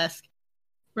Halo-esque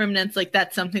remnants. Like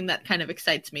that's something that kind of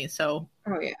excites me. So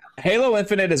Oh yeah. Halo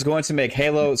Infinite is going to make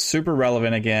Halo super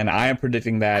relevant again. I am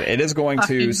predicting that it is going to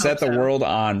Fucking set the hope so. world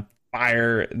on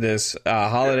fire this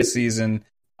holiday season.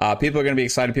 People are going to be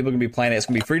excited. People are going to be playing it. It's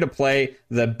going to be free to play.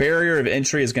 The barrier of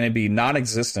entry is going to be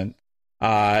non-existent.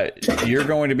 You're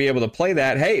going to be able to play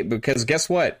that. Hey, because guess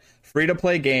what? Free to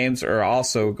play games are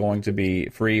also going to be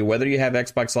free, whether you have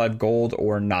Xbox Live Gold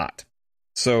or not.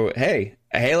 So, hey,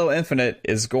 Halo Infinite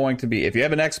is going to be, if you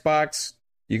have an Xbox,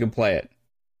 you can play it.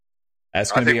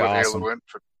 That's I going to think be with awesome.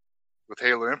 With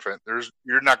Halo Infinite,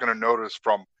 you're not going to notice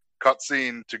from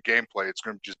cutscene to gameplay. It's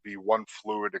going to just be one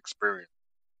fluid experience,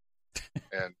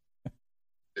 and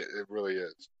it really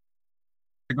is.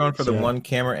 They're going for the Yeah. one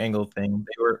camera angle thing.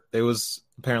 They was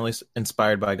apparently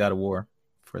inspired by God of War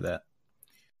for that.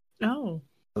 Oh,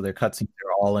 So their cutscenes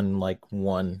are all in like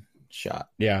one shot.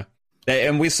 Yeah.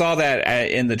 And we saw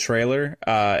that in the trailer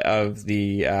of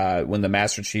the when the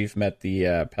Master Chief met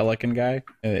the Pelican guy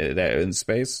that in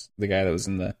space, the guy that was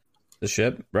in the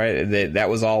ship, right? That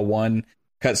was all one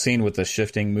cutscene with the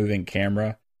shifting, moving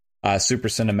camera. Super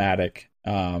cinematic.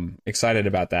 Excited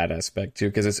about that aspect too,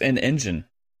 because it's in engine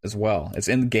as well. It's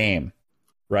in game,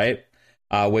 right?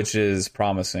 Which is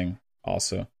promising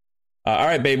also. All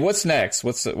right, babe. What's next?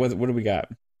 What do we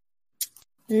got?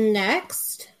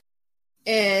 Next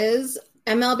is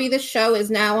MLB The Show is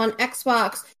now on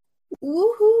Xbox.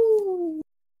 Woohoo!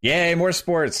 Yay, more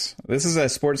sports. This is a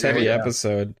sports heavy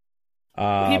episode.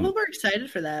 people were excited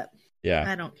for that. Yeah.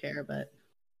 I don't care, but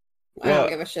I don't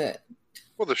give a shit.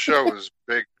 Well, the show is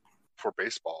big for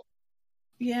baseball.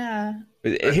 yeah.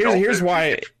 Here's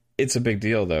why it's a big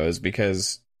deal, though, is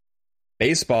because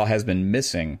baseball has been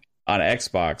missing on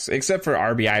Xbox, except for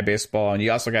RBI baseball, and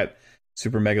you also got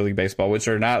Super Mega League Baseball, which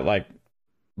are not like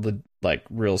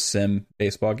real sim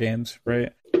baseball games,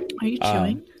 right? Are you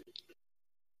chewing?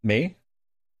 Me?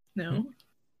 No.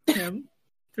 Him.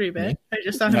 3-bit. I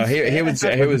just saw him. No,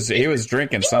 he was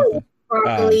drinking something.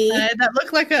 Broccoli. That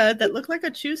looked like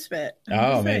a chew spit.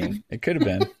 Oh man, it could have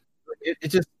been. It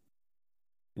just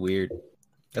weird.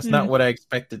 That's not what I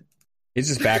expected. It's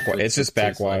just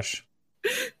backwash.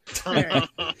 Right.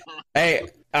 Hey,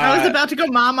 I was about to go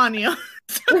mom on you.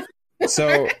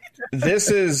 So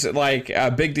this is like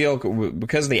a big deal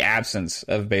because of the absence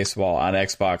of baseball on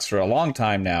Xbox for a long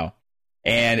time now.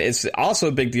 And it's also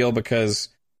a big deal because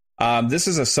this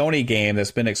is a Sony game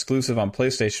that's been exclusive on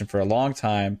PlayStation for a long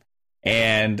time.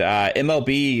 And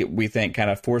MLB, we think,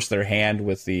 kind of forced their hand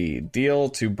with the deal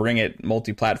to bring it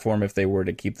multi-platform if they were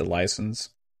to keep the license.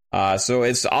 So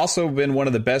it's also been one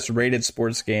of the best rated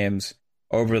sports games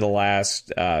over the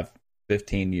last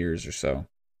 15 years or so.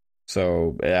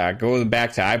 So going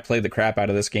back to, I played the crap out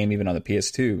of this game even on the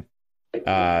PS2.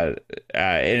 And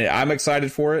I'm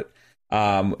excited for it.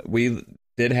 We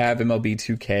did have MLB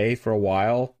 2K for a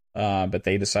while, but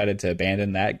they decided to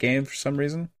abandon that game for some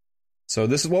reason. So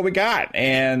this is what we got.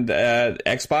 And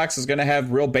Xbox is going to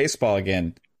have real baseball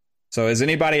again. So is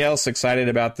anybody else excited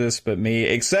about this but me,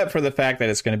 except for the fact that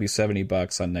it's going to be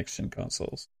 $70 on next-gen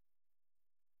consoles?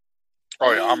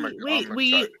 Oh yeah, I'm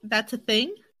excited. That's a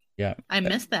thing? Yeah. I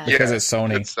missed that. Because it's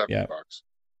Sony. It's $70. Yeah.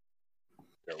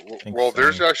 Yeah, well,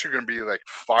 there's actually going to be like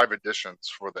 5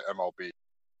 editions for the MLB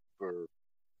for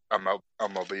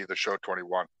MLB The Show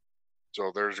 21.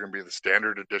 So there's going to be the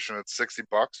standard edition at $60,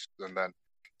 and then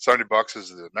 $70 is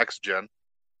the next gen,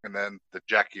 and then the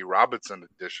Jackie Robinson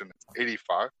edition is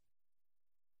 $85,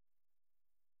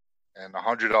 and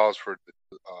 $100 for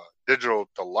the digital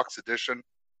deluxe edition,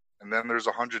 and then there's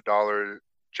 $100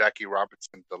 Jackie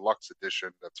Robinson Deluxe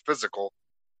Edition that's physical.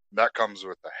 That comes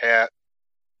with a hat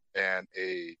and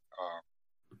a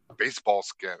baseball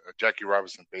skin, a Jackie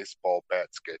Robinson baseball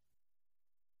bat skin.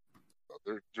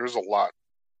 So there's a lot.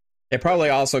 It probably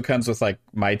also comes with like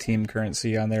My Team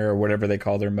currency on there or whatever they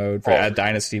call their mode for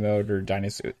Dynasty mode or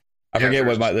Dynasty. I forget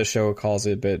what the show calls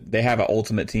it, but they have an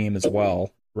Ultimate Team as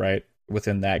well, right?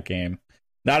 Within that game.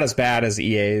 Not as bad as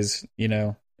EA's,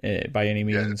 by any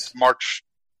means. Yeah,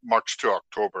 March to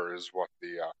October is what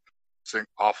the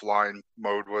offline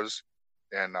mode was,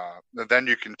 and then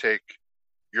you can take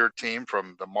your team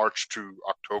from the March to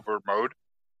October mode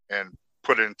and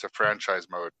put it into franchise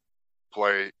mode,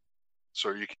 play, so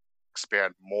you can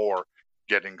expand more,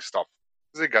 getting stuff.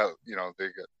 They got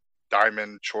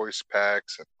diamond choice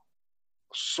packs and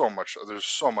so much. There's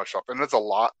so much stuff, and it's a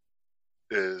lot.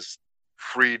 Is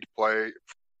free to play.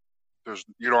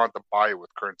 You don't have to buy it with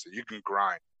currency. You can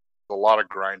grind. A lot of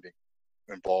grinding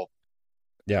involved.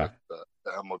 Yeah, the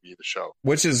MLB The Show,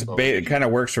 which is kind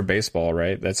of works for baseball,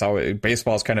 right? That's how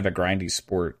baseball is kind of a grindy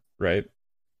sport, right?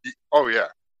 Oh yeah,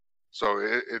 so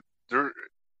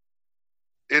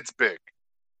it's big.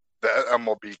 The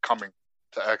MLB coming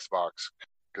to Xbox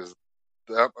because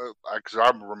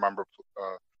I remember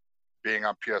being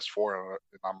on PS4 and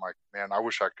I'm like, man, I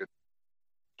wish I could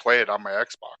play it on my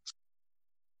Xbox.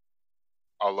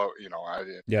 Although, I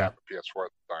didn't have a PS4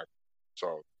 at the time.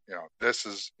 So, this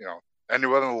is,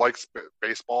 anyone that likes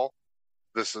baseball,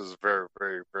 this is very,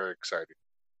 very, very exciting.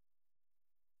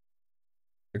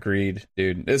 Agreed,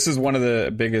 dude. This is one of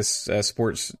the biggest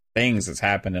sports things that's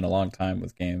happened in a long time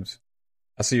with games.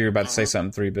 I see you're about to say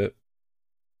something, 3-bit.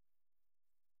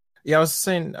 Yeah, I was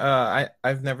saying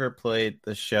I've never played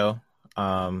the show,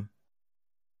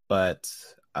 but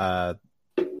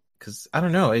because I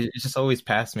don't know, it just always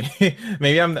passed me.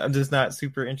 Maybe I'm just not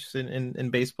super interested in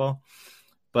baseball,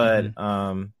 but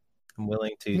I'm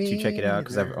willing to check it out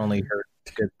because I've only heard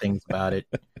good things about it.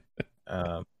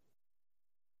 But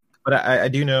I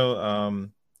do know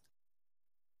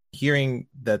hearing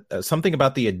that something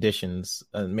about the additions.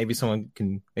 Maybe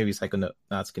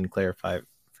Psychonauts can clarify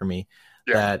for me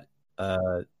that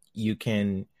you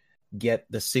can get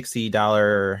the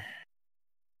 $60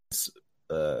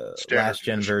 last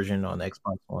gen version on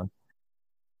Xbox One,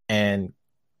 and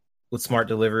with Smart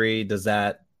Delivery, do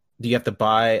you have to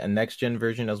buy a next gen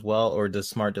version as well, or does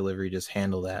Smart Delivery just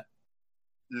handle that?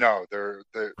 No, there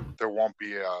won't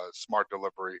be a Smart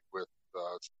Delivery with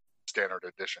standard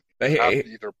edition. You have to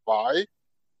either buy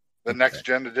the next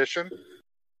gen edition,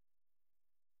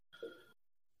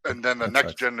 and then the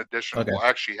next gen edition will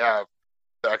actually have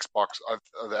the Xbox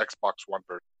One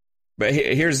version. But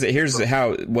here's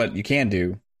how what you can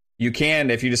do. You can,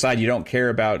 if you decide you don't care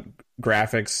about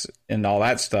graphics and all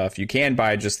that stuff, you can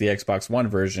buy just the Xbox One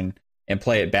version and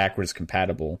play it backwards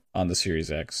compatible on the Series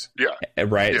X. Yeah.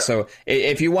 Right. Yeah. So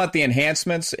if you want the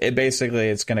enhancements,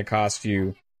 it's going to cost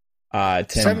you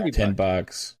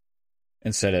 $10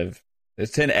 instead of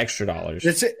it's $10 extra.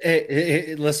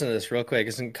 Listen to this real quick.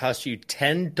 It's going to cost you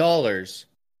 $10.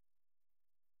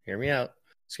 Hear me out.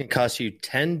 It's going to cost you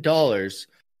 $10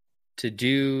 to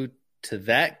do to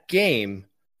that game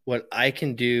what I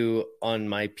can do on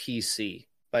my PC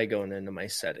by going into my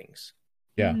settings.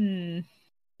 Yeah.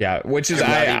 Yeah, which is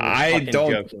I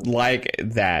don't joking. Like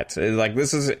that. Like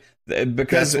this is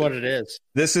because that's what it is.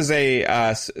 This is a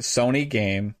Sony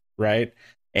game, right?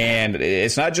 And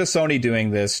it's not just Sony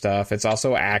doing this stuff. It's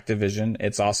also Activision.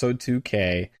 It's also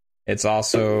 2K. It's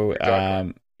also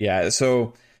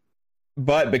So,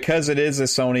 but because it is a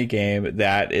Sony game,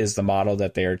 that is the model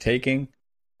that they are taking.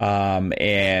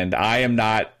 And I am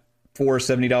not for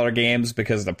 $70 games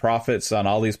because the profits on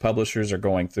all these publishers are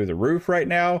going through the roof right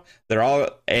now.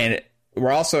 And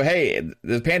we're also, hey,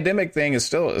 the pandemic thing is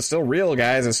still real,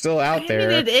 guys. It's still out there.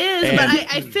 It is, but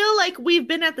I feel like we've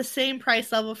been at the same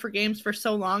price level for games for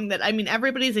so long that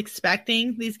everybody's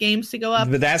expecting these games to go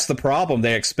up. But that's the problem.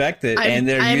 They expect it, and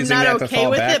they're using that to fall back on. I'm not okay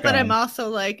with it, but I'm also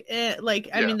like,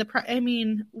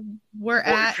 we're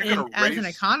as an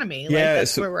economy.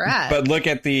 That's where we're at. But look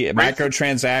at the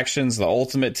microtransactions, the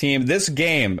Ultimate Team. This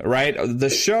game, right? The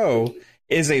show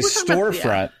is a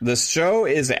storefront. The show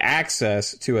is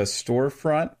access to a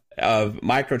storefront of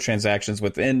microtransactions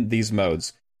within these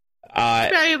modes. You're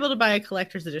not able to buy a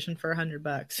collector's edition for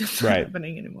 $100. It's not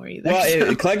happening anymore either.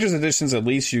 Well, collector's editions, at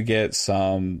least you get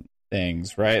some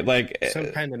things, right? Like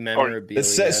some kind of memorabilia.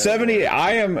 70.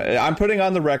 I'm putting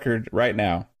on the record right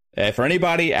now for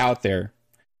anybody out there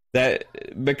that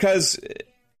because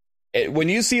when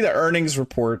you see the earnings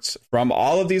reports from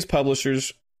all of these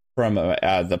publishers, from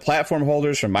the platform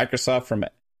holders, from Microsoft, from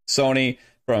Sony,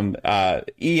 from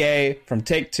EA, from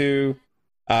Take-Two,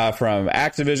 from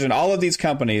Activision, all of these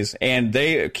companies, and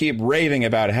they keep raving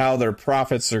about how their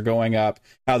profits are going up,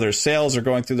 how their sales are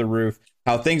going through the roof,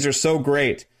 how things are so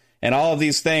great, and all of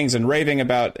these things, and raving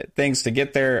about things to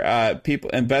get their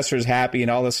investors happy and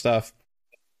all this stuff.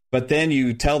 But then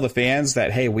you tell the fans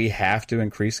that, hey, we have to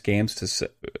increase games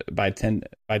by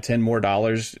 $10 more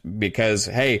because,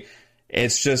 hey,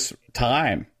 it's just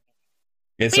time.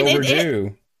 It's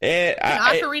overdue.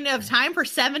 Ocarina of Time for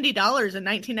 $70 in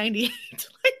 1998.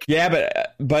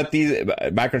 But the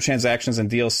microtransactions and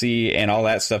DLC and all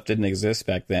that stuff didn't exist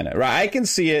back then. Right? I can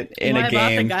see it in a game. I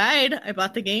bought the guide. I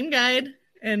bought the game guide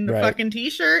and the fucking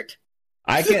T-shirt.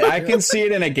 I can see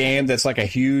it in a game that's like a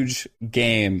huge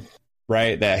game,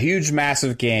 right? That huge,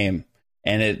 massive game,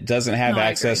 and it doesn't have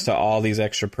access to all these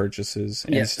extra purchases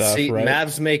and stuff. See, right?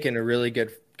 Mav's making a really good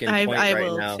point I right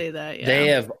will now. say that. Yeah. They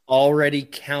have already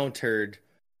countered.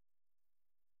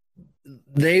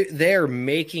 They're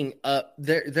making up.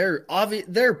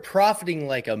 They're profiting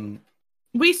like a.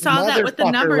 We saw that with the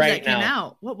numbers right that came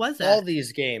out. What was that? All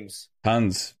these games,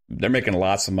 tons. They're making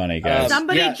lots of money, guys.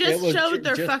 Somebody just showed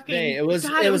their fucking. It was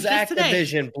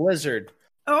Activision Blizzard.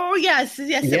 Oh yes,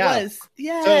 it was.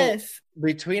 Yes. So,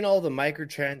 between all the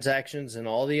microtransactions and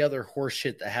all the other horse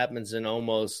shit that happens in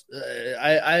almost,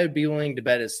 I would be willing to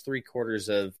bet it's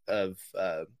 3/4 of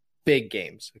big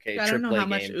games. Okay, I don't know how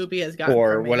much Ubi has got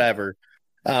or whatever.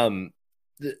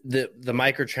 The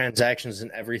microtransactions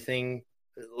and everything,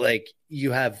 like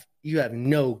you have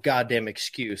no goddamn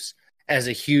excuse as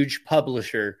a huge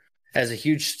publisher, as a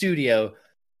huge studio,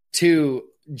 to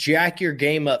jack your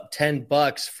game up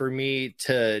 $10 for me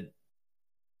to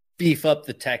beef up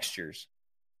the textures.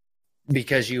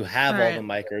 because you have all Right. the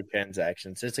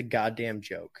microtransactions. It's a goddamn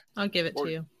joke. I'll give it to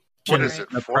you. What You're is right. it?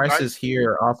 The Fortnite? prices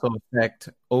here also affect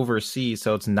overseas,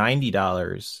 so it's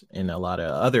 $90 in a lot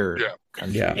of other Yeah.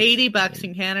 countries. Yeah. $80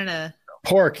 in Canada.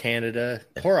 Poor Canada.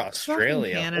 Poor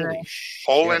Australia. Canada. Holy shit.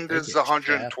 Poland they is get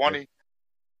 120.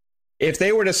 If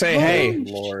they were to say, shafted.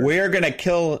 "Hey, Lord. we're going to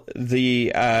kill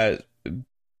the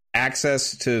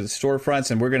access to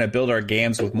storefronts and we're going to build our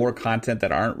games with more content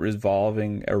that aren't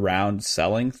revolving around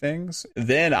selling things,"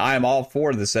 then I'm all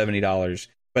for the $70.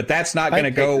 But that's not going to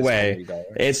I'd go take this away. $70.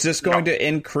 It's just going to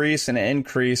increase and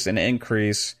increase and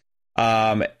increase.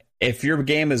 If your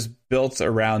game is built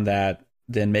around that,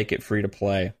 then make it free to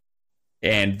play,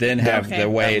 and then have Okay. the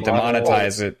way That to model-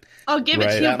 monetize it. I'll give it Right.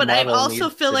 to you, That but I model also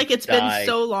needs feel to like it's die. been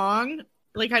so long.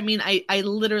 Like, I mean, I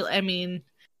literally, I mean,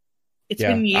 it's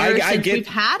Yeah. been years I since get- we've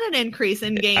had an increase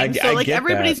in games. I So, like, get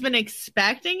everybody's that. been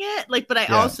expecting it. Like, but I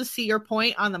Yeah. also see your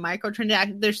point on the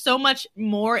microtransaction. There's so much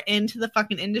more into the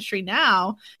fucking industry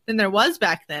now than there was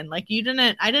back then. Like,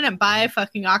 I didn't buy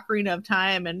fucking Ocarina of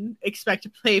Time and expect to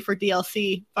play for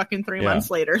DLC fucking 3 Yeah. months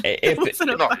later. If- It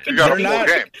wasn't a No, fucking you got a They're full not-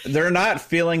 game. They're not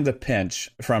feeling the pinch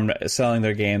from selling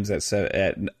their games at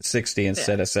 60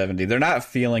 instead of 70. They're not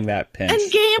feeling that pinch. And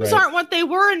games right? aren't what they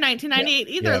were in 1998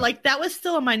 either. Yeah. Like, that was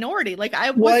still a minority. Like,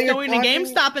 I Well, was you're going talking-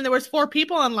 to GameStop and there was 4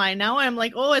 people online. Now I'm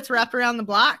like, oh, it's wrapped around the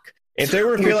block. If they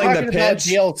were You're feeling talking the about pinch,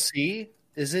 DLC.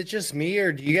 Is it just me,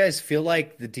 or do you guys feel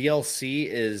like the DLC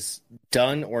is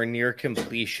done or near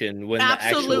completion when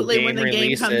Absolutely, the actual game when the game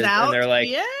releases? comes out. And they're like,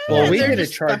 yeah, well, we they're could have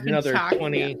just charged fucking another talking.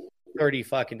 20, 30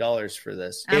 fucking dollars for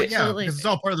this. Absolutely. because it's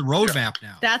all part of the roadmap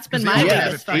now. That's been Because my they Yeah, have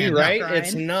biggest it fucking planned right? out.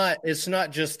 grind. It's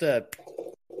not just a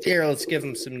here, let's give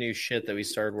them some new shit that we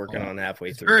started working on halfway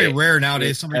It's through. very It- rare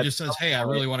nowadays. Somebody that's- just says, "Hey, I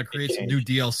really want to create some new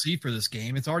DLC for this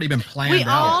game." It's already been planned We out.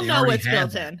 all They know already it's had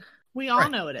built that. in. We all Right.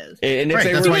 know it is. and if Right,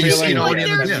 they that's were why you feeling see it like already in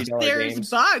the there's, game. there's games.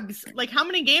 bugs. Like, how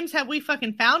many games have we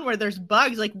fucking found where there's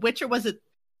bugs? Like, Witcher, was it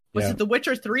The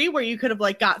Witcher 3 where you could have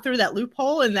like got through that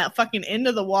loophole in that fucking end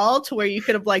of the wall to where you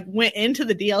could have like went into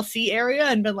the DLC area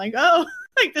and been like, oh,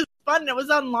 like this is fun. And it was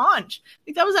on launch.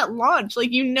 Like, that was at launch.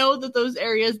 Like, you know that those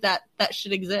areas that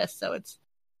should exist. So it's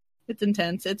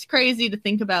intense. It's crazy to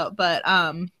think about, but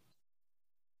I'm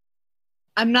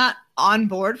not on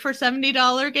board for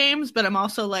 $70 games, but I'm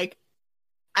also like,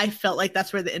 I felt like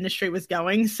that's where the industry was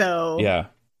going. So yeah,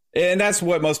 and that's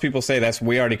what most people say.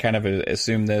 We already kind of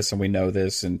assume this and we know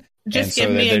this, and just and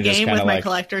give me a they're just game kinda with my like,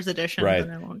 collector's edition. right.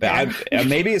 And I won't But care.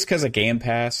 maybe it's because of Game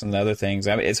Pass and other things.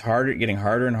 I mean, it's getting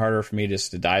harder and harder for me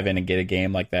just to dive in and get a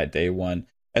game like that day one.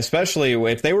 Especially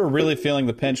if they were really feeling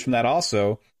the pinch from that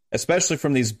also, especially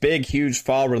from these big, huge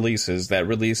fall releases that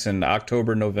release in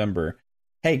October, November.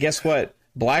 Hey, guess what?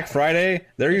 Black Friday,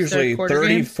 they're It's their usually quarter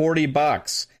 30, games.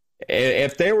 $40.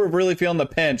 If they were really feeling the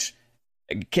pinch,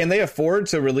 can they afford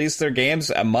to release their games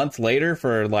a month later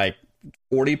for like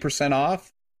 40%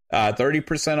 off?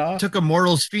 30% off? Took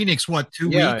Immortals Phoenix, what, 2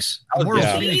 Yeah. weeks? Immortals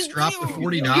Yeah. Phoenix dropped to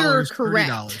You're $40, correct.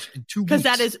 $30 in 2 weeks. Because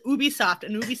that is Ubisoft,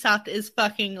 and Ubisoft is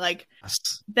fucking like,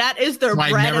 Yes. that is their That's why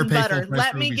I bread never and pay full butter. price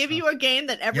Let for me give Ubisoft. you a game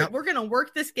that Yep. we're gonna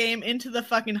work this game into the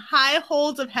fucking high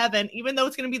holds of heaven, even though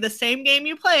it's gonna be the same game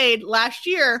you played last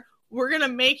year. We're gonna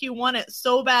make you want it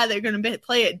so bad that you're gonna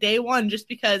play it day one, just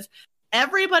because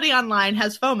everybody online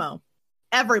has FOMO.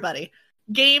 Everybody.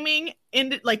 Gaming,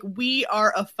 like, we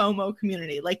are a FOMO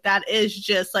community. Like, that is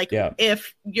just like, Yeah.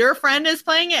 if your friend is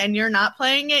playing it and you're not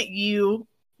playing it, you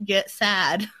get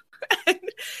sad.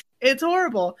 It's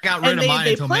horrible. Got rid And of mine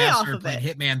they until play Matt off started of playing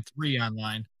it. Hitman 3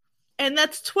 online. And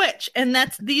that's Twitch, and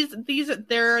that's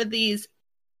there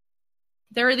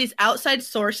are these outside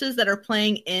sources that are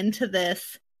playing into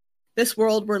this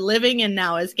world we're living in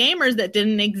now as gamers that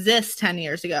didn't exist 10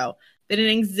 years ago. They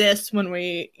didn't exist when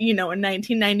we, in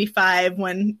 1995,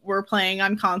 when we're playing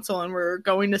on console and we're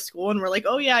going to school and we're like,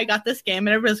 oh yeah, I got this game.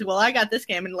 And everybody's like, well, I got this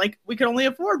game. And like, we could only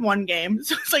afford one game.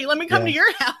 So it's like, let me come to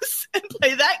your house and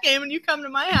play that game. And you come to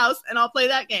my house and I'll play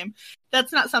that game.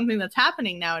 That's not something that's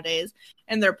happening nowadays.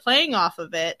 And they're playing off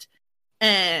of it.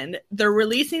 And they're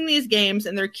releasing these games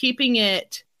and they're keeping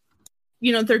it,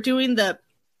 they're doing the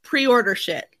pre-order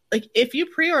shit. Like, if you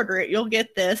pre-order it, you'll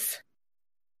get this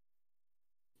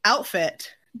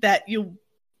outfit that you'll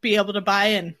be able to buy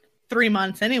in 3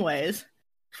 months anyways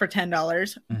for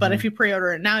 $10. But if you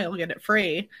pre-order it now, you'll get it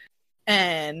free.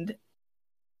 And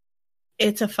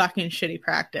it's a fucking shitty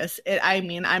practice.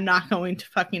 I'm not going to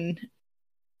fucking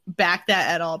back that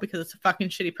at all because it's a fucking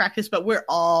shitty practice, but we're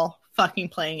all fucking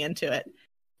playing into it.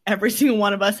 Every single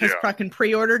one of us has fucking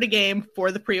pre-ordered a game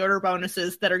for the pre-order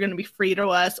bonuses that are going to be free to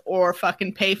us, or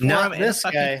fucking pay for Not them. this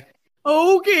guy.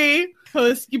 Okay.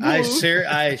 Husky boo.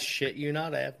 I shit you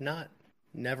not. I have not.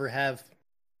 Never have.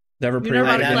 Never You know about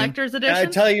pre-ordered a any? collector's I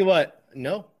edition? tell you what.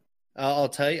 No, I'll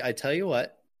tell you. I tell you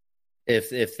what. If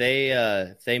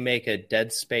they make a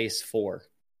Dead Space 4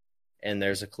 and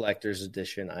there's a collector's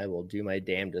edition, I will do my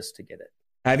damnedest to get it.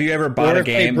 Have you ever bought Or a if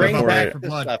they game bring before back it- the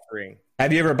Blood. suffering.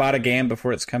 Have you ever bought a game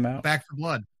before it's come out? Back for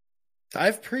Blood.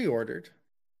 I've pre-ordered.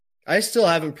 I still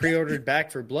haven't pre-ordered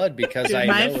Back for Blood because Dude, I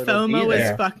my know it'll FOMO be is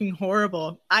there. fucking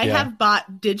horrible. I Yeah. have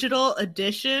bought digital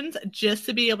editions just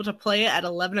to be able to play it at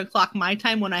 11 o'clock my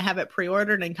time when I have it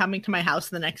pre-ordered and coming to my house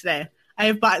the next day. I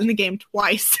have bought in the game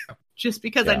twice just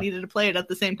because I Yeah. needed to play it at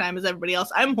the same time as everybody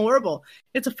else. I'm horrible.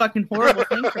 It's a fucking horrible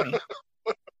thing for me.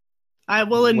 I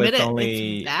will admit With it.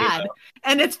 only- It's bad.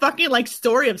 And it's fucking like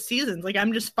Story of Seasons. Like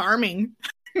I'm just farming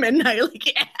midnight. Like,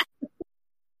 yeah.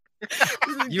 This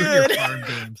is You and your good. farm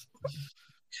games.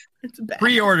 It's bad.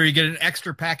 Pre-order, you get an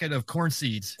extra packet of corn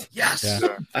seeds. Yes.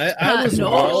 Yeah. I was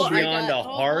No, well I beyond got- a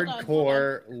hold on,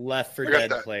 hardcore Left 4 I got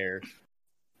Dead that. player.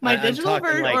 My I'm digital talking,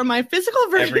 version like, or my physical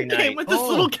every version came night. with this Oh,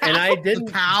 little cow. And I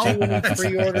didn't Cow. do a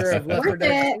pre-order of Left 4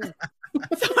 Dead. Worth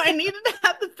So I needed to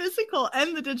have the physical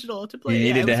and the digital to play. You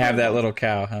Yeah, needed it to was have that horrible. little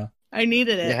cow, huh? I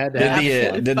needed it. You had to Did have the,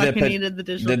 Absolutely did the fucking po- needed the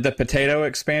digital. Did the potato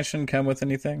expansion come with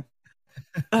anything?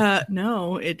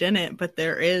 No, it didn't. But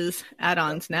there is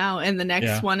add-ons now, and the next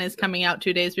Yeah. one is coming out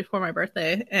 2 days before my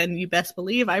birthday. And you best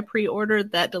believe I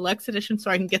pre-ordered that deluxe edition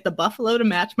so I can get the buffalo to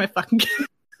match my fucking.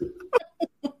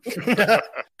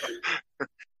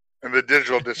 And the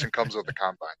digital edition comes with the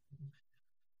combine.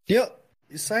 Yo,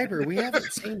 Cyber, we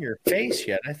haven't seen your face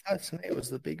yet. I thought tonight was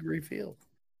the big reveal.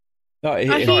 No, He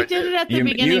I did it at the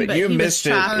beginning, but you he missed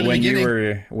was it choppy. when you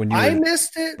Beginning. were I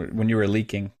missed it. when you were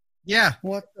leaking. Yeah.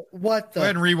 What the Go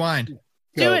ahead and rewind.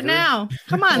 Do it Gover? now.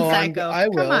 Come on, Oh, Psycho. I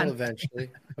will Come on.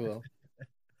 eventually. I will.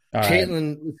 All right.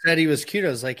 Caitlin said he was cute. I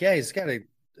was like, yeah, he's got an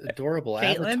adorable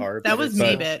Caitlin? avatar. That but was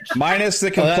it's- me, bitch. Minus the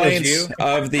Oh, that was complaints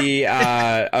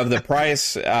you? of the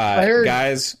price, heard-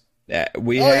 guys.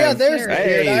 We Oh have. yeah, there's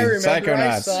Hey, Beard. I remember. I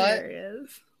Psychonauts. saw There it. he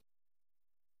is.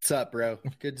 What's up, bro?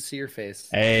 Good to see your face.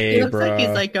 Hey, He looks bro. like he's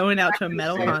like going out to a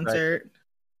metal Right. concert.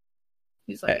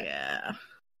 He's like, Hey. yeah,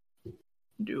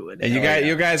 do it. And you Oh, guys, yeah.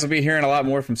 you guys will be hearing a lot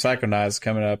more from Psychonauts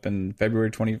coming up in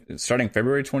starting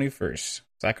February 21st.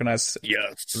 Psychonauts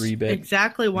Yes. 3-bit.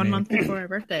 Exactly 1 Me. month before my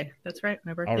birthday. That's right.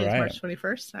 My birthday All is right. March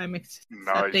 21st. I'm Nice.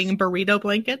 accepting burrito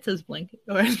blankets as blanket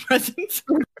or as presents.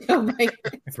 Oh my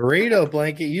Burrito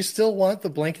blanket. You still want the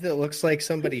blanket that looks like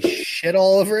somebody shit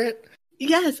all over it?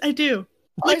 Yes, I do.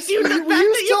 I Like, see- dude, the fact we that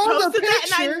used you on the posted that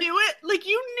and I picture. knew it, like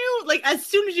you knew, like as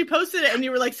soon as you posted it and you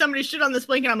were like, somebody shit on this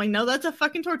blanket. I'm like, no, that's a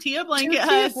fucking tortilla blanket.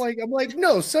 Tortilla Huss. blanket. I'm like,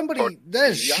 no, somebody.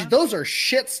 That is Tortilla? those are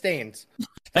shit stains.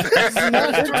 It's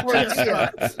not a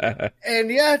tortilla. And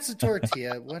yeah, it's a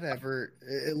tortilla. Whatever.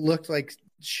 It looked like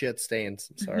shit stains.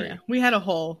 I'm sorry. Yeah, we had a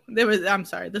whole. I'm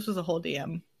sorry. This was a whole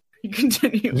DM. You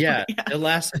continue. Yeah, it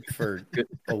lasted for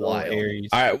a while. Aries.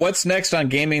 All right, what's next on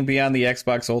gaming beyond the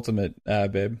Xbox Ultimate,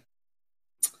 babe?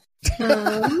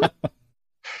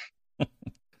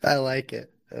 I like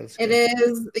it. That was It good.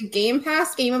 is the Game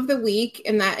Pass Game of the Week,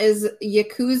 and that is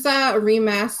Yakuza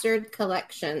Remastered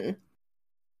Collection.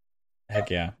 Heck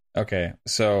yeah. Okay,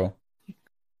 so,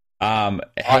 I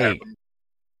hey, have them.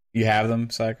 you have them,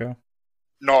 Psycho?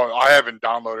 No, I haven't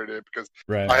downloaded it because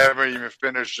Right. I haven't even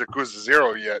finished Yakuza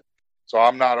 0 yet. So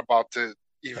I'm not about to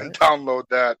even download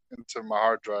that into my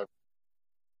hard drive.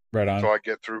 Right on. So I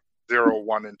get through 0,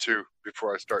 1, and 2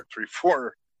 before I start 3,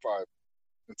 4, 5,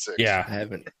 and 6. Yeah. I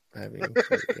haven't even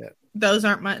played it yet. Those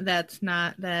aren't my. That's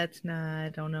not. I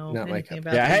don't know Not my anything cup.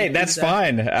 about. Yeah, the hey, that's Yakuza.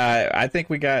 fine. I think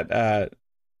we got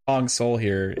Hong Soul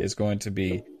here is going to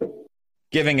be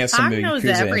giving us some Hong knows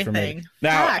Yakuza everything. information.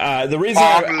 Fuck. Now, the reason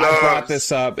Hong I loves- brought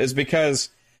this up is because,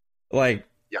 like,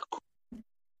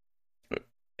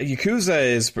 Yakuza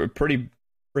is a pretty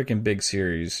freaking big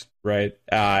series, right?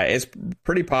 It's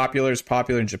pretty popular. It's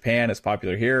popular in Japan. It's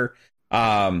popular here.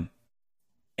 And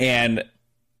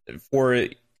for,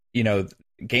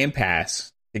 Game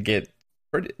Pass to get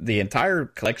the entire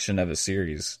collection of a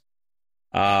series.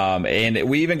 And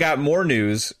we even got more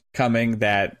news coming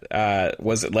that,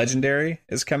 was it Legendary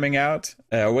is coming out?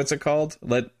 What's it called?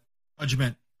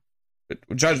 Judgment.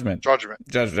 Judgment.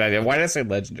 Why did I say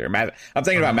Legendary? I'm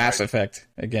thinking about Mass Effect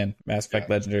again. Mass Effect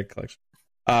Legendary Collection.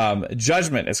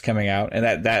 Judgment is coming out,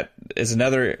 and that is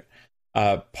another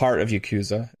part of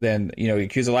Yakuza. Then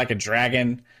Yakuza Like a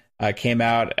Dragon came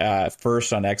out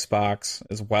first on Xbox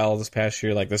as well this past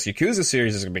year. Like, this Yakuza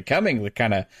series is becoming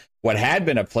kind of what had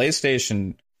been a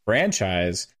PlayStation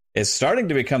franchise is starting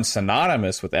to become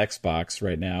synonymous with Xbox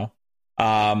right now.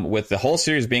 With the whole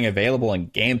series being available in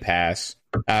Game Pass.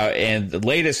 And the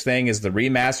latest thing is the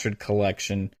remastered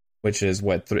collection which is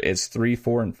it's 3,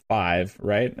 4, and 5,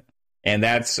 right? And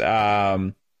that's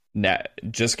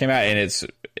just came out, and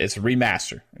it's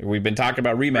remaster. We've been talking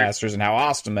about remasters and how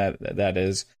awesome that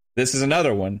is. This is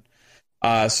another one.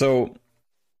 So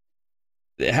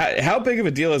how big of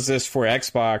a deal is this for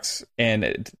Xbox,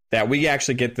 and that we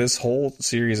actually get this whole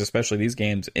series, especially these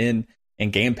games, in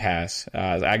Game Pass?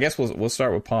 I guess we'll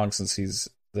start with Pong, since he's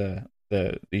the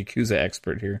Yakuza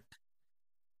expert here.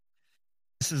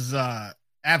 This is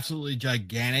absolutely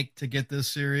gigantic to get this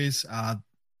series.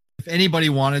 If anybody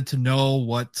wanted to know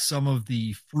what some of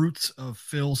the fruits of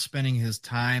Phil spending his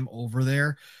time over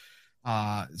there,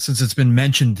 since it's been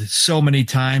mentioned so many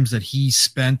times that he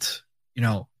spent,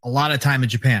 a lot of time in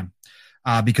Japan,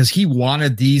 because he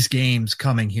wanted these games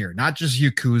coming here, not just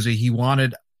Yakuza. He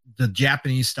wanted the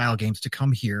Japanese style games to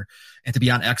come here and to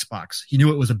be on Xbox. He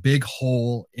knew it was a big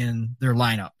hole in their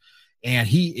lineup, and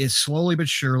he is slowly but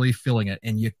surely filling it.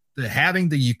 And having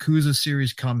the Yakuza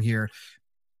series come here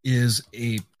is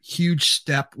a huge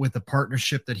step with the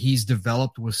partnership that he's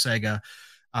developed with Sega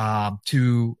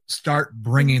to start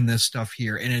bringing this stuff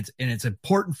here. And it's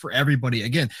important for everybody.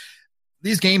 Again,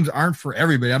 these games aren't for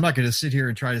everybody. I'm not going to sit here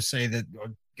and try to say that, oh,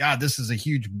 God, this is a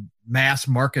huge mass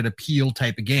market appeal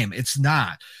type of game. It's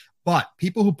not. But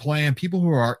people who play them, people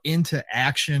who are into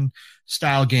action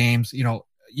style games,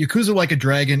 Yakuza Like a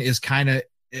Dragon is kind of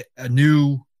a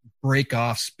new break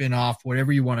off, spin off,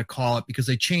 whatever you want to call it, because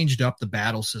they changed up the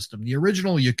battle system. The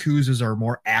original Yakuzas are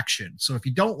more action. So if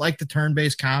you don't like the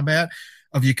turn-based combat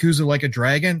of Yakuza Like a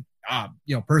Dragon,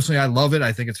 personally, I love it.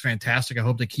 I think it's fantastic. I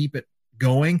hope they keep it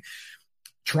going.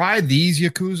 Try these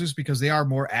Yakuzas because they are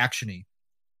more actiony.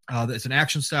 It's an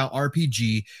action style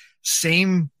RPG,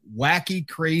 same wacky,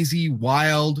 crazy,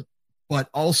 wild, but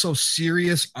also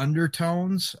serious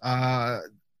undertones of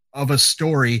a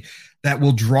story that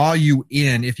will draw you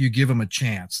in if you give them a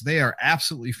chance. They are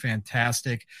absolutely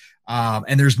fantastic.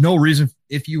 And there's no reason,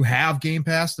 if you have Game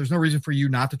Pass, there's no reason for you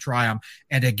not to try them.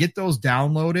 And to get those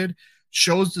downloaded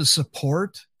shows the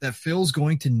support that Phil's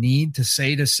going to need to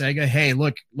say to Sega, hey,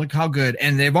 look how good.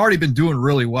 And they've already been doing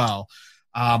really well.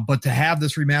 But to have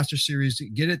this remaster series,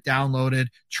 get it downloaded,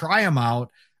 try them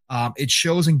out. It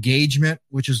shows engagement,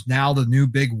 which is now the new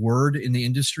big word in the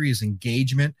industry, is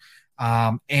engagement.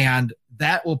 And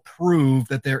that will prove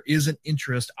that there is an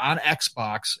interest on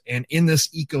Xbox and in this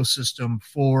ecosystem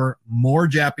for more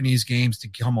Japanese games to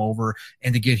come over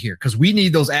and to get here. Because we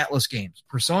need those Atlas games.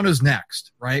 Persona's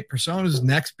next, right? Persona's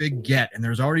next big get. And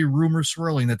there's already rumors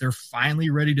swirling that they're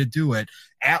finally ready to do it.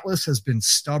 Atlas has been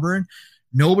stubborn.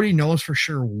 Nobody knows for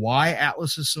sure why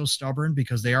Atlas is so stubborn,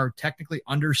 because they are technically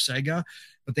under Sega,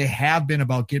 but they have been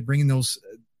about bringing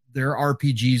their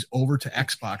RPGs over to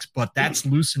Xbox. But that's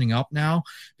loosening up now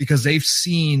because they've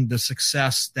seen the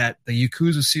success that the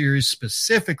Yakuza series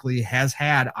specifically has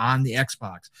had on the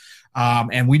Xbox.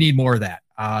 And we need more of that.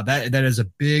 That is a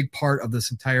big part of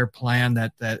this entire plan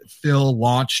that Phil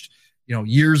launched,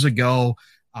 years ago,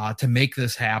 to make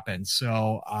this happen.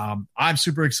 So I'm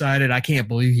super excited. I can't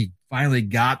believe he finally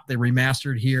got the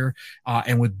remastered here.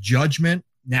 And with Judgment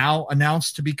now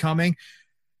announced to be coming,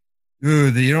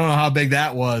 you don't know how big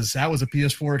that was. That was a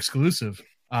PS4 exclusive.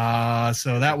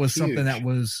 So that was something that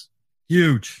was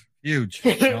huge.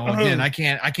 Again, I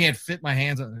can't fit my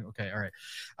hands on. Okay. All right.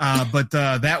 But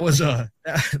that was a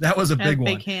big one.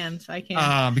 Big hands. I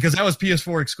can't. Because that was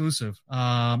PS4 exclusive.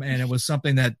 And it was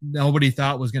something that nobody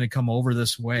thought was going to come over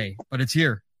this way, but it's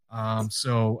here.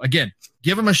 So again,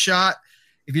 give them a shot.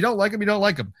 If you don't like them, you don't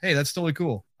like them. Hey, that's totally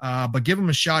cool. But give them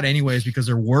a shot anyways, because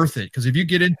they're worth it. Because if you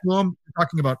get into them, you're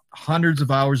talking about hundreds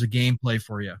of hours of gameplay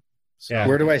for you. So, yeah.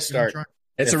 Where do I start?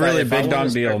 It's a really big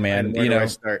dog deal, man. Where do I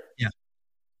start? Yeah.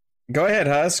 Go ahead,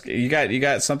 Husk. You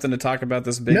got something to talk about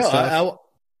this big stuff?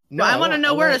 I want to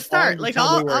know where to start. Like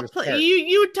I'll play.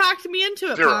 You talked me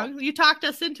into it, Pong. You talked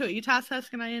us into it. You talked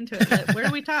Husk and I into it. But where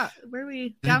do we talk? Where do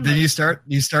we download? Then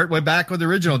you start way back with the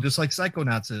original, just like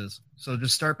Psychonauts is. So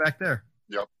just start back there.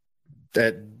 Yep.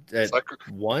 That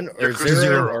one or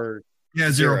zero or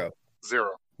zero.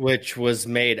 Which was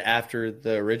made after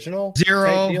the original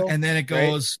Zero, and then it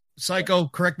goes Psycho.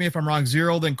 Correct me if I'm wrong.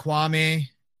 0, then Kwame,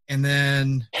 and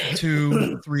then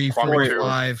 2, 3, 4,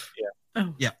 5.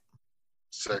 Yeah.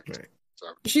 6.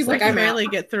 She's like, I barely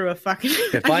get through a fucking.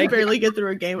 I barely get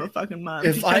through a game of fucking month.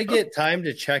 If I get time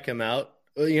to check them out,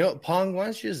 Pong, why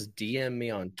don't you just DM me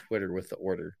on Twitter with the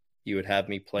order? You would have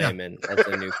me play him in as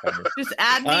a newcomer. Just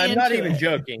add me I'm not even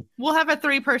joking. We'll have a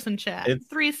 3-person chat.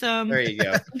 Threesome. There you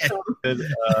go.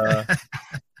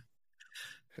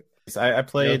 I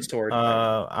played.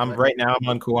 I'm right now. I'm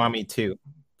on Kiwami 2,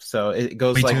 so it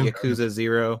goes like Yakuza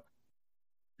 0.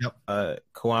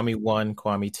 Kiwami 1,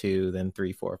 Kiwami 2, then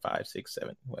 3, 4, 5, 6,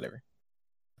 7, whatever.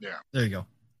 There you go.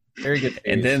 Very good.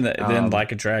 And series. then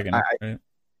Like a Dragon. Right?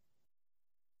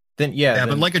 Then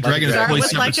but Like a Dragon is a Start fully with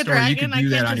separate Like a story. You Dragon. could I do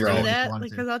that can't on just your do own. if you that wanted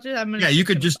because to. I'll just. I'm gonna. Yeah, you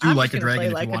could just do I'm Like a gonna play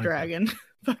Dragon if Like you a wanted to. Dragon.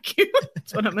 Fuck you.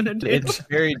 That's what I'm gonna do. It's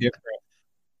very different.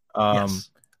 Yes.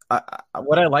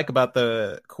 What I like about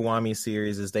the Kiwami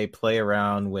series is they play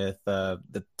around with the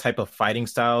type of fighting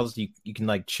styles you can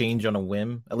like change on a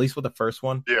whim. At least with the first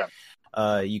one,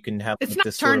 you can have It's like, not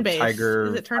this sort of turn-based. tiger.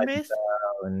 Is it turn-based?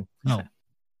 And No.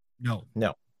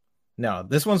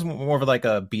 this one's more of like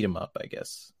a beat 'em up, I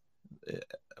guess,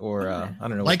 or Okay. I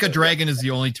don't know. Like a Dragon is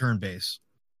the only turn base.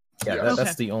 Yeah, Yeah.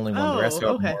 that's the only one. The rest are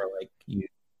okay. more like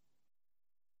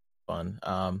fun.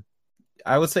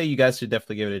 I would say you guys should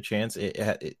definitely give it a chance.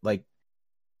 It like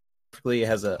it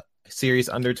has a serious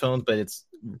undertones, but it's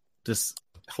just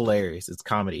hilarious. It's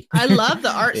comedy. I love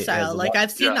the art It has style. a Like lot-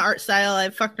 I've seen the art style.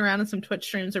 I've fucked around in some Twitch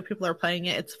streams where people are playing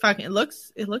it. It's fucking. It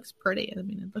looks pretty. I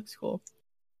mean, it looks cool.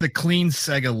 The clean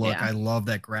Sega look. Yeah. I love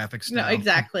that graphic style. No,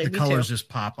 exactly. The me colors too. just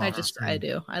pop off. the screen. I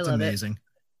do. I It's love amazing.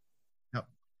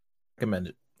 Recommend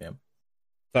it. Yeah.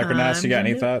 Dr. Nass, you got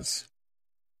any I'm thoughts?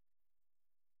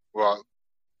 Well,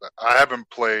 I haven't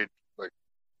played like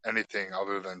anything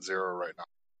other than Zero right now.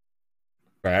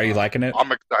 Right, are you liking it?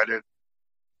 I'm excited.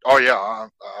 Oh yeah,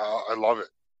 I love it.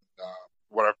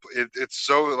 It's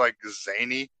so like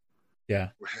zany. Yeah.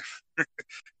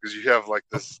 Because you have like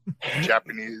this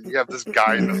Japanese, you have this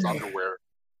guy in his underwear,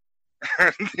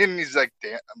 and then he's like,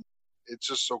 "Damn!" It's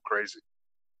just so crazy.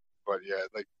 But yeah,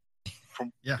 like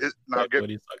now What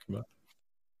he's talking about.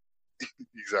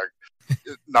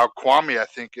 exactly. Now Kiwami, I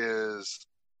think, is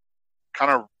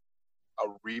kind of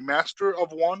a remaster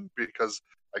of one because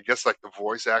I guess like the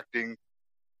voice acting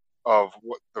of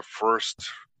what the first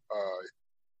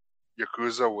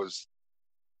Yakuza was,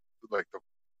 like the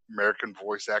American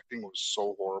voice acting was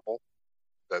so horrible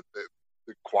that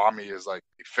the Kiwami is like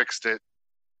they fixed it.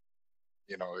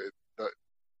 You know, One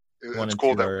it's and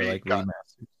cool two that are, we like, got.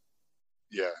 remasters.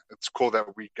 Yeah, it's cool that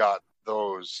we got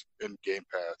those in Game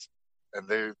Pass, and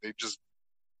they just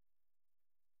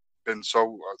been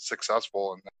so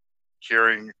successful. And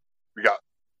hearing we got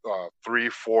 3,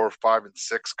 4, 5, and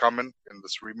 6 coming in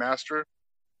this remaster,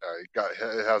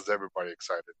 it has everybody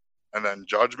excited. And then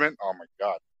Judgment, oh my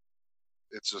god,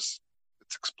 it's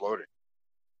exploding.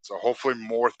 So hopefully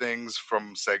more things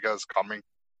from Sega is coming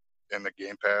in the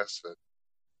Game Pass,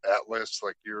 Atlas,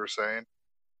 like you were saying.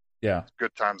 Yeah.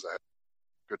 Good times ahead.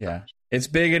 Good Yeah. times. It's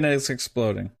big and it's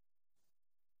exploding.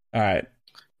 All right.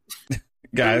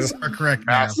 Guys, Are correct.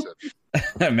 Now. Massive.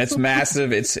 it's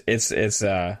massive. It's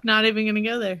Not even gonna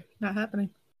go there. Not happening.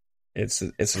 it's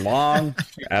long.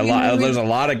 There's a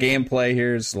lot of gameplay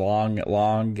here. It's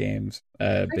long games.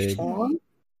 Big.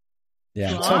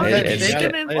 Yeah. Long, It's-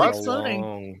 big and That is a exploding.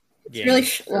 long It's game. really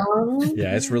long.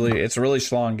 yeah, it's a really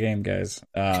schlong game, guys.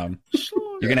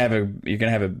 You're gonna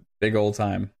have a big old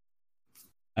time.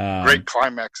 Great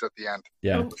climax at the end.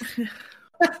 Yeah.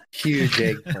 Huge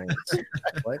eggplants.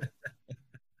 What?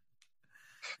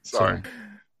 Sorry.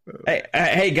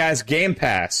 Hey guys, Game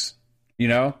Pass. You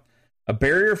know, a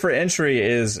barrier for entry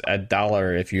is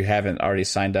 $1 if you haven't already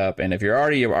signed up, and if you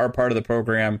already are part of the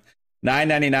program,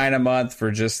 $9.99 a month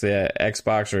for just the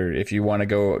Xbox, or if you want to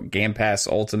go Game Pass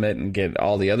Ultimate and get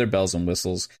all the other bells and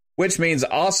whistles, which means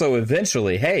also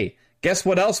eventually, hey, guess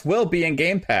what else will be in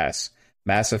Game Pass?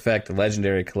 Mass Effect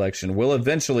Legendary Collection will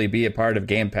eventually be a part of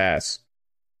Game Pass.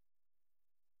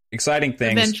 Exciting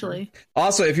things. Eventually.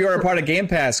 Also, if you are a part of Game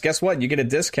Pass, guess what? You get a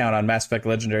discount on Mass Effect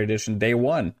Legendary Edition day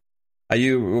one.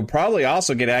 You will probably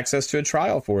also get access to a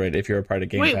trial for it if you're a part of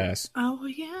Game Pass. Oh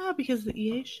yeah, because the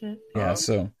EA shit. Yeah,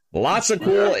 so lots of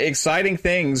cool, exciting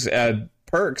things,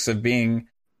 perks of being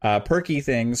perky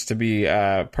things to be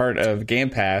part of Game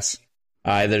Pass.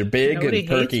 They're big Nobody and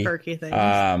hates perky, perky things.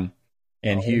 and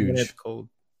When huge. it's cold.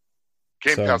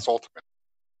 Game So- Pass Ultimate.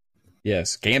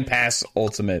 Yes, Game Pass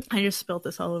Ultimate. I just spilled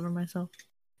this all over myself.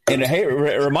 And hey,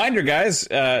 reminder, guys,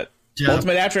 Yeah.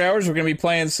 Ultimate After Hours, we're going to be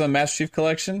playing some Master Chief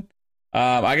Collection.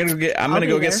 I'm gonna I'll go be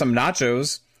get there. some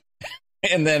nachos,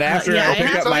 and then after Yeah, I'll I pick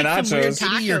have up my like some weird nachos.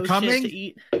 taco You're shit coming? to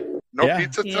eat. No Yeah.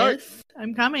 pizza tonight. Yes,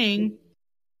 I'm coming.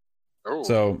 Oh,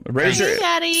 So raise Hey, your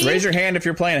Daddy. hand if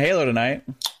you're playing Halo tonight.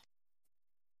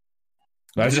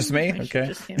 That was just me. My shit Okay.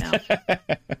 Just came out.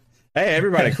 Hey,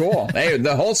 everybody, cool. Hey,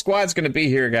 the whole squad's going to be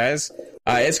here, guys.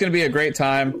 It's going to be a great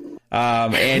time.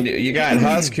 And you got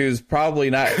Husk, who's probably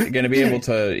not going to be able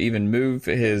to even move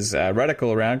his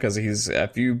reticle around because he's a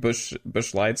few bush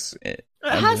lights.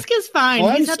 Husk is fine.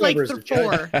 Well, He's I'm had like sober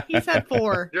as a 4. He's had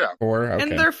 4. Yeah. 4, okay.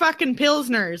 And they're fucking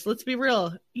Pilsners. Let's be real.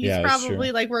 He's Yeah, that's probably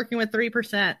true. like working with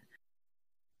 3%.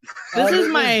 This is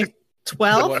my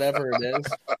 12th. Whatever it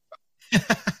is.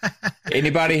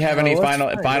 Anybody have any let's final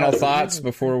find final out. thoughts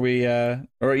before we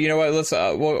or you know what, let's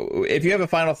well, if you have a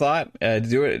final thought,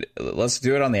 do it. Let's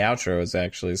do it on the outros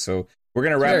actually. So we're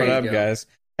gonna wrap There it you up, go. guys.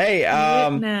 Hey,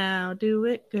 Do it now. Do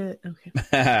it good.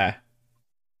 Okay.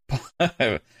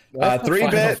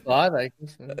 3-bit. Thought, I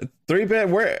guess. 3-bit,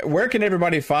 where can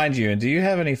everybody find you, and do you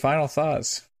have any final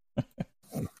thoughts?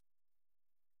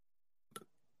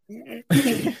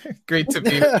 Great to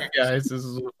be with you guys. This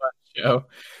is a fun show.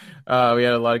 We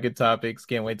had a lot of good topics.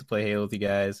 Can't wait to play Halo with you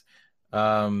guys.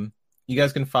 You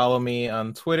guys can follow me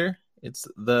on Twitter. It's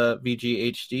the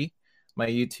VGHD. My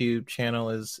YouTube channel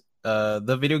is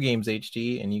the Video Games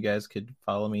HD, and you guys could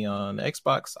follow me on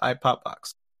Xbox,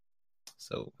 iPopbox.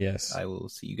 So Yes, I will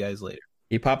see you guys later.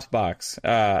 he pops box.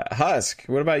 Husk,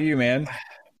 what about you, man?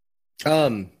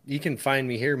 You can find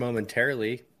me here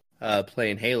momentarily,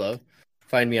 playing Halo.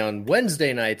 Find me on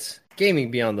Wednesday nights,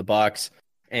 Gaming Beyond the Box,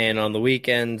 and on the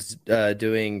weekends,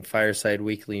 doing Fireside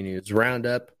Weekly News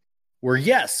Roundup, where,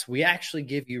 yes, we actually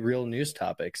give you real news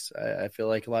topics. I feel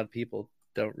like a lot of people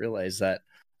don't realize that.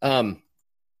 And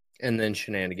then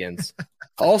shenanigans.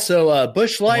 Also,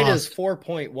 Busch Light is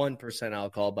 4.1%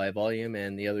 alcohol by volume,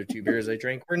 and the other 2 beers I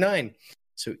drank were 9.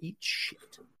 So eat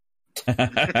shit.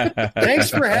 Thanks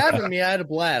for having me. I had a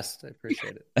blast. I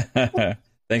appreciate it.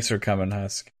 Thanks for coming,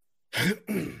 Husk.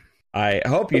 I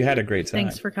hope you had a great time.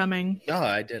 Thanks for coming. No,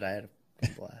 I did. I had a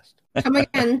blast. Come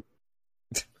again.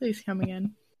 Please come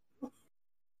again.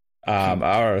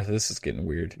 This is getting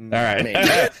weird. All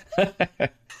right.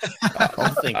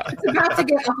 I'll think. It's about to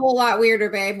get a whole lot weirder,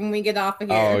 babe, when we get off of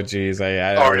here. Oh, geez,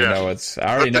 I already know what's.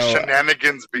 I already Let the know.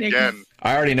 shenanigans begin.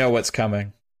 I already know what's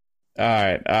coming. All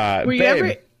right, Were you babe.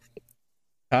 ever?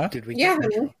 Huh? Did we? Yeah,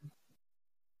 get honey.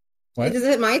 What? Is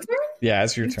it my turn? Yeah,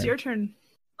 it's your It's turn. your turn.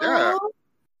 Yeah.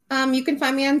 Aw. You can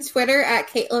find me on Twitter at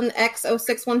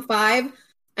CaitlinX0615.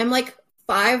 I'm like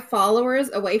 5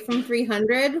 followers away from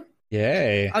 300.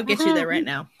 Yay! I'll get you there right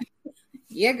now.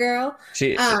 Yeah, girl.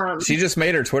 She Um, she just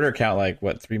made her Twitter account like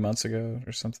what 3 months ago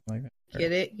or something like that.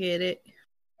 Get it? Get it?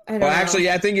 I don't Well, know. actually,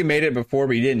 I think you made it before,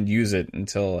 but you didn't use it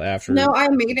until after. No, I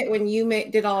made it when you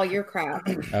did all your crap.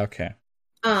 Okay,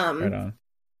 right on.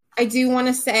 I do want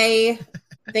to say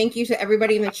thank you to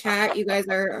everybody in the chat. You guys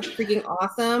are freaking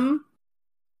awesome.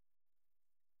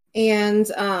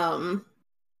 And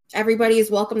everybody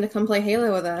is welcome to come play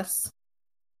Halo with us.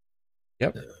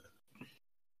 Yep.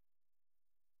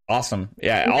 Awesome.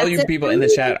 Yeah, And all that's you it people for in the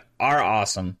me. chat are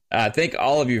awesome. Thank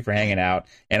all of you for hanging out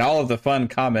and all of the fun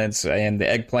comments and the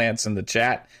eggplants in the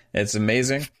chat. It's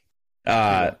amazing. You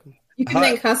can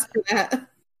thank Husk for that.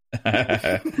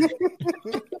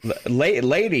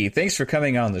 Lady, thanks for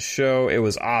coming on the show. It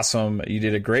was awesome. You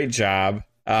did a great job.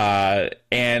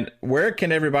 And where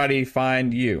can everybody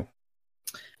find you?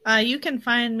 You can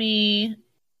find me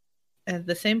at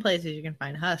the same places you can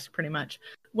find Husk, pretty much.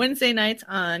 Wednesday nights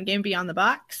on Game Beyond the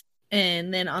Box,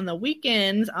 and then on the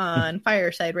weekends on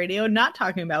Fireside Radio, not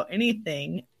talking about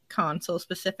anything console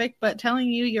specific, but telling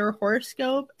you your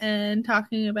horoscope and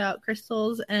talking about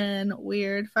crystals and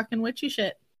weird fucking witchy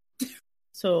shit.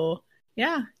 So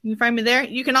yeah, you can find me there.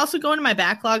 You can also go into my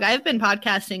backlog. I've been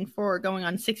podcasting for going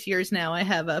on 6 years now. I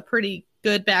have a pretty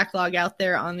good backlog out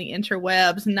there on the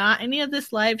interwebs. Not any of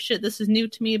this live shit. This is new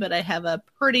to me, but I have a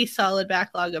pretty solid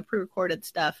backlog of pre-recorded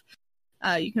stuff.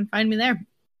 You can find me there.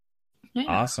 Yeah.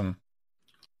 Awesome.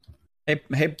 Hey,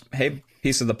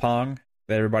 piece of the pong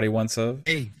that everybody wants of.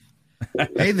 Hey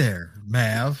there,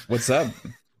 Mav. What's up?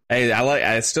 Hey,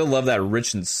 I still love that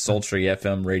rich and sultry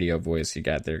FM radio voice you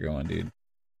got there going, dude.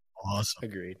 Awesome.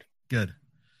 Agreed. Good.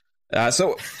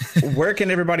 So where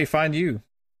can everybody find you?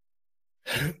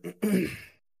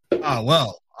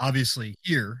 Well, obviously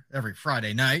here every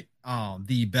Friday night,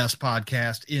 the best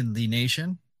podcast in the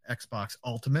nation, Xbox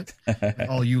Ultimate.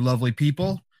 All you lovely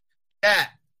people. Yeah,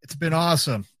 it's been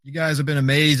awesome. You guys have been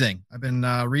amazing. I've been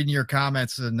reading your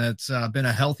comments, and it's been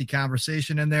a healthy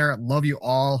conversation in there. Love you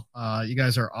all. You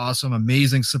guys are awesome.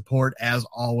 Amazing support, as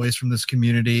always, from this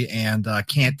community, and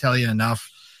can't tell you enough.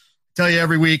 Tell you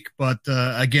every week, but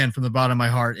again, from the bottom of my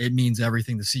heart, it means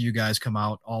everything to see you guys come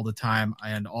out all the time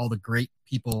and all the great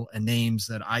people and names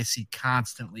that I see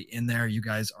constantly in there. You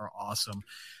guys are awesome.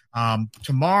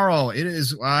 Tomorrow it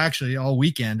is actually all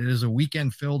weekend. It is a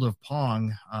weekend filled of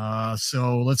Pong.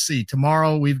 So let's see.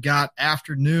 Tomorrow we've got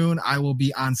afternoon. I will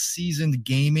be on Seasoned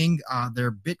Gaming,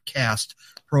 their Bitcast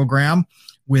program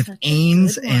with That's a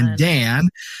Ains good and one. Dan.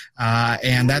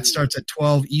 And that starts at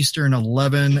 12 Eastern,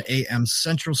 11 a.m.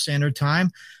 Central Standard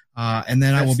Time. And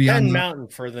then I will That's be 10 on Mountain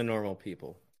for the normal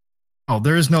people. Oh,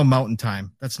 there is no Mountain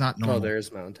Time. That's not normal. Oh, there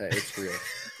is Mountain Time. It's real.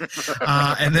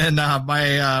 And then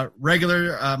my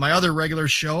other regular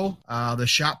show, the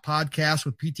Shop Podcast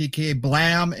with PTK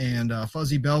Blam and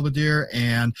Fuzzy Belvedere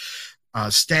and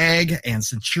Stag and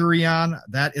Centurion.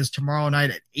 That is tomorrow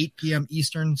night at 8 p.m.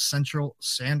 Eastern, 7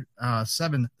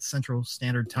 Central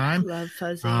Standard Time. Love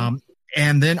Fuzzy.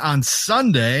 And then on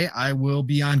Sunday, I will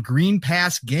be on Green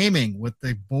Pass Gaming with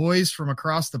the boys from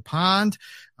across the pond,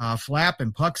 Flap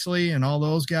and Puxley and all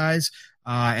those guys.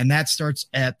 And that starts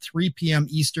at 3 p.m.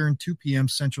 Eastern, 2 p.m.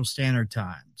 Central Standard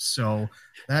Time. So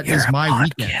that is my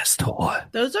weekend.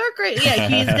 Those are great. Yeah,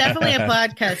 he's definitely a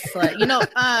podcast slut. You know, No,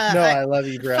 I love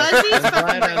you, bro. Fuzzy's I'm fucking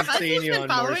glad great. I'm Fuzzy's seeing you been on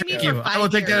following more me shows. Thank for you. 5 I will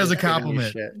take that as a years.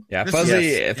 compliment. Yeah, This- Fuzzy.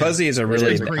 yes, Fuzzy is a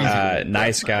really This is crazy.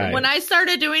 nice guy. When I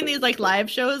started doing these like live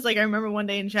shows, like I remember one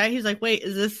day in chat, he's like, "Wait,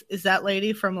 is that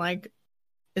lady from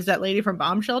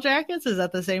Bombshell Jackets? Is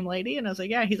that the same lady?" And I was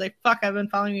like, "Yeah." He's like, "Fuck, I've been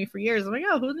following you for years." I'm like,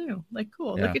 "Oh, who knew?" Like,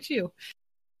 cool. Yeah. Look at you.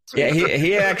 Yeah,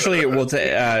 he actually will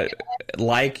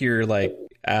like your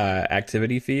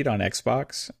activity feed on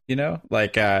Xbox. You know,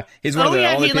 like he's one of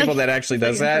the only people that actually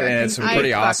does that, and it's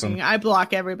pretty awesome. I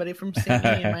block everybody from seeing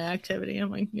me in my activity. I'm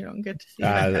like, you don't get to see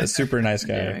that. Super nice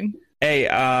guy. Hey,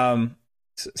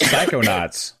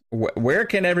 Psychonauts, where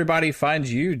can everybody find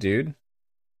you, dude?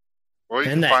 Well,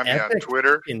 you And can that find me on epic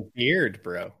Twitter. fucking beard,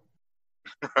 bro.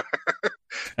 You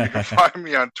can find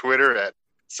me on Twitter at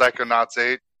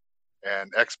Psychonauts8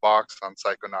 and Xbox on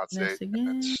Psychonauts8.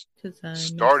 And it's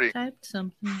starting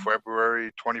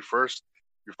February 21st.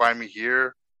 You find me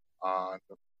here on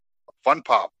Fun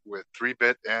Pop with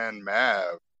 3-Bit and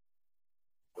Mav.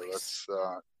 So that's,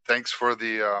 thanks for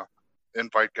the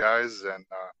invite, guys, and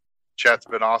chat's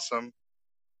been awesome.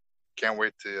 Can't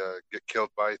wait to get killed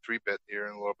by 3-Bit here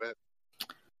in a little bit.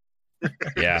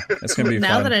 Yeah, it's gonna be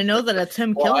now fun. that I know that it's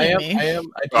him Well, I killing me.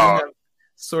 do have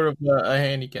sort of a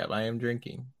handicap. I am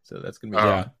drinking, so that's gonna be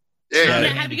Yeah. Yeah, Yeah,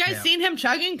 have you guys seen him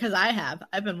chugging? Because I have.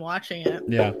 I've been watching it.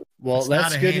 Yeah. Well, It's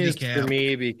that's not a good news handicap. for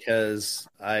me because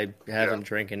I haven't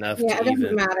drank enough Yeah, to it doesn't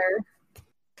even. matter.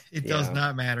 It does Yeah.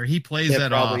 not matter. He plays It that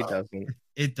probably off. doesn't.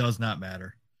 It does not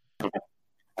matter.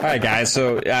 All right, guys.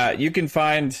 So you can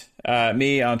find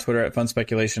me on Twitter at Fun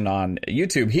Speculation, on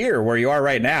YouTube here where you are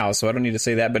right now. So I don't need to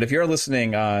say that. But if you're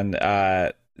listening on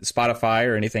Spotify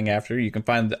or anything after, you can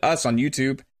find us on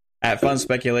YouTube at Fun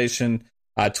Speculation,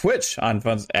 Twitch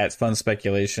at Fun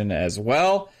Speculation as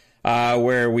well,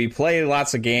 where we play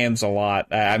lots of games a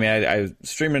lot. I'm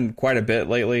streaming quite a bit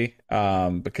lately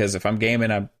because if I'm gaming,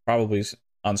 I'm probably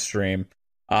on stream.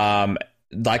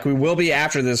 Like we will be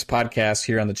after this podcast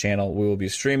here on the channel. We will be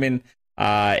streaming.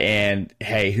 And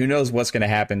hey, who knows what's going to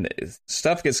happen?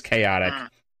 Stuff gets chaotic.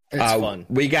 It's fun.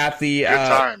 We got the Good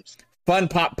times. Fun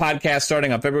Pop podcast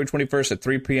starting on February 21st at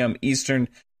 3 p.m. Eastern.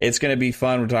 It's going to be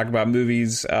fun. We're talking about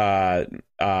movies, TV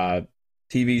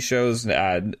shows,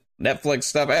 Netflix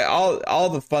stuff, all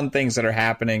the fun things that are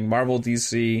happening. Marvel,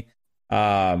 DC.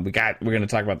 We're going to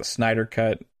talk about the Snyder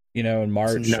Cut, in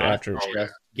March Not after.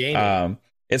 just gaming.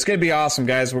 It's going to be awesome,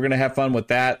 guys. We're going to have fun with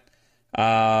that.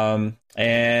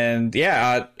 And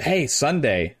yeah, hey,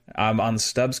 Sunday, I'm on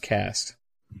Stubbs Cast.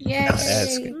 Yay.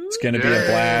 It's going to be a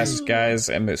blast, guys.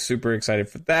 I'm super excited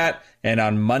for that. And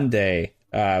on Monday,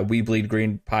 We Bleed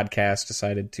Green podcast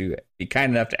decided to be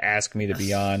kind enough to ask me to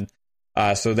be on.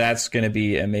 So that's going to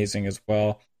be amazing as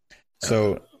well.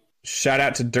 So shout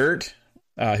out to Dirt,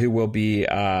 who will be,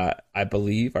 I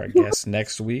believe, our guest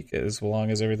next week, as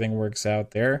long as everything works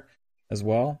out there as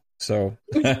well. So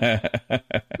I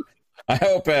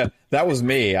hope that was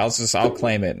me. I'll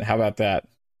claim it. How about that?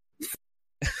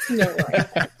 No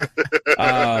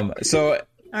way. So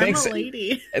thanks, I'm a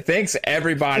lady. thanks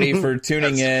everybody for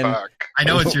tuning in. Fuck. I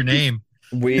know it's your name.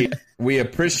 We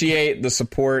appreciate the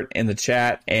support in the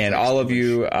chat and all of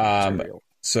you.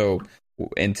 So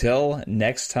until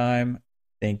next time,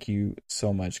 thank you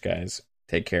so much, guys.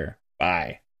 Take care.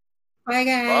 Bye. Bye,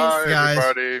 guys. Bye, guys.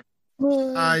 everybody.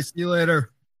 Bye. See you later.